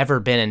they've ever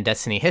been in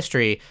Destiny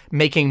history,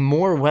 making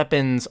more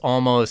weapons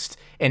almost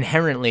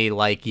inherently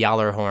like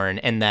Yallarhorn,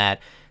 and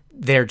that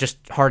they're just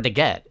hard to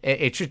get.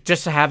 It's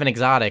just to have an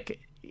exotic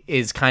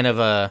is kind of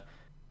a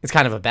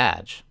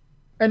badge.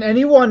 And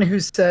anyone who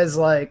says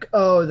like,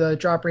 "Oh, the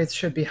drop rates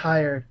should be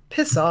higher,"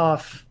 piss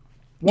off.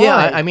 Why?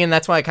 Yeah, I mean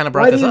that's why I kind of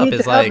brought this up.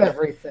 Is like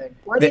everything.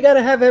 Why do you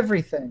gotta have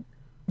everything?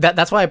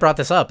 That's why I brought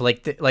this up.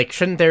 Like,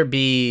 shouldn't there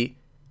be?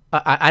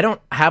 I don't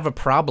have a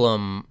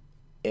problem.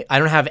 I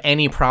don't have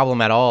any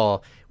problem at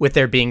all with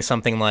there being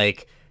something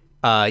like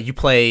you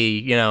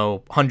play,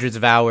 hundreds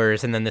of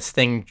hours, and then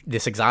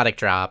this exotic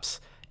drops,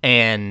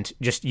 and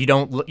just you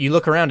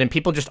look around and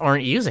people just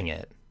aren't using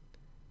it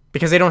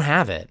because they don't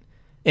have it.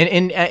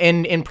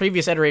 In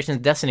previous iterations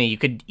of Destiny, you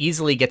could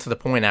easily get to the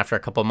point after a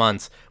couple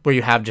months where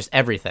you have just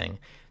everything.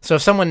 So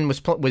if someone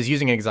was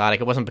using an exotic,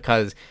 it wasn't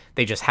because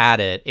they just had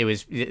it. It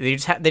was they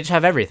just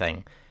have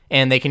everything,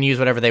 and they can use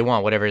whatever they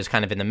want, whatever is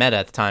kind of in the meta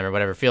at the time or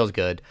whatever feels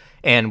good.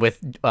 And with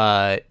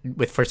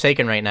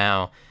Forsaken right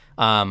now,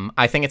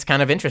 I think it's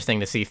kind of interesting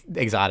to see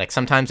exotics.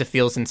 Sometimes it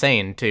feels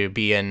insane to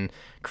be in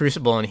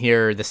Crucible and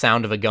hear the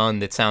sound of a gun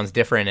that sounds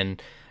different,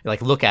 and like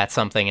look at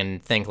something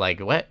and think like,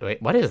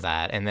 what is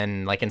that? And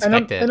then like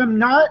inspect it. And I'm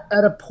not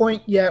at a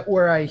point yet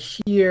where I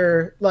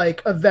hear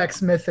like a Vex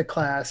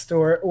Mythoclast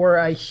or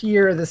I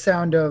hear the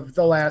sound of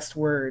the last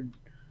word.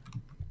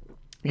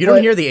 You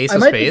don't hear the Ace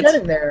of Spades? I might be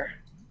getting there.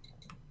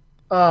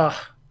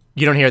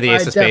 You don't hear the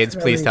Ace of Spades?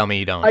 Please tell me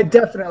you don't. I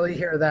definitely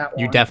hear that one.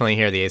 You definitely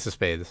hear the Ace of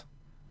Spades.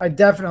 I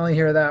definitely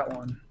hear that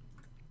one.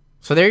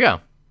 So there you go.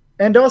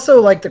 And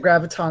also like the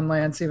Graviton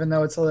Lance, even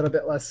though it's a little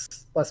bit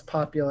less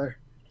popular.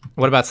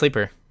 What about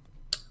Sleeper?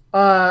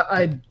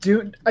 I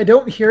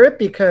don't hear it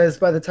because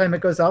by the time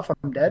it goes off,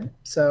 I'm dead.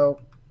 So,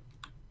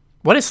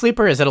 what is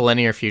Sleeper? Is it a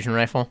linear fusion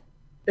rifle?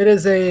 It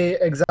is a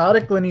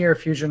exotic linear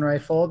fusion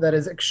rifle that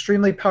is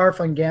extremely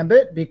powerful in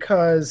Gambit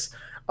because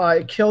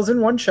it kills in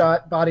one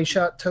shot, body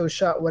shot, toe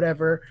shot,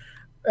 whatever.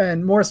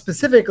 And more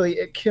specifically,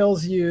 it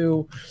kills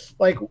you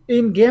like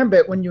in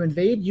Gambit when you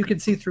invade, you can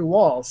see through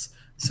walls.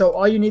 So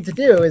all you need to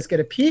do is get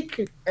a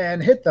peek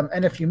and hit them.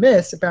 And if you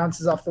miss, it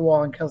bounces off the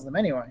wall and kills them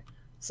anyway.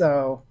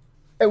 So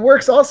it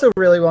works also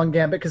really well in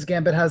Gambit because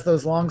Gambit has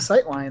those long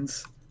sight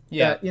lines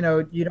that, you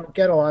don't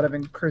get a lot of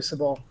in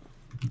Crucible.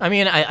 I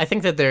mean, I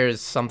think that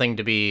there's something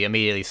to be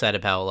immediately said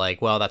about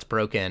like, well, that's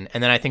broken.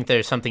 And then I think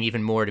there's something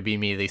even more to be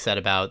immediately said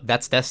about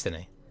that's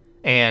Destiny.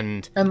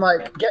 And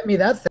like, get me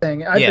that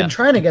thing. I've been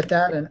trying to get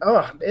that, and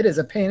it is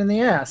a pain in the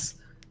ass.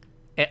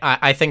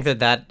 I think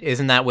that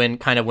isn't that when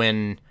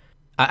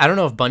I don't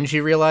know if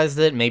Bungie realized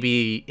it.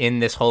 Maybe in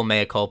this whole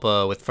mea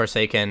culpa with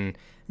Forsaken,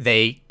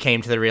 they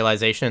came to the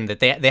realization that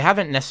they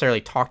haven't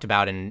necessarily talked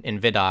about in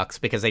vidocs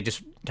because they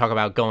just talk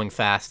about going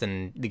fast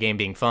and the game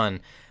being fun.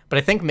 But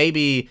I think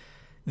maybe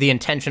the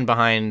intention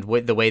behind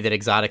the way that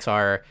exotics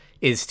are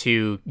is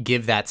to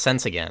give that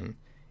sense again,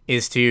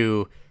 is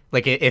to,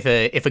 like, if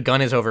a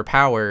gun is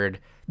overpowered,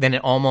 then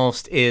it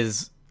almost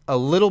is a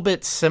little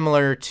bit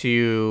similar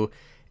to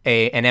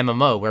an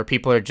MMO where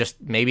people are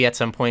just maybe at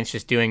some points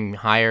just doing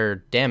higher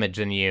damage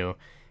than you.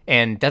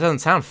 And that doesn't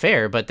sound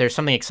fair, but there's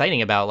something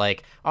exciting about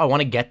like, I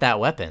want to get that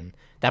weapon.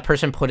 That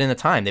person put in the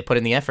time. They put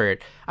in the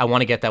effort. I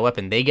want to get that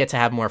weapon. They get to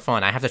have more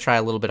fun. I have to try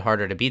a little bit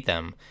harder to beat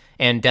them.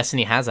 And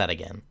Destiny has that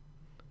again.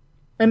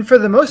 And for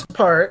the most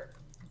part,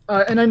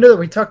 and I know that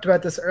we talked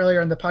about this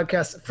earlier in the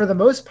podcast, for the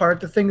most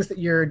part, the things that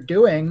you're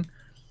doing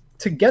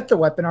to get the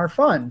weapon are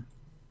fun.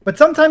 But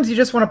sometimes you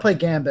just want to play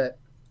Gambit.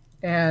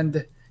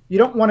 And you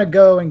don't want to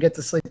go and get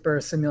the Sleeper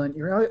Simulant.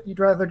 You'd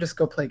rather just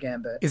go play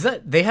Gambit. Is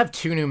that they have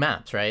 2 new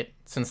maps, right?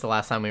 Since the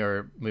last time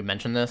we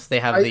mentioned this, they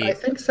have I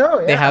think so.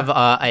 Yeah. They have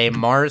a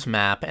Mars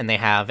map and they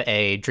have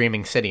a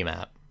Dreaming City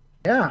map.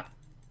 Yeah.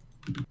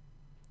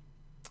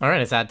 All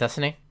right, is that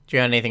Destiny? Do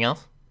you have anything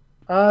else?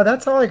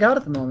 That's all I got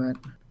at the moment.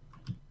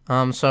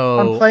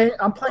 So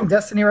I'm playing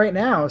Destiny right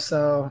now,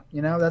 so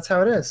that's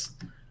how it is.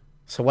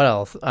 So what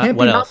else? What else?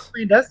 Not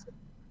playing Destiny.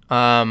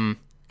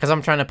 Because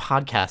I'm trying to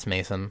podcast,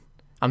 Mason.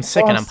 I'm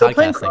sick and I'm still podcasting.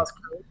 Playing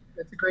Crosscode.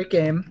 It's a great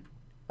game.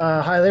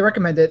 Highly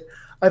recommend it.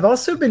 I've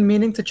also been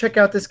meaning to check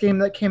out this game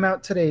that came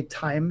out today,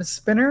 Time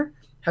Spinner.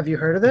 Have you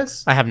heard of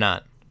this? I have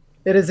not.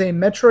 It is a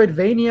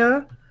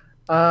Metroidvania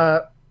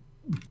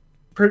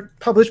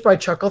published by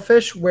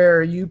Chucklefish,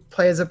 where you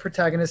play as a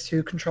protagonist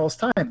who controls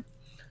time.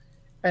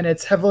 And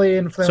it's heavily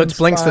influenced by... So it's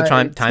Blinks the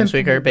Time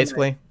Speaker,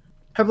 basically?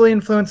 Heavily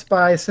influenced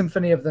by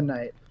Symphony of the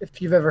Night,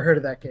 if you've ever heard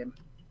of that game.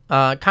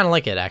 Kind of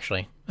like it,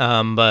 actually.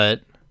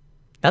 But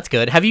that's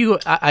good. Have you...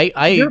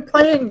 You're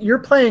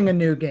playing a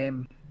new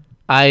game.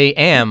 I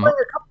am. You're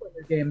playing a couple of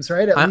new games,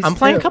 right? I'm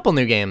playing a couple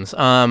new games.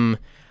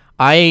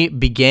 I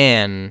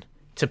began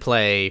to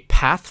play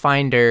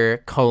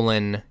Pathfinder: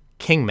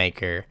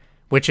 Kingmaker,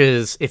 which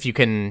is, if you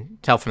can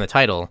tell from the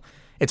title,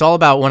 It's all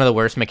about one of the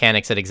worst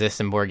mechanics that exists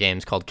in board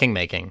games called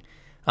kingmaking.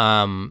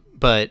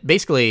 But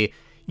basically,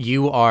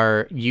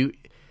 the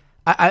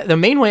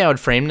main way I would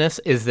frame this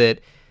is that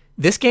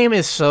this game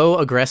is so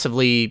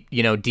aggressively,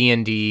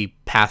 D&D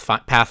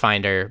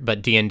Pathfinder,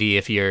 but D&D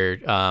if you're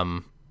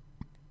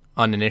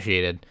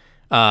uninitiated.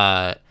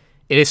 It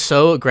is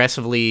so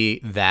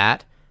aggressively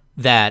that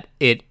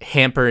it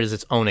hampers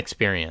its own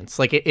experience.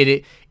 Like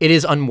it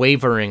is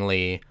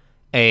unwaveringly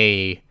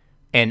a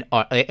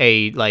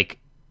like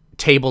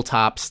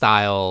tabletop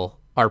style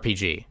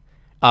RPG,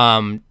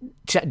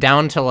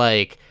 down to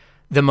like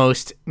the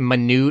most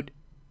minute,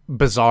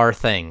 bizarre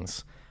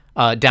things,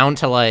 down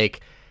to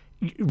like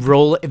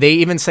roll. They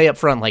even say up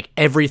front, like,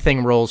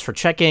 everything rolls for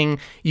checking.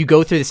 You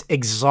go through this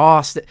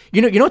exhaust.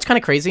 You know what's kind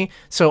of crazy?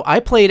 So I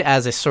played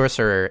as a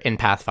sorcerer in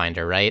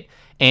Pathfinder, right?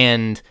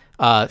 And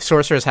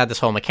sorcerers had this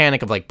whole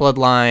mechanic of like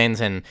bloodlines,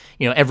 and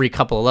every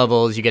couple of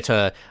levels you get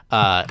to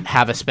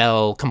have a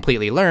spell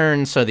completely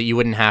learned, so that you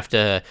wouldn't have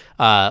to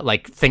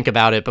like think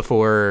about it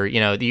before.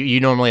 You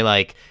normally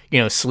like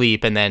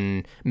sleep and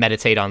then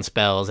meditate on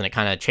spells, and it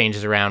kind of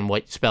changes around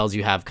what spells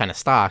you have kind of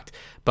stocked.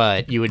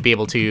 But you would be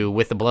able to,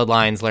 with the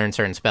bloodlines, learn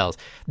certain spells.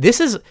 This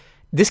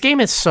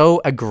game is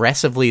so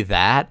aggressively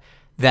that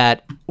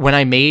when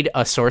I made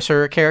a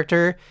sorcerer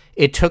character,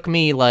 it took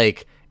me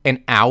like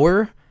an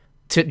hour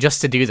to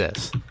do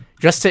this.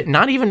 Just to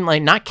not even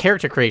like, not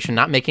character creation,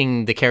 not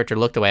making the character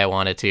look the way I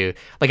wanted to.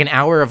 Like an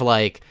hour of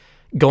like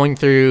going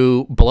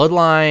through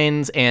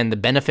bloodlines and the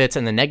benefits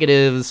and the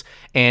negatives,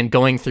 and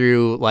going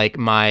through like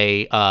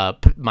my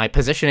my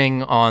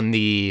positioning on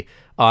the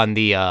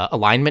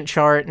alignment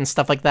chart and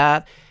stuff like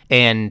that.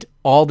 And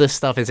all this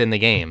stuff is in the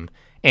game.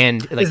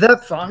 And like, is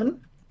that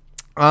fun?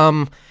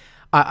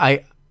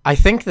 I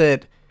think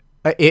that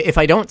if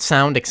I don't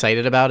sound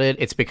excited about it,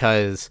 it's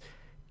because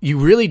you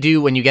really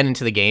do, when you get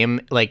into the game,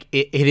 like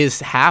it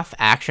is half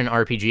action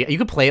RPG. You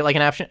could play it like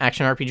an action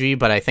RPG,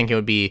 but I think it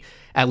would be,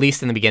 at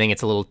least in the beginning,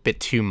 it's a little bit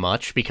too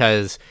much,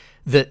 because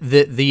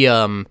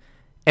the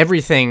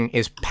everything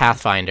is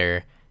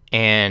Pathfinder,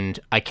 and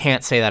I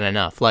can't say that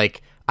enough.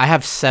 Like, I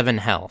have 7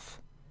 health.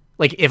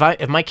 Like,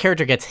 if my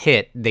character gets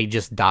hit, they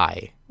just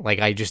die.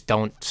 Like, I just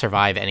don't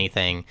survive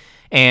anything,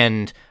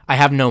 and I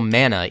have no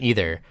mana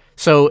either.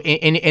 So you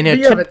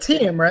have a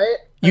team, right?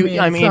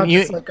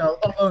 Just like a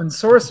lone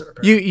sorcerer.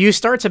 You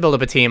start to build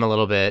up a team a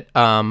little bit,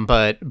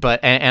 but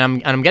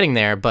I'm getting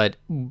there. But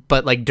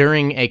like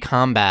during a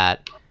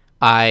combat,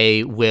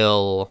 I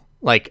will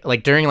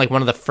like during like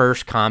one of the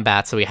first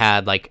combats that we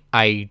had, like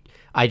I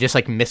just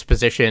like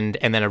mispositioned,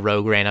 and then a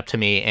rogue ran up to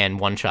me and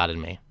one-shotted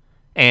me,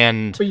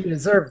 and but you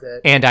deserved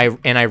it. And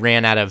I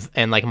ran out of,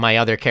 and like my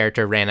other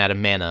character ran out of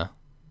mana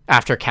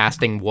after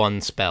casting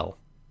one spell.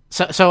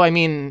 So I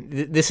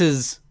mean, this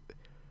is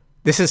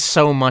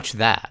so much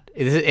that,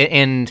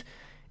 and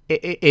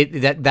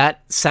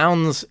that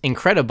sounds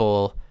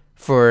incredible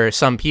for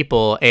some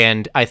people,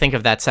 and I think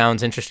if that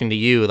sounds interesting to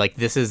you, like,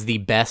 this is the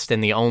best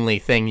and the only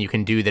thing you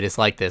can do that is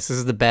like this. This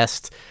is the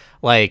best,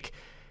 like,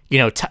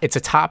 it's a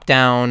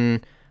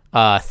top-down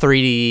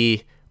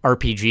 3D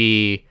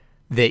RPG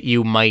that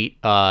you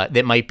might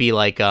that might be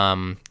like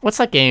what's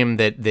that game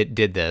that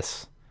did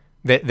this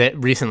that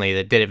recently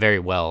that did it very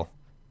well,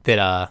 that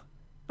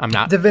I'm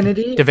not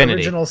Divinity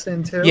Original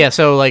Sin 2. Yeah,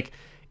 so like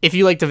if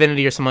you like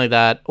Divinity or something like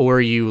that,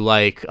 or you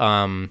like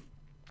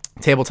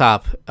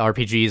tabletop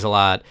RPGs a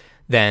lot,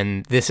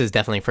 then this is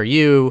definitely for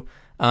you.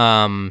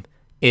 It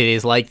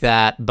is like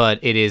that, but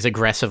it is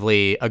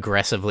aggressively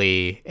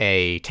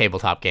a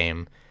tabletop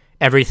game.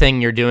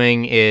 Everything you're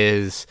doing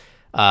is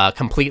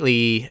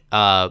completely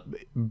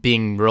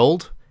being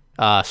rolled,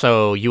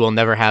 so you will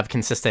never have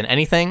consistent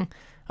anything.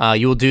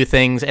 You will do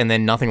things and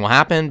then nothing will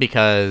happen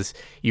because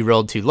you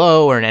rolled too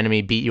low, or an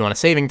enemy beat you on a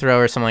saving throw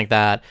or something like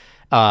that.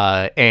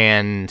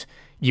 And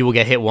you will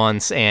get hit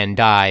once and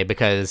die,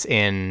 because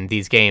in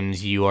these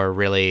games you are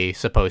really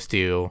supposed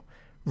to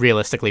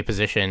realistically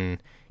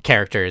position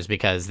characters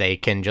because they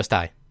can just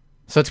die.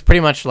 So it's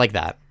pretty much like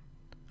that.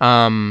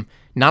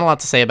 Not a lot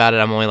to say about it.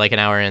 I'm only like an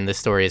hour in. This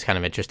story is kind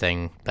of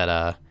interesting,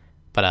 but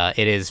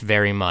it is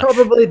very much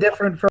probably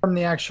different from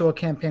the actual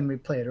campaign we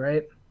played,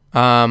 right?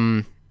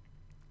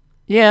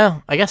 Yeah,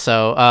 I guess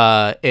so.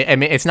 I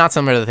mean, it's not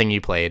similar to the thing you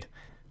played,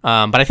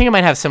 but I think it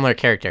might have similar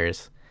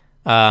characters.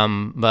 So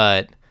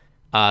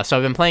I've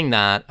been playing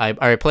that.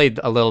 I played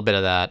a little bit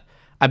of that.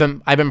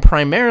 I've been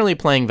primarily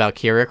playing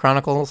Valkyria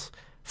Chronicles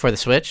for the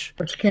Switch,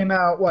 which came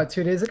out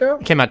 2 days ago.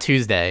 It came out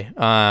Tuesday.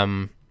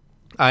 I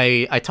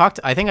think I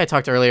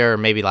talked earlier, or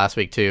maybe last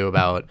week too,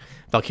 about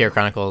Valkyria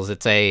Chronicles.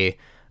 It's a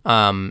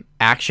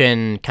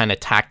action kind of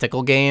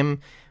tactical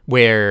game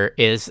where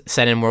is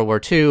set in World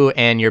War II,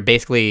 and you're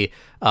basically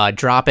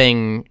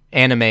dropping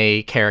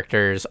anime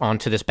characters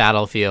onto this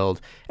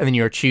battlefield, and then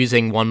you're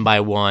choosing one by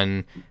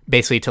one,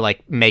 basically to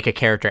like make a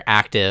character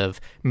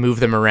active, move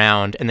them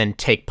around, and then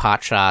take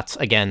pot shots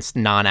against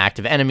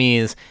non-active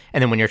enemies.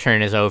 And then when your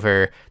turn is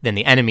over, then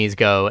the enemies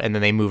go, and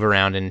then they move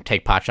around and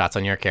take pot shots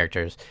on your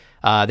characters.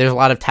 There's a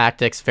lot of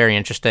tactics, very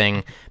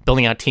interesting.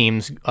 Building out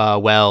teams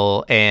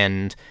well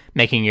and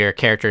making your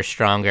characters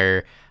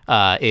stronger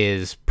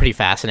is pretty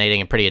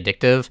fascinating and pretty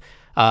addictive.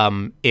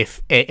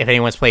 If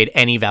anyone's played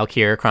any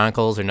Valkyria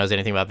Chronicles or knows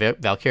anything about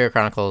Valkyria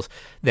Chronicles,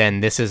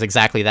 then this is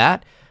exactly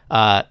that.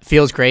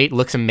 Feels great,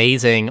 looks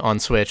amazing on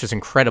Switch, is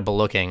incredible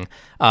looking.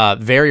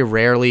 Very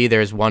rarely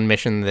there's one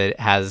mission that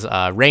has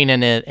rain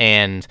in it,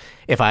 and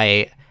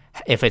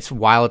if it's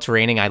while it's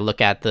raining, I look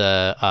at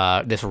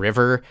the this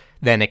river,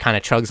 then it kind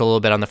of chugs a little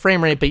bit on the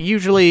frame rate, but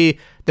usually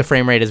the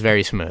frame rate is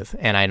very smooth,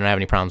 and I don't have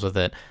any problems with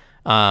it.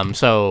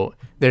 So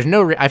there's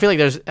no. I feel like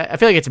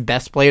it's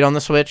best played on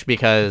the Switch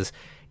because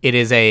it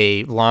is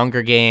a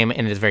longer game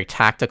and it is very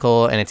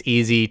tactical and it's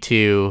easy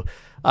to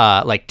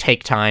like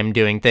take time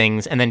doing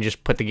things and then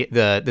just put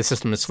the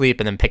system to sleep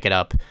and then pick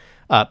up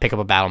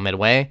a battle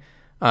midway.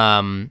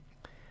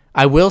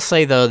 I will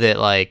say though that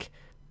like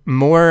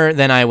more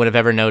than I would have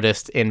ever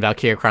noticed in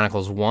Valkyria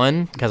Chronicles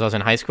 1 because I was in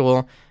high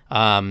school,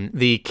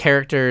 the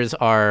characters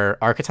are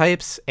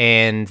archetypes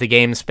and the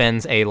game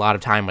spends a lot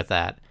of time with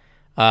that.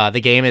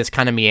 The game is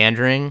kind of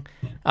meandering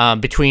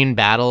between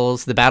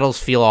battles. The battles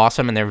feel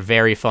awesome and they're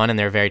very fun and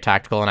they're very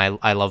tactical and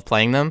I love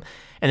playing them.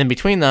 And then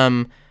between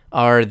them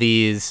are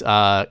these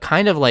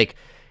kind of like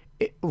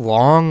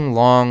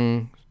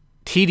long,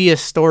 tedious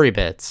story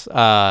bits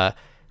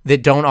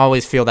that don't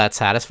always feel that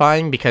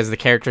satisfying because the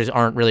characters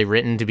aren't really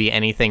written to be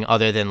anything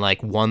other than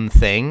like one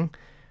thing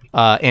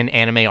in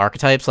anime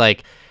archetypes.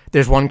 Like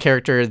there's one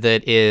character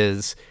that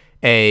is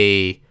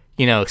a,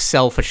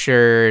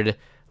 self-assured,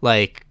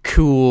 like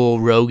cool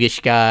roguish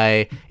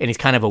guy, and he's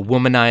kind of a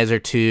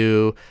womanizer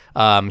too.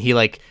 He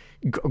like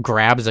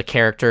grabs a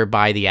character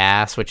by the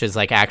ass, which is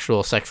like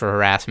actual sexual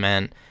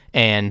harassment,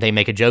 and they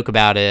make a joke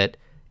about it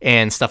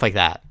and stuff like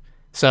that.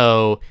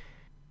 So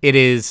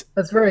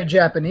that's very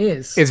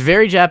Japanese. It's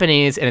very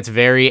Japanese and it's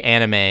very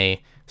anime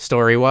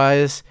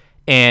story-wise.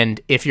 And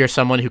if you're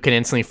someone who can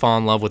instantly fall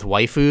in love with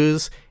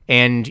waifus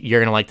and you're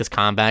going to like this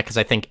combat, because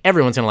I think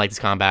everyone's going to like this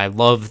combat. I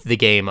love the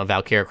game of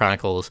Valkyria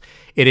Chronicles.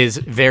 It is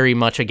very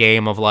much a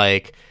game of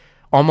like,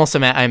 almost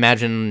I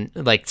imagine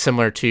like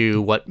similar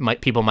to what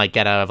people might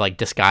get out of like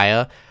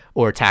Disgaea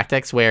or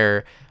Tactics,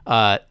 where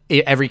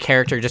every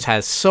character just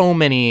has so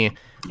many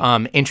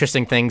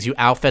interesting things. You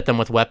outfit them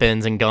with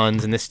weapons and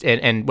guns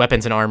and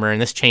weapons and armor,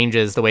 and this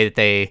changes the way that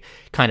they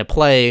kind of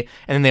play.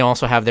 And then they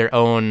also have their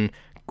own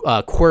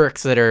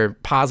quirks that are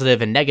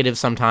positive and negative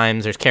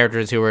sometimes. There's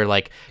characters who are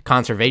like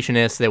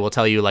conservationists that will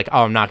tell you like,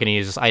 oh, I'm not going to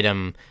use this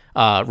item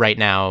right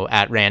now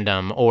at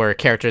random, or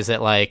characters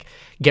that like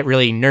get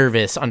really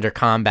nervous under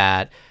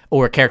combat,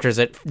 or characters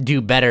that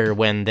do better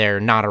when they're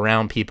not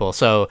around people.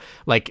 So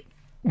like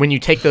when you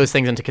take those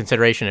things into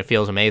consideration, it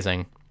feels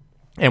amazing.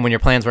 And when your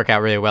plans work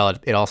out really well,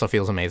 it also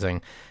feels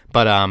amazing.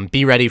 But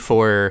be ready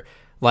for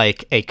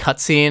like a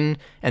cutscene,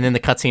 and then the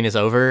cutscene is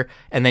over,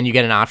 and then you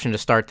get an option to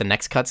start the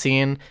next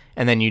cutscene,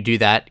 and then you do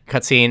that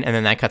cutscene, and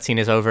then that cutscene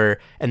is over,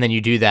 and then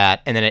you do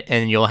that, and then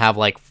and you'll have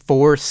like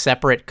 4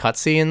 separate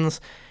cutscenes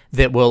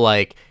that will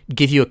like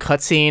give you a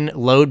cutscene,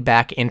 load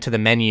back into the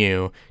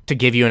menu to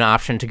give you an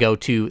option to go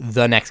to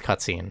the next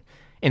cutscene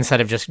instead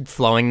of just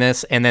flowing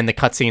this. And then the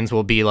cutscenes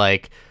will be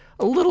like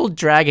a little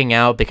dragging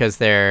out because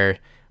they're,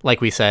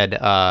 like we said,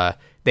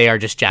 they are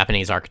just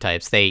Japanese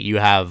archetypes. You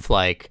have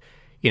like,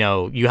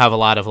 you have a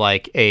lot of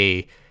like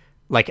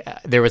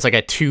there was like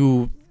a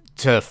 2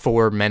 to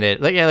 4 minute,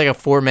 like a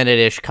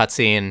 4-minute-ish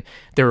cutscene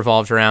that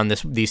revolves around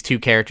these two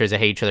characters that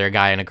hate each other, a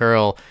guy and a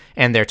girl,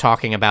 and they're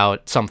talking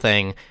about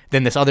something.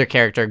 Then this other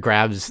character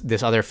grabs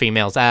this other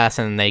female's ass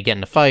and they get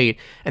in a fight.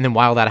 And then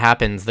while that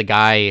happens, the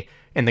guy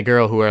and the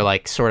girl who are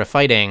like sort of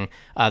fighting,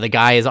 the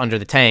guy is under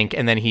the tank,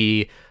 and then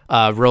he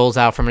rolls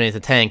out from underneath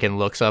the tank and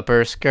looks up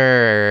her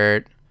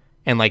skirt.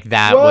 And like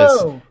that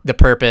was the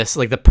purpose.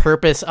 Like the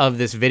purpose of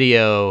this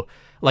video,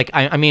 like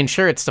I mean,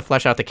 sure, it's to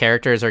flesh out the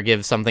characters or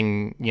give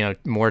something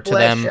more to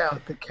them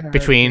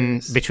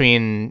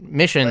between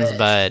missions,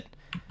 but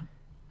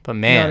man, you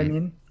know what I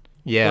mean?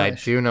 Yeah, I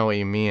do know what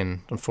you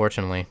mean.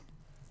 Unfortunately,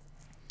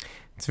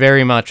 it's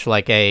very much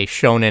like a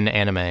shonen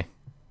anime.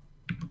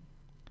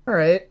 All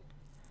right.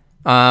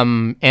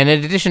 And in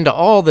addition to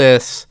all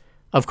this,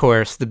 of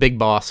course, the big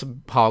boss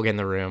hog in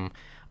the room.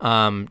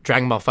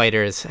 Dragon Ball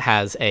FighterZ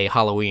has a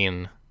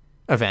Halloween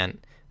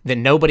event that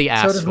nobody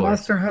asked for. So does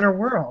Monster Hunter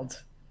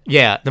World.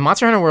 Yeah, the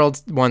Monster Hunter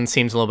World one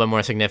seems a little bit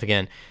more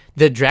significant.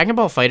 The Dragon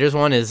Ball FighterZ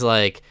one is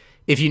like,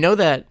 if you know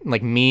that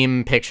like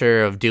meme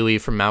picture of Dewey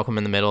from Malcolm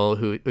in the Middle,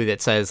 who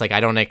that says like I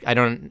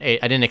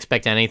didn't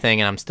expect anything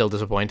and I'm still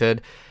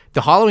disappointed.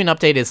 The Halloween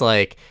update is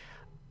like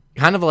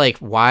kind of like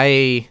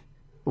why?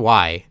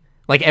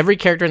 Like every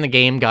character in the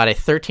game got a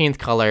 13th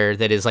color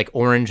that is like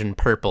orange and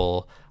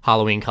purple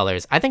Halloween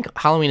colors. I think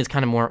Halloween is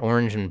kind of more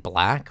orange and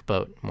black,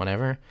 but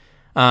whatever.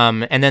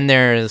 And then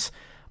there's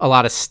a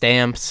lot of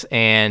stamps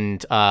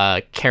and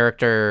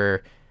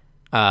character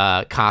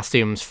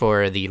costumes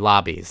for the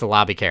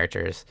lobby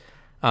characters.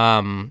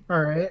 All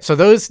right. So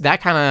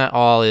that kind of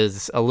all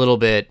is a little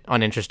bit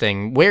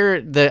uninteresting.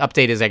 Where the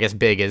update is, I guess,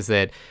 big is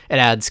that it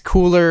adds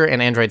Cooler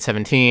and Android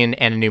 17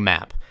 and a new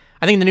map.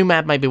 I think the new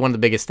map might be one of the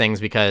biggest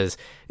things because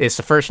it's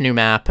the first new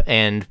map,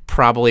 and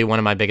probably one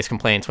of my biggest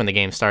complaints when the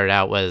game started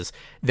out was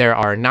there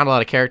are not a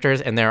lot of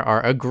characters and there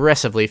are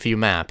aggressively few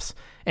maps.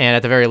 And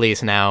at the very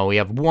least now we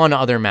have one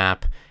other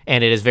map,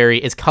 and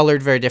it's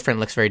colored very different,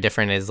 looks very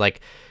different. It's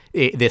like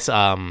this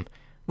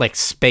like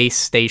space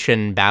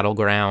station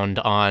battleground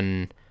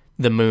on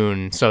the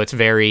moon, so it's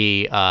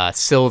very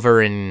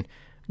silver and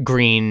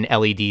green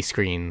LED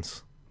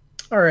screens.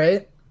 All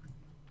right.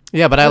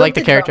 Yeah, but I like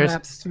the characters. About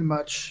maps too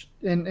much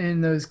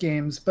in those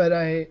games, but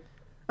I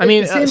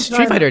mean,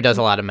 Street Fighter does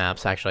a lot of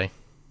maps, actually.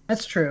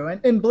 That's true,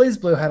 and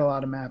BlazBlue had a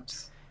lot of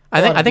maps.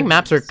 I think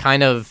maps are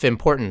kind of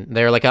important.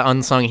 They're like an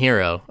unsung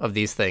hero of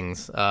these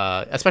things,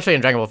 especially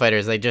in Dragon Ball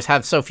FighterZ. They just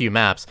have so few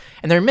maps,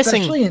 and they're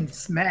missing. Especially in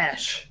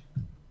Smash.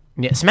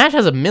 Yeah, Smash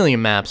has a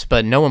million maps,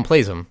 but no one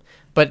plays them.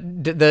 But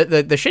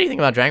the shitty thing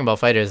about Dragon Ball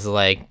FighterZ is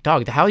like,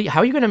 dog, how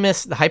are you gonna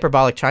miss the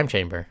hyperbolic chime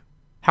chamber?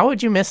 How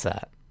would you miss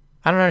that?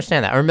 I don't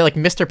understand that. Or like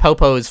Mr.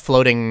 Popo's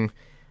floating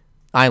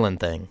island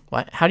thing.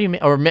 What? How do you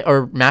or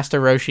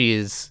Master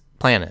Roshi's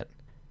planet?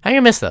 How are you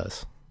gonna miss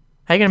those?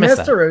 How are you gonna miss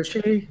that? Master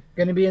Roshi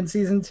gonna be in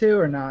season 2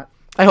 or not?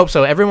 I hope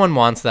so. Everyone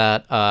wants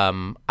that.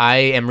 I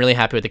am really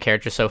happy with the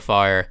characters so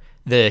far.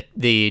 The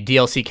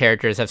DLC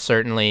characters have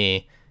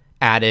certainly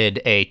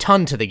added a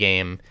ton to the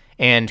game,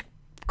 and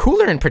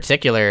Cooler in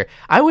particular.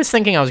 I was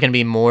thinking I was gonna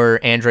be more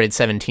Android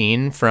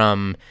 17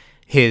 from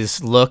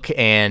his look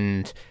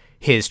and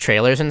his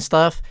trailers and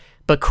stuff.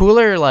 But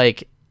Cooler,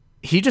 like,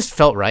 he just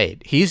felt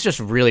right. He's just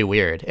really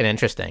weird and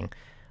interesting.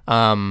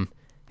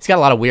 He's got a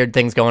lot of weird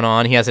things going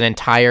on. He has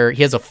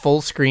a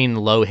full screen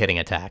low hitting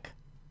attack.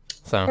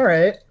 So all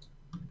right.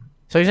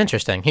 So he's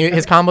interesting.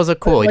 His combos look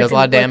cool. He does a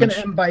lot of damage.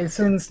 Like an M.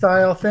 Bison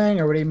style thing,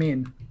 or what do you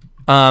mean?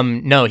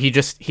 No,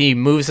 he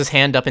moves his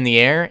hand up in the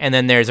air, and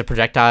then there's a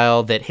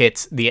projectile that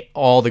hits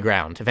all the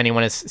ground. If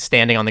anyone is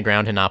standing on the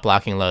ground and not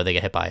blocking low, they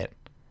get hit by it.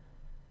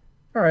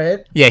 All right.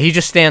 Yeah, he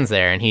just stands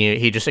there, and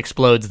he just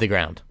explodes the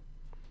ground.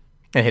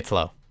 It hits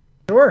low.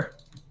 Sure.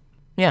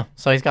 Yeah,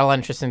 so he's got a lot of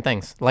interesting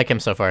things. Like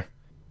him so far.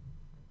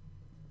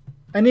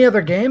 Any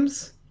other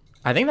games?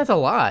 I think that's a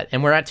lot,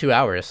 and we're at 2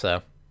 hours,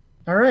 so.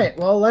 All right,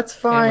 well, let's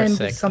find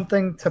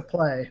something to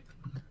play.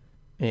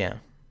 Yeah.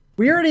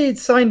 We already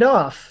signed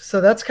off,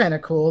 so that's kind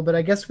of cool, but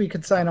I guess we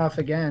could sign off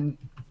again.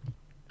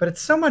 But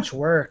it's so much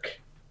work.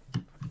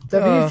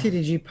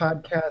 WTDG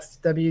Podcast,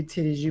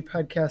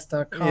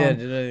 WTDGpodcast.com.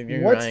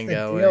 Yeah, what's the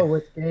deal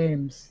with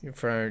games?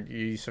 For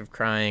use of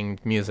crying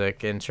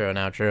music, intro and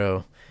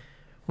outro.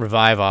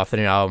 Revive off the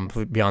new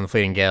album, Beyond the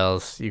Fleeting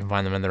Gales. You can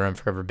find them in the Run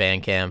Forever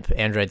Bandcamp.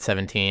 Android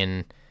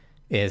 17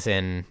 is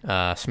in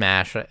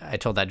Smash. I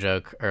told that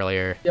joke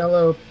earlier.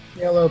 Yellow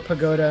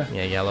Pagoda.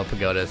 Yeah, Yellow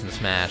Pagoda is in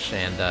Smash,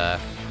 and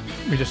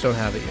we just don't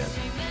have it yet.